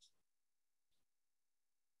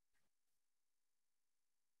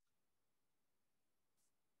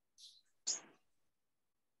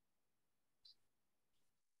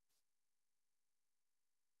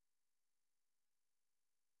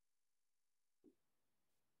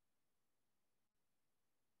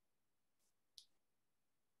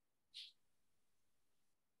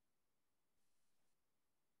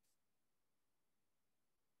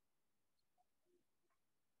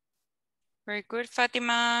 Very good,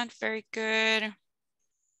 Fátima. Very good.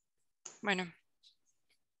 Bueno,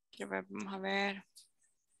 vamos a ver.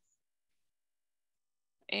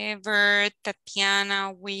 Ever,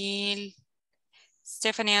 Tatiana, Will,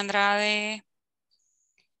 Stephanie Andrade,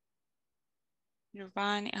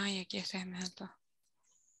 Giovanni. Ay, aquí está, me faltó.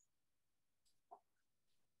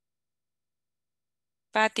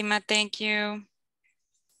 Fatima, thank you.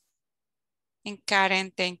 And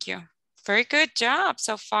Karen, thank you. Very good job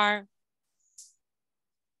so far.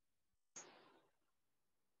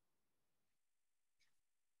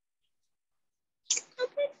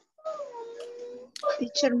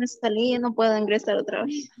 Teacher, me salí y no puedo ingresar otra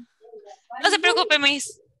vez. No se preocupe,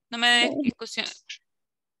 Miss. No me dé discusión.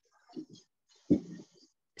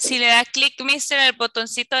 Si le da clic, Mister, el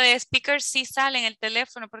botoncito de speaker, sí sale en el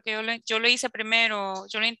teléfono, porque yo lo hice primero.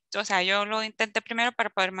 Yo lo intenté primero para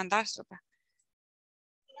poder mandárselo.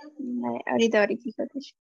 Ahorita verifico,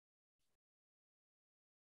 teacher.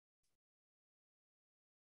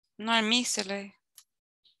 No, a mí se le...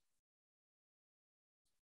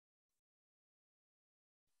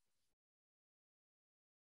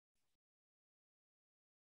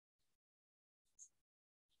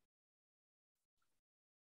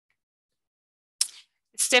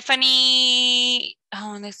 Stephanie,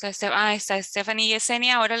 ¿dónde está? Está Stephanie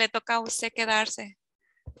Yesenia. Ahora le toca a usted quedarse.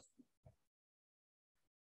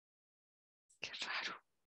 Qué raro.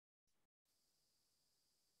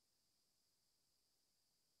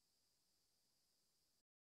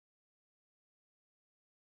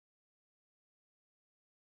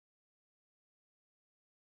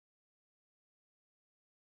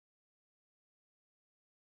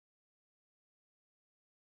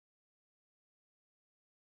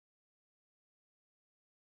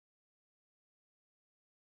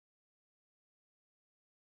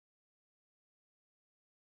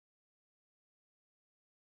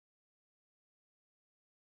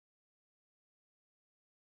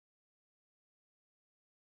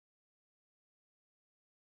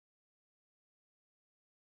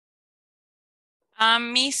 A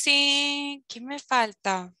mí sí, ¿qué me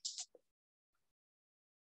falta?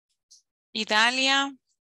 Idalia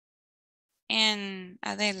en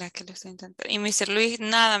Adela, que lo estoy intentando. Y Mr. Luis,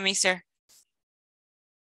 nada, Mr.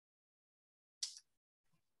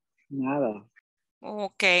 Nada.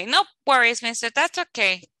 Okay, no worries, Mr. That's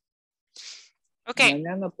okay. Okay.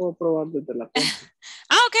 Mañana puedo probar desde la compu.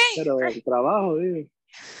 Okay. Pero el trabajo, digo.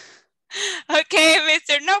 Okay,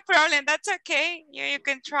 Mr. No problem. That's okay. You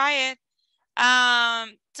can try it.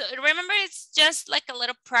 So remember, it's just like a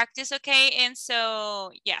little practice, okay? And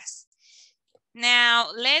so, yes.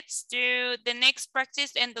 Now, let's do the next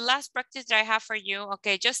practice and the last practice that I have for you,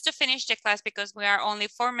 okay? Just to finish the class, because we are only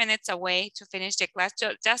 4 minutes away to finish the class.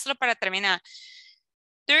 Ya solo para terminar.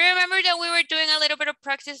 Do you remember that we were doing a little bit of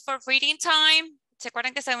practice for reading time? ¿Se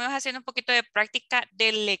acuerdan que estábamos haciendo un poquito de práctica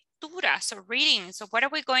de lectura? So reading. So what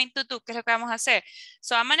are we going to do? ¿Qué es lo que vamos a hacer?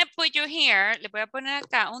 So I'm going to put you here. Le voy a poner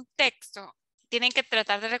acá un texto. Tienen que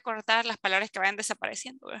tratar de recordar las palabras que vayan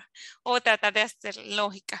desapareciendo, ¿verdad? O tratar de hacer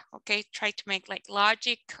lógica, okay? Try to make like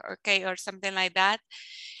logic, okay, or something like that.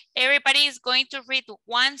 Everybody is going to read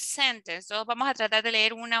one sentence. So vamos a tratar de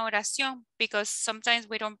leer una oración because sometimes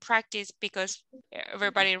we don't practice because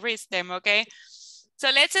everybody reads them, okay? So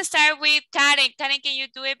let's start with Karen. Karen, can you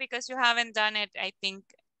do it because you haven't done it, I think,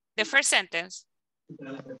 the first sentence?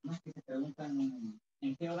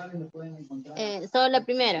 Solo la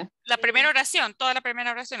primera. La primera oración, toda la primera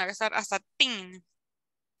oración, la que está hasta tin.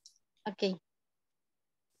 Ok.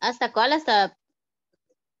 ¿Hasta cuál? Hasta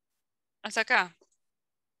acá.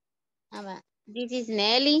 This is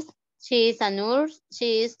Nelly. She is a nurse.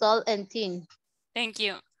 She is tall and thin. Thank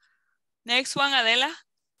you. Next one, Adela.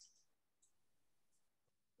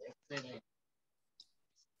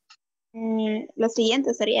 Lo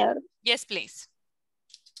siguiente sería, ¿verdad? Yes, please.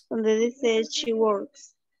 Donde dice she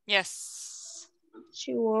works. Yes.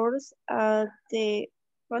 She works at the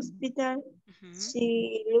hospital.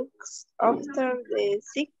 She looks after the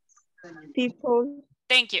sick people.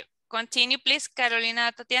 Thank you. Continue, please,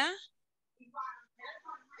 Carolina Tatiana.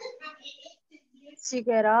 She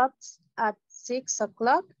gets up at 6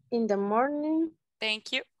 o'clock in the morning.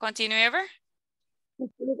 Thank you. Continue, Ever.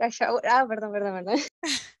 Perdón.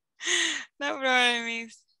 No problem,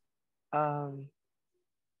 miss.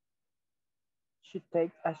 She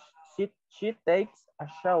takes a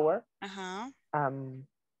shower. And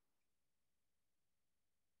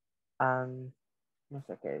no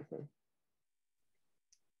sé qué dice.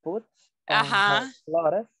 Puts on her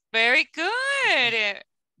clothes. Very good.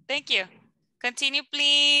 Thank you. Continue,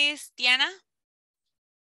 please, Diana.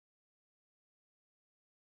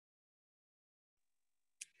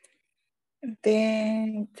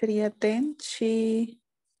 Then sería 10. She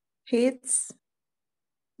eats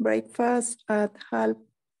breakfast at 10:30.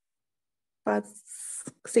 past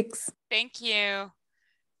 6. Thank you.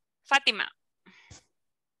 Fatima.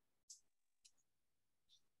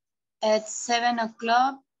 At 7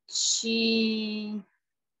 o'clock, she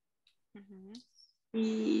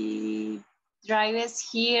drives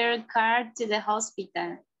her car to the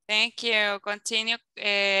hospital. Thank you. Continue.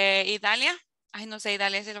 Idalia. Ay, no sé,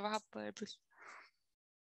 Idalia, si lo vas a poder. Pues.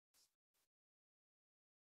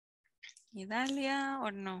 Idalia o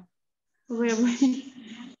no.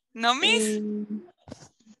 ¿No, Miss?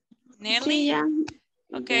 Nelly. Sí, ya.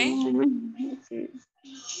 Ok.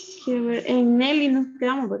 Quiero ver. En Nelly nos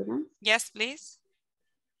quedamos, ¿verdad? Yes, please.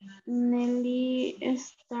 Nelly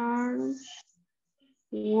starts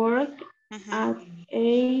work at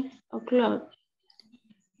 8 o'clock.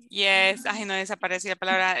 Yes. Ay, no desapareció la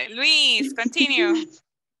palabra. Luis, continue.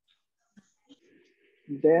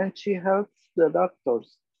 Then she helps the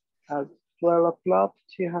doctors. At 12 o'clock,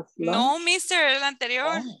 she has lunch. No, mister, el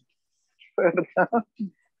anterior. ¿Verdad?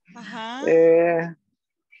 Ajá.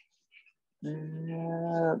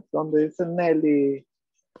 Donde dice Nelly.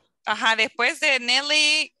 Ajá, después de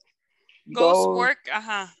Nelly goes work.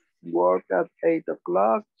 Ajá. Work at 8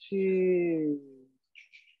 o'clock. She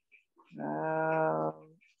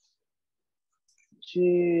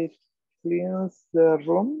cleans the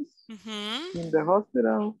rooms in the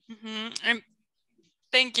hospital.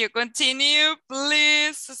 Thank you. Continue,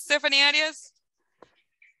 please, Stephanie Arias.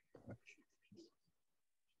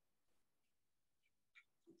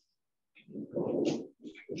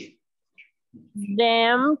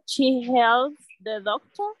 Then she helps the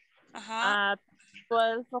doctor. At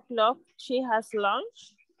 12 o'clock, she has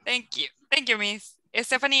lunch. Thank you. Thank you, Miss.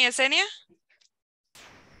 Stephanie Yesenia?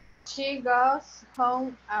 She goes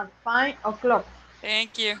home at 5 o'clock.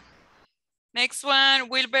 Thank you. Next one,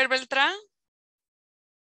 Wilber Beltran.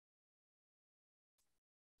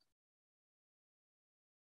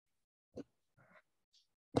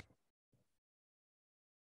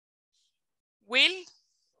 Will.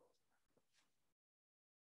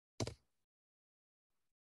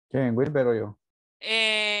 ¿Quién? ¿Wilber o yo?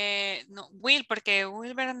 No, Will, porque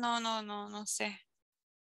Wilber no sé.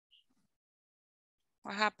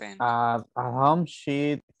 What happened? At home,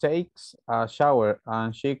 she takes a shower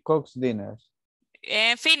and she cooks dinners.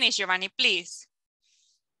 Finish, Giovanni, please.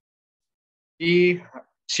 She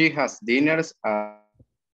has dinners at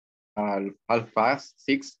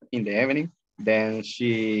 6:30 in the evening. Then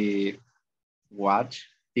she watch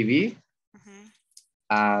TV.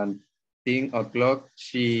 And 10 o'clock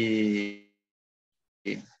she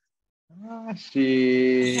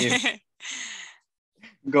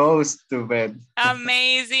goes to bed.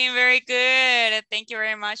 Amazing, very good. Thank you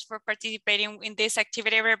very much for participating in this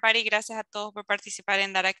activity, everybody. Gracias a todos por participar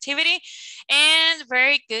en that activity. And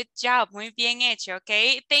very good job, muy bien hecho,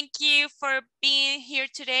 okay? Thank you for being here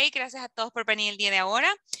today. Gracias a todos por venir el día de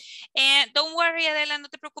ahora. And don't worry, Adela, no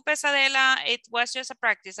te preocupes, Adela. It was just a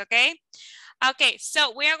practice, okay? Okay,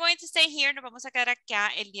 so we are going to stay here. Nos vamos a quedar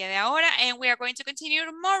acá el día de ahora. And we are going to continue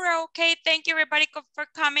tomorrow. Okay, thank you everybody for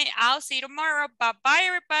coming. I'll see you tomorrow. Bye-bye,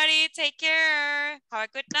 everybody. Take care. Have a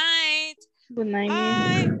good night. Good night.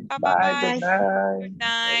 Bye. Bye-bye. Good night. Good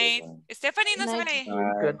night. Stephanie, no se vaya.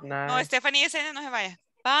 Good night. No, Stephanie, ese no se vaya.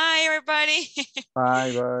 Bye, everybody.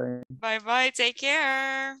 Bye, bye. Bye-bye. Take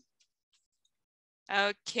care.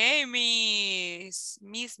 Okay, Miss.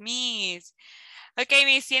 Ok,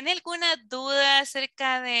 Miss, ¿tiene alguna duda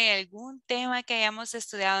acerca de algún tema que hayamos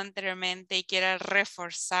estudiado anteriormente y quiera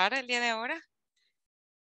reforzar el día de ahora?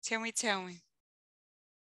 Tell me.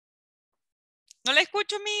 No le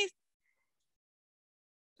escucho, Miss.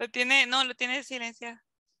 Lo tiene silenciado.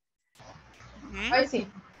 Hoy sí.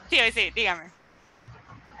 Sí, hoy sí, dígame.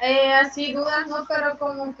 Así dudas no, pero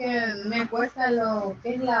como que me cuesta lo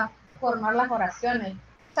que es formar las oraciones.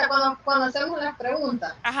 O sea, cuando hacemos las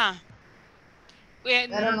preguntas. Ajá.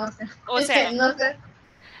 Pero no sé. O sea, no sé.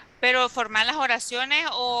 Pero formar las oraciones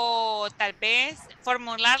o tal vez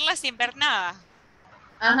formularlas sin ver nada.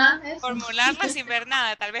 Ajá, eso. Formularlas sin ver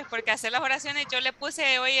nada, tal vez, porque hacer las oraciones, yo le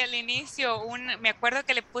puse hoy al inicio, me acuerdo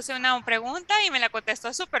que le puse una pregunta y me la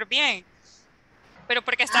contestó súper bien. Pero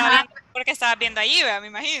porque estaba viendo ahí, me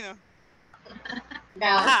imagino.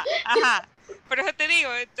 Ajá. Por eso te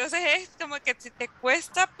digo, entonces es como que te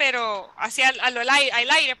cuesta, pero así al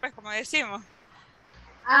aire, pues, como decimos.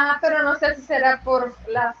 Pero no sé si será por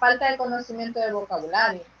la falta de conocimiento del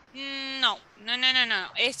vocabulario. No.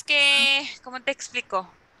 Es que, ¿cómo te explico?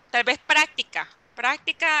 Tal vez práctica.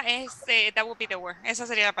 Práctica es, that would be the word. Esa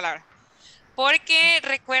sería la palabra. Porque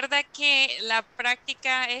recuerda que la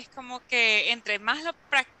práctica es como que entre más lo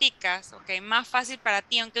practicas, ok, más fácil para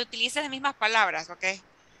ti, aunque utilices las mismas palabras, ok.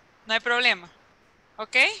 No hay problema.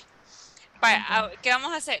 ¿Ok? ¿Qué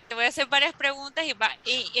vamos a hacer? Te voy a hacer varias preguntas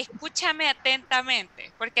y escúchame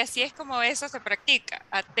atentamente, porque así es como eso se practica.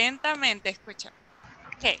 Atentamente, escucha.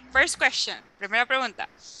 Okay, first question. Primera pregunta.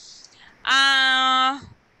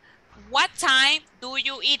 What time do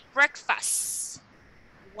you eat breakfast?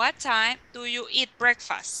 What time do you eat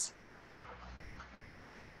breakfast?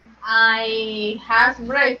 I have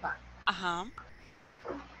breakfast.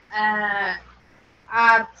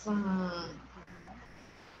 At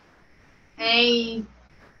 8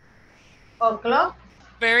 o'clock.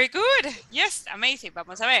 Very good. Yes, amazing.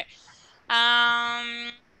 Vamos a ver.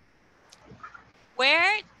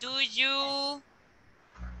 Where do you,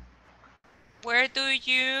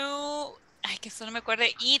 ay, que solo me acuerdo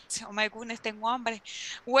de eat. Oh my goodness, tengo hambre.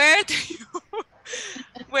 Where do you,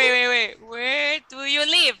 wait. Where do you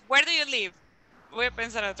live? Where do you live? Voy a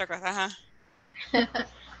pensar otra cosa.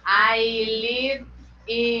 I live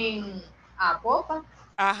in Apopa.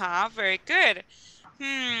 Very good.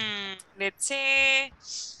 Let's say,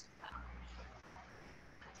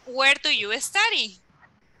 where do you study?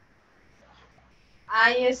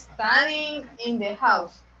 I study in the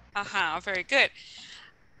house. Very good.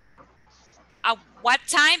 At what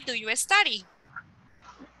time do you study?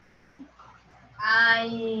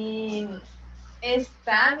 I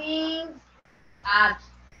study at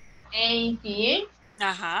 8 p.m.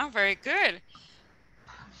 Very good.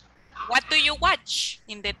 What do you watch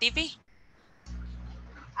in the TV?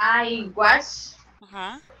 I watch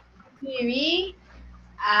TV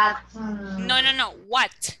at... No.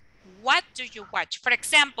 What? What do you watch? For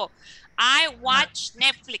example, I watch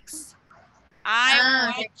Netflix.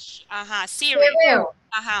 I watch series.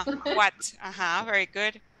 What? Very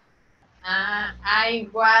good. I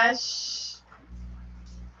watch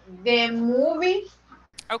the movie.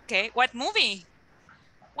 Okay, what movie?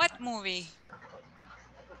 What movie?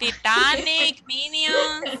 Titanic,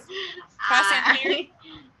 Minions, Fast and Furious.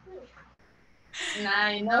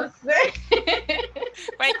 No sé.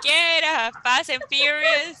 Cualquiera, Fast and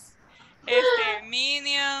Furious,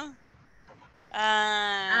 Minions,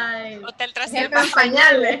 Hotel Transilvania. Jefe en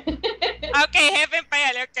pañales. Okay, Jefe en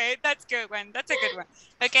pañales. Okay, that's good one. That's a good one.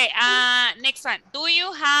 Okay, next one. Do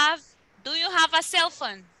you have a cell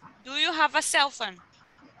phone? Do you have a cell phone?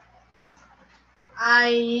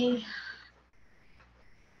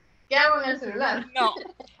 ¿Qué hago en el celular? No.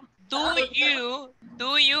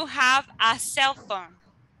 Do you have a cell phone?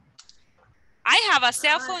 I have a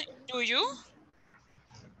cell phone. Do you?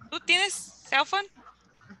 ¿Tú tienes cell phone?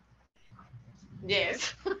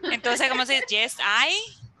 Yes. Entonces, ¿cómo se dice? Yes, I.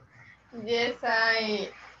 Yes, I.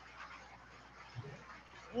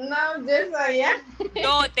 No, yes, I am.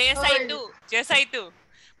 No, yes, I do. Yes, I do.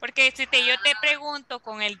 Porque si yo te pregunto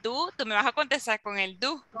con el do, tú me vas a contestar con el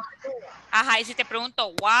do. Y si te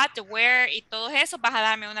pregunto what, where y todo eso, vas a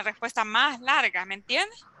darme una respuesta más larga, ¿me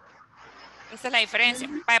entiendes? Esa es la diferencia.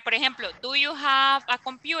 Por ejemplo, do you have a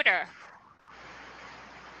computer?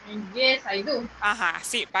 Yes, I do.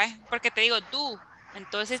 Sí, porque te digo do.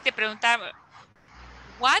 Entonces te preguntaba,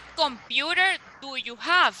 what computer do you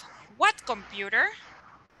have? What computer?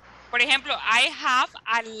 Por ejemplo, I have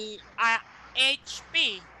a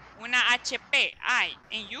HP, una HP,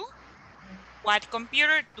 and you? What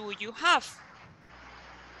computer do you have?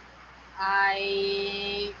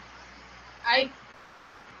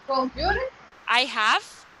 Computer. I have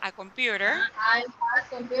a computer. I have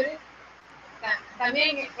computer.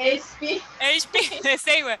 También HP. HP, the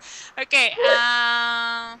same one. Okay.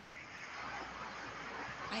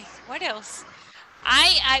 What else?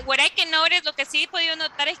 What I can notice, lo que sí he podido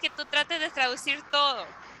notar es que tú trates de traducir todo.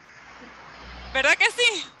 ¿Verdad que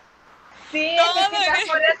sí? Sí, todo es que quizás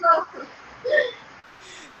por eso.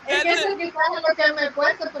 Es que eso quizás es lo que me he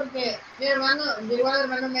puesto porque mi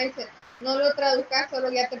hermano me dice, no lo traduzcas, solo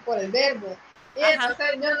guíate por el verbo. Y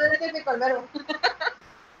entonces yo no necesito el verbo.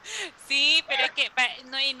 Sí, pero es que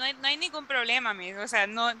no hay ningún problema, amigo. O sea,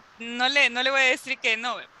 no le voy a decir que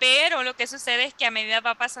no. Pero lo que sucede es que a medida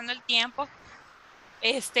va pasando el tiempo,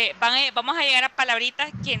 vamos a llegar a palabritas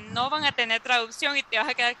que no van a tener traducción y te vas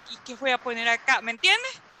a quedar, ¿y qué voy a poner acá? ¿Me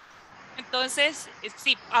entiendes? Entonces,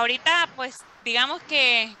 sí, ahorita, pues, digamos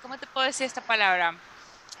que, ¿cómo te puedo decir esta palabra?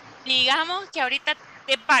 Digamos que ahorita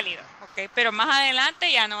es válido, ¿ok? Pero más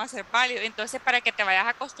adelante ya no va a ser válido. Entonces, para que te vayas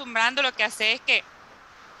acostumbrando, lo que haces es que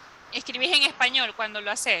escribís en español cuando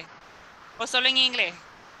lo haces, o solo en inglés.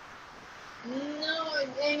 No,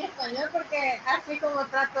 en español porque así como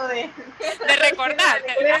trato de recordar,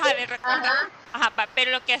 de recordar. Pero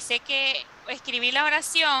lo que hace que escribir la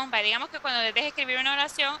oración, digamos que cuando debes escribir una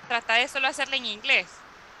oración, trata de solo hacerla en inglés.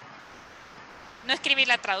 No escribir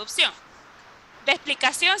la traducción. De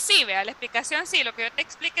explicación sí, vea, la explicación sí, lo que yo te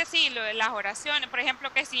explique sí, lo de las oraciones, por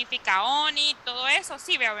ejemplo, qué significa oni, todo eso,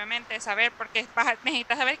 sí, vea, obviamente, saber, porque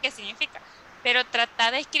necesitas saber qué significa. Pero trata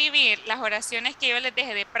de escribir las oraciones que yo les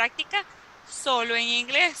dejé de práctica solo en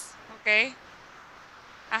inglés, ¿ok?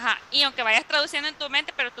 Ajá, y aunque vayas traduciendo en tu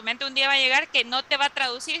mente, pero tu mente un día va a llegar que no te va a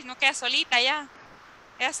traducir, sino queda solita ya.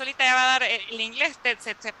 Ella solita ya va a dar el inglés,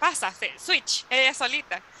 se pasa, se switch, ella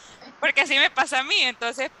solita. Porque así me pasa a mí,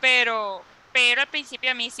 entonces, pero al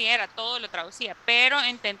principio a mí sí era, todo lo traducía, pero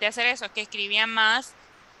intenté hacer eso, que escribía más,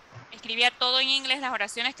 escribía todo en inglés, las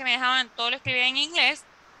oraciones que me dejaban, todo lo escribía en inglés,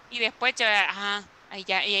 y después ya, ajá, ahí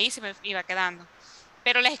ya, y ahí se me iba quedando.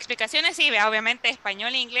 Pero las explicaciones sí, vea, obviamente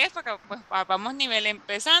español e inglés, porque pues vamos nivel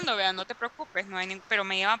empezando, vea, no te preocupes, no hay pero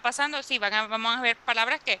me iban pasando, sí, vamos a ver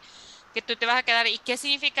palabras que tú te vas a quedar, ¿y qué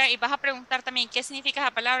significa? Y vas a preguntar también, ¿qué significa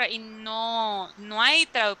esa palabra? Y no hay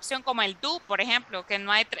traducción como el do, por ejemplo, que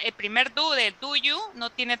no hay, el primer do de do you no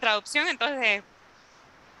tiene traducción, entonces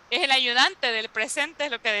es el ayudante del presente,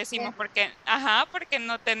 es lo que decimos, porque, ajá, porque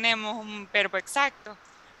no tenemos un verbo exacto.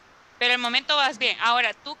 Pero el momento vas bien.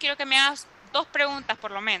 Ahora, tú quiero que me hagas 2 preguntas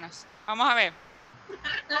por lo menos. Vamos a ver.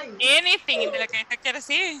 Anything de lo que te quieras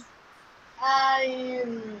decir. Ay.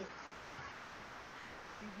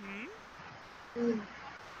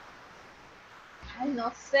 Ay,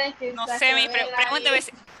 no sé qué. No sé,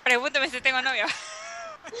 pregúntame si tengo novia.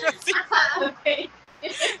 Okay.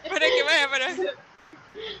 Para que vaya, para.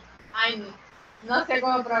 Ay, no sé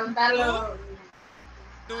cómo preguntarlo.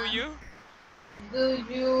 Do you? Do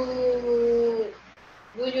you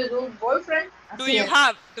boyfriend? Do you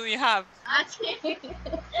have? Do you have?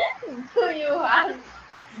 Do you have?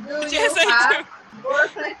 Yes, I do.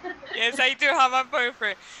 Boyfriend? Yes, I do have a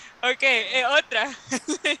boyfriend. Ok, otra.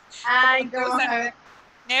 Ay, ¿cómo a ver?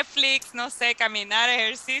 Netflix, no sé, caminar,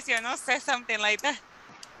 ejercicio, no sé, something like that.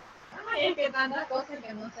 Ay, es que tantas cosas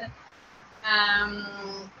que no sé.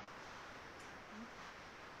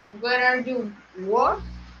 Where are you work?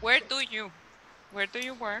 Where do you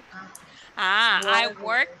work?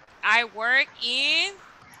 I work in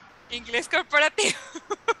Inglés Corporativo.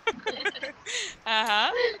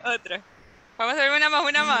 Ajá, otra. Vamos a ver una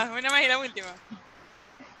más y la última.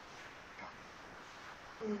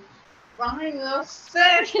 Ay, no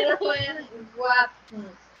sé,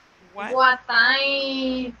 what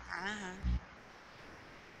time?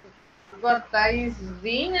 What time is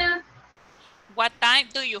dinner? What time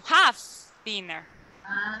do you have dinner?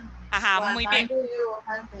 Ajá, muy bien. Do you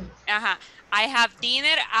have dinner? Ajá, I have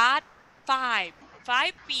dinner at 5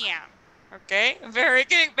 p.m. Okay, very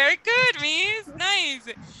good, miss.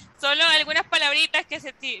 Nice. Solo algunas palabritas que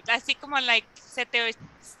así como like, se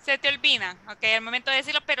te olvidan, ok, al momento de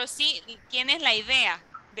decirlo, pero sí tienes la idea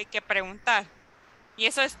de qué preguntar. Y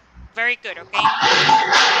eso es very good, ok.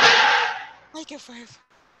 Ay, ¿qué fue eso?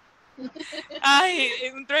 Ay,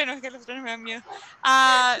 un trueno, es que los truenos me dan miedo.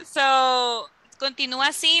 So, continúa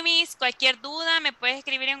así, miss. Cualquier duda me puedes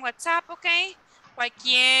escribir en WhatsApp, ok.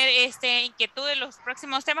 Cualquier inquietud de los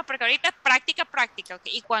próximos temas, porque ahorita es práctica, ok.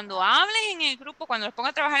 Y cuando hables en el grupo, cuando los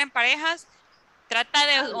pongas a trabajar en parejas, trata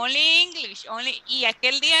de only English, y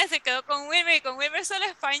aquel día se quedó con Wilmer, y con Wilmer solo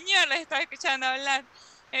español, los estaba escuchando hablar.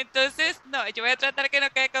 Entonces, no, yo voy a tratar que no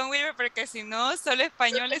quede con Wilmer, porque si no, solo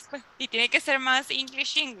españoles, pues, y tiene que ser más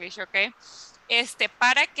English, ¿ok?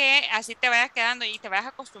 Para que así te vayas quedando y te vayas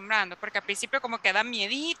acostumbrando, porque al principio como que da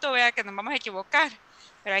miedito, vea que nos vamos a equivocar,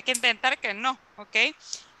 pero hay que intentar que no, ¿ok?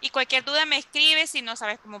 Y cualquier duda me escribes si no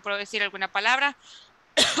sabes cómo decir alguna palabra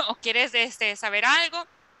o quieres saber algo.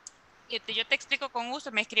 Yo te explico con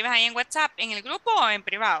gusto, me escribes ahí en WhatsApp, en el grupo o en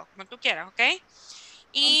privado, como tú quieras, ¿ok?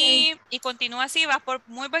 Y continúa así, vas por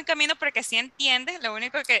muy buen camino porque sí entiendes, lo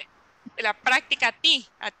único que la práctica a ti,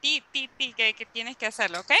 que tienes que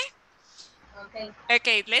hacerlo, ¿ok? Ok,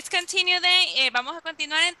 let's continue then. Vamos a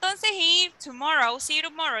continuar entonces y tomorrow, see you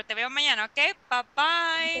tomorrow, te veo mañana, ¿ok? Bye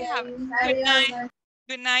bye, have a good night.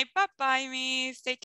 Good night, bye bye, miss. Take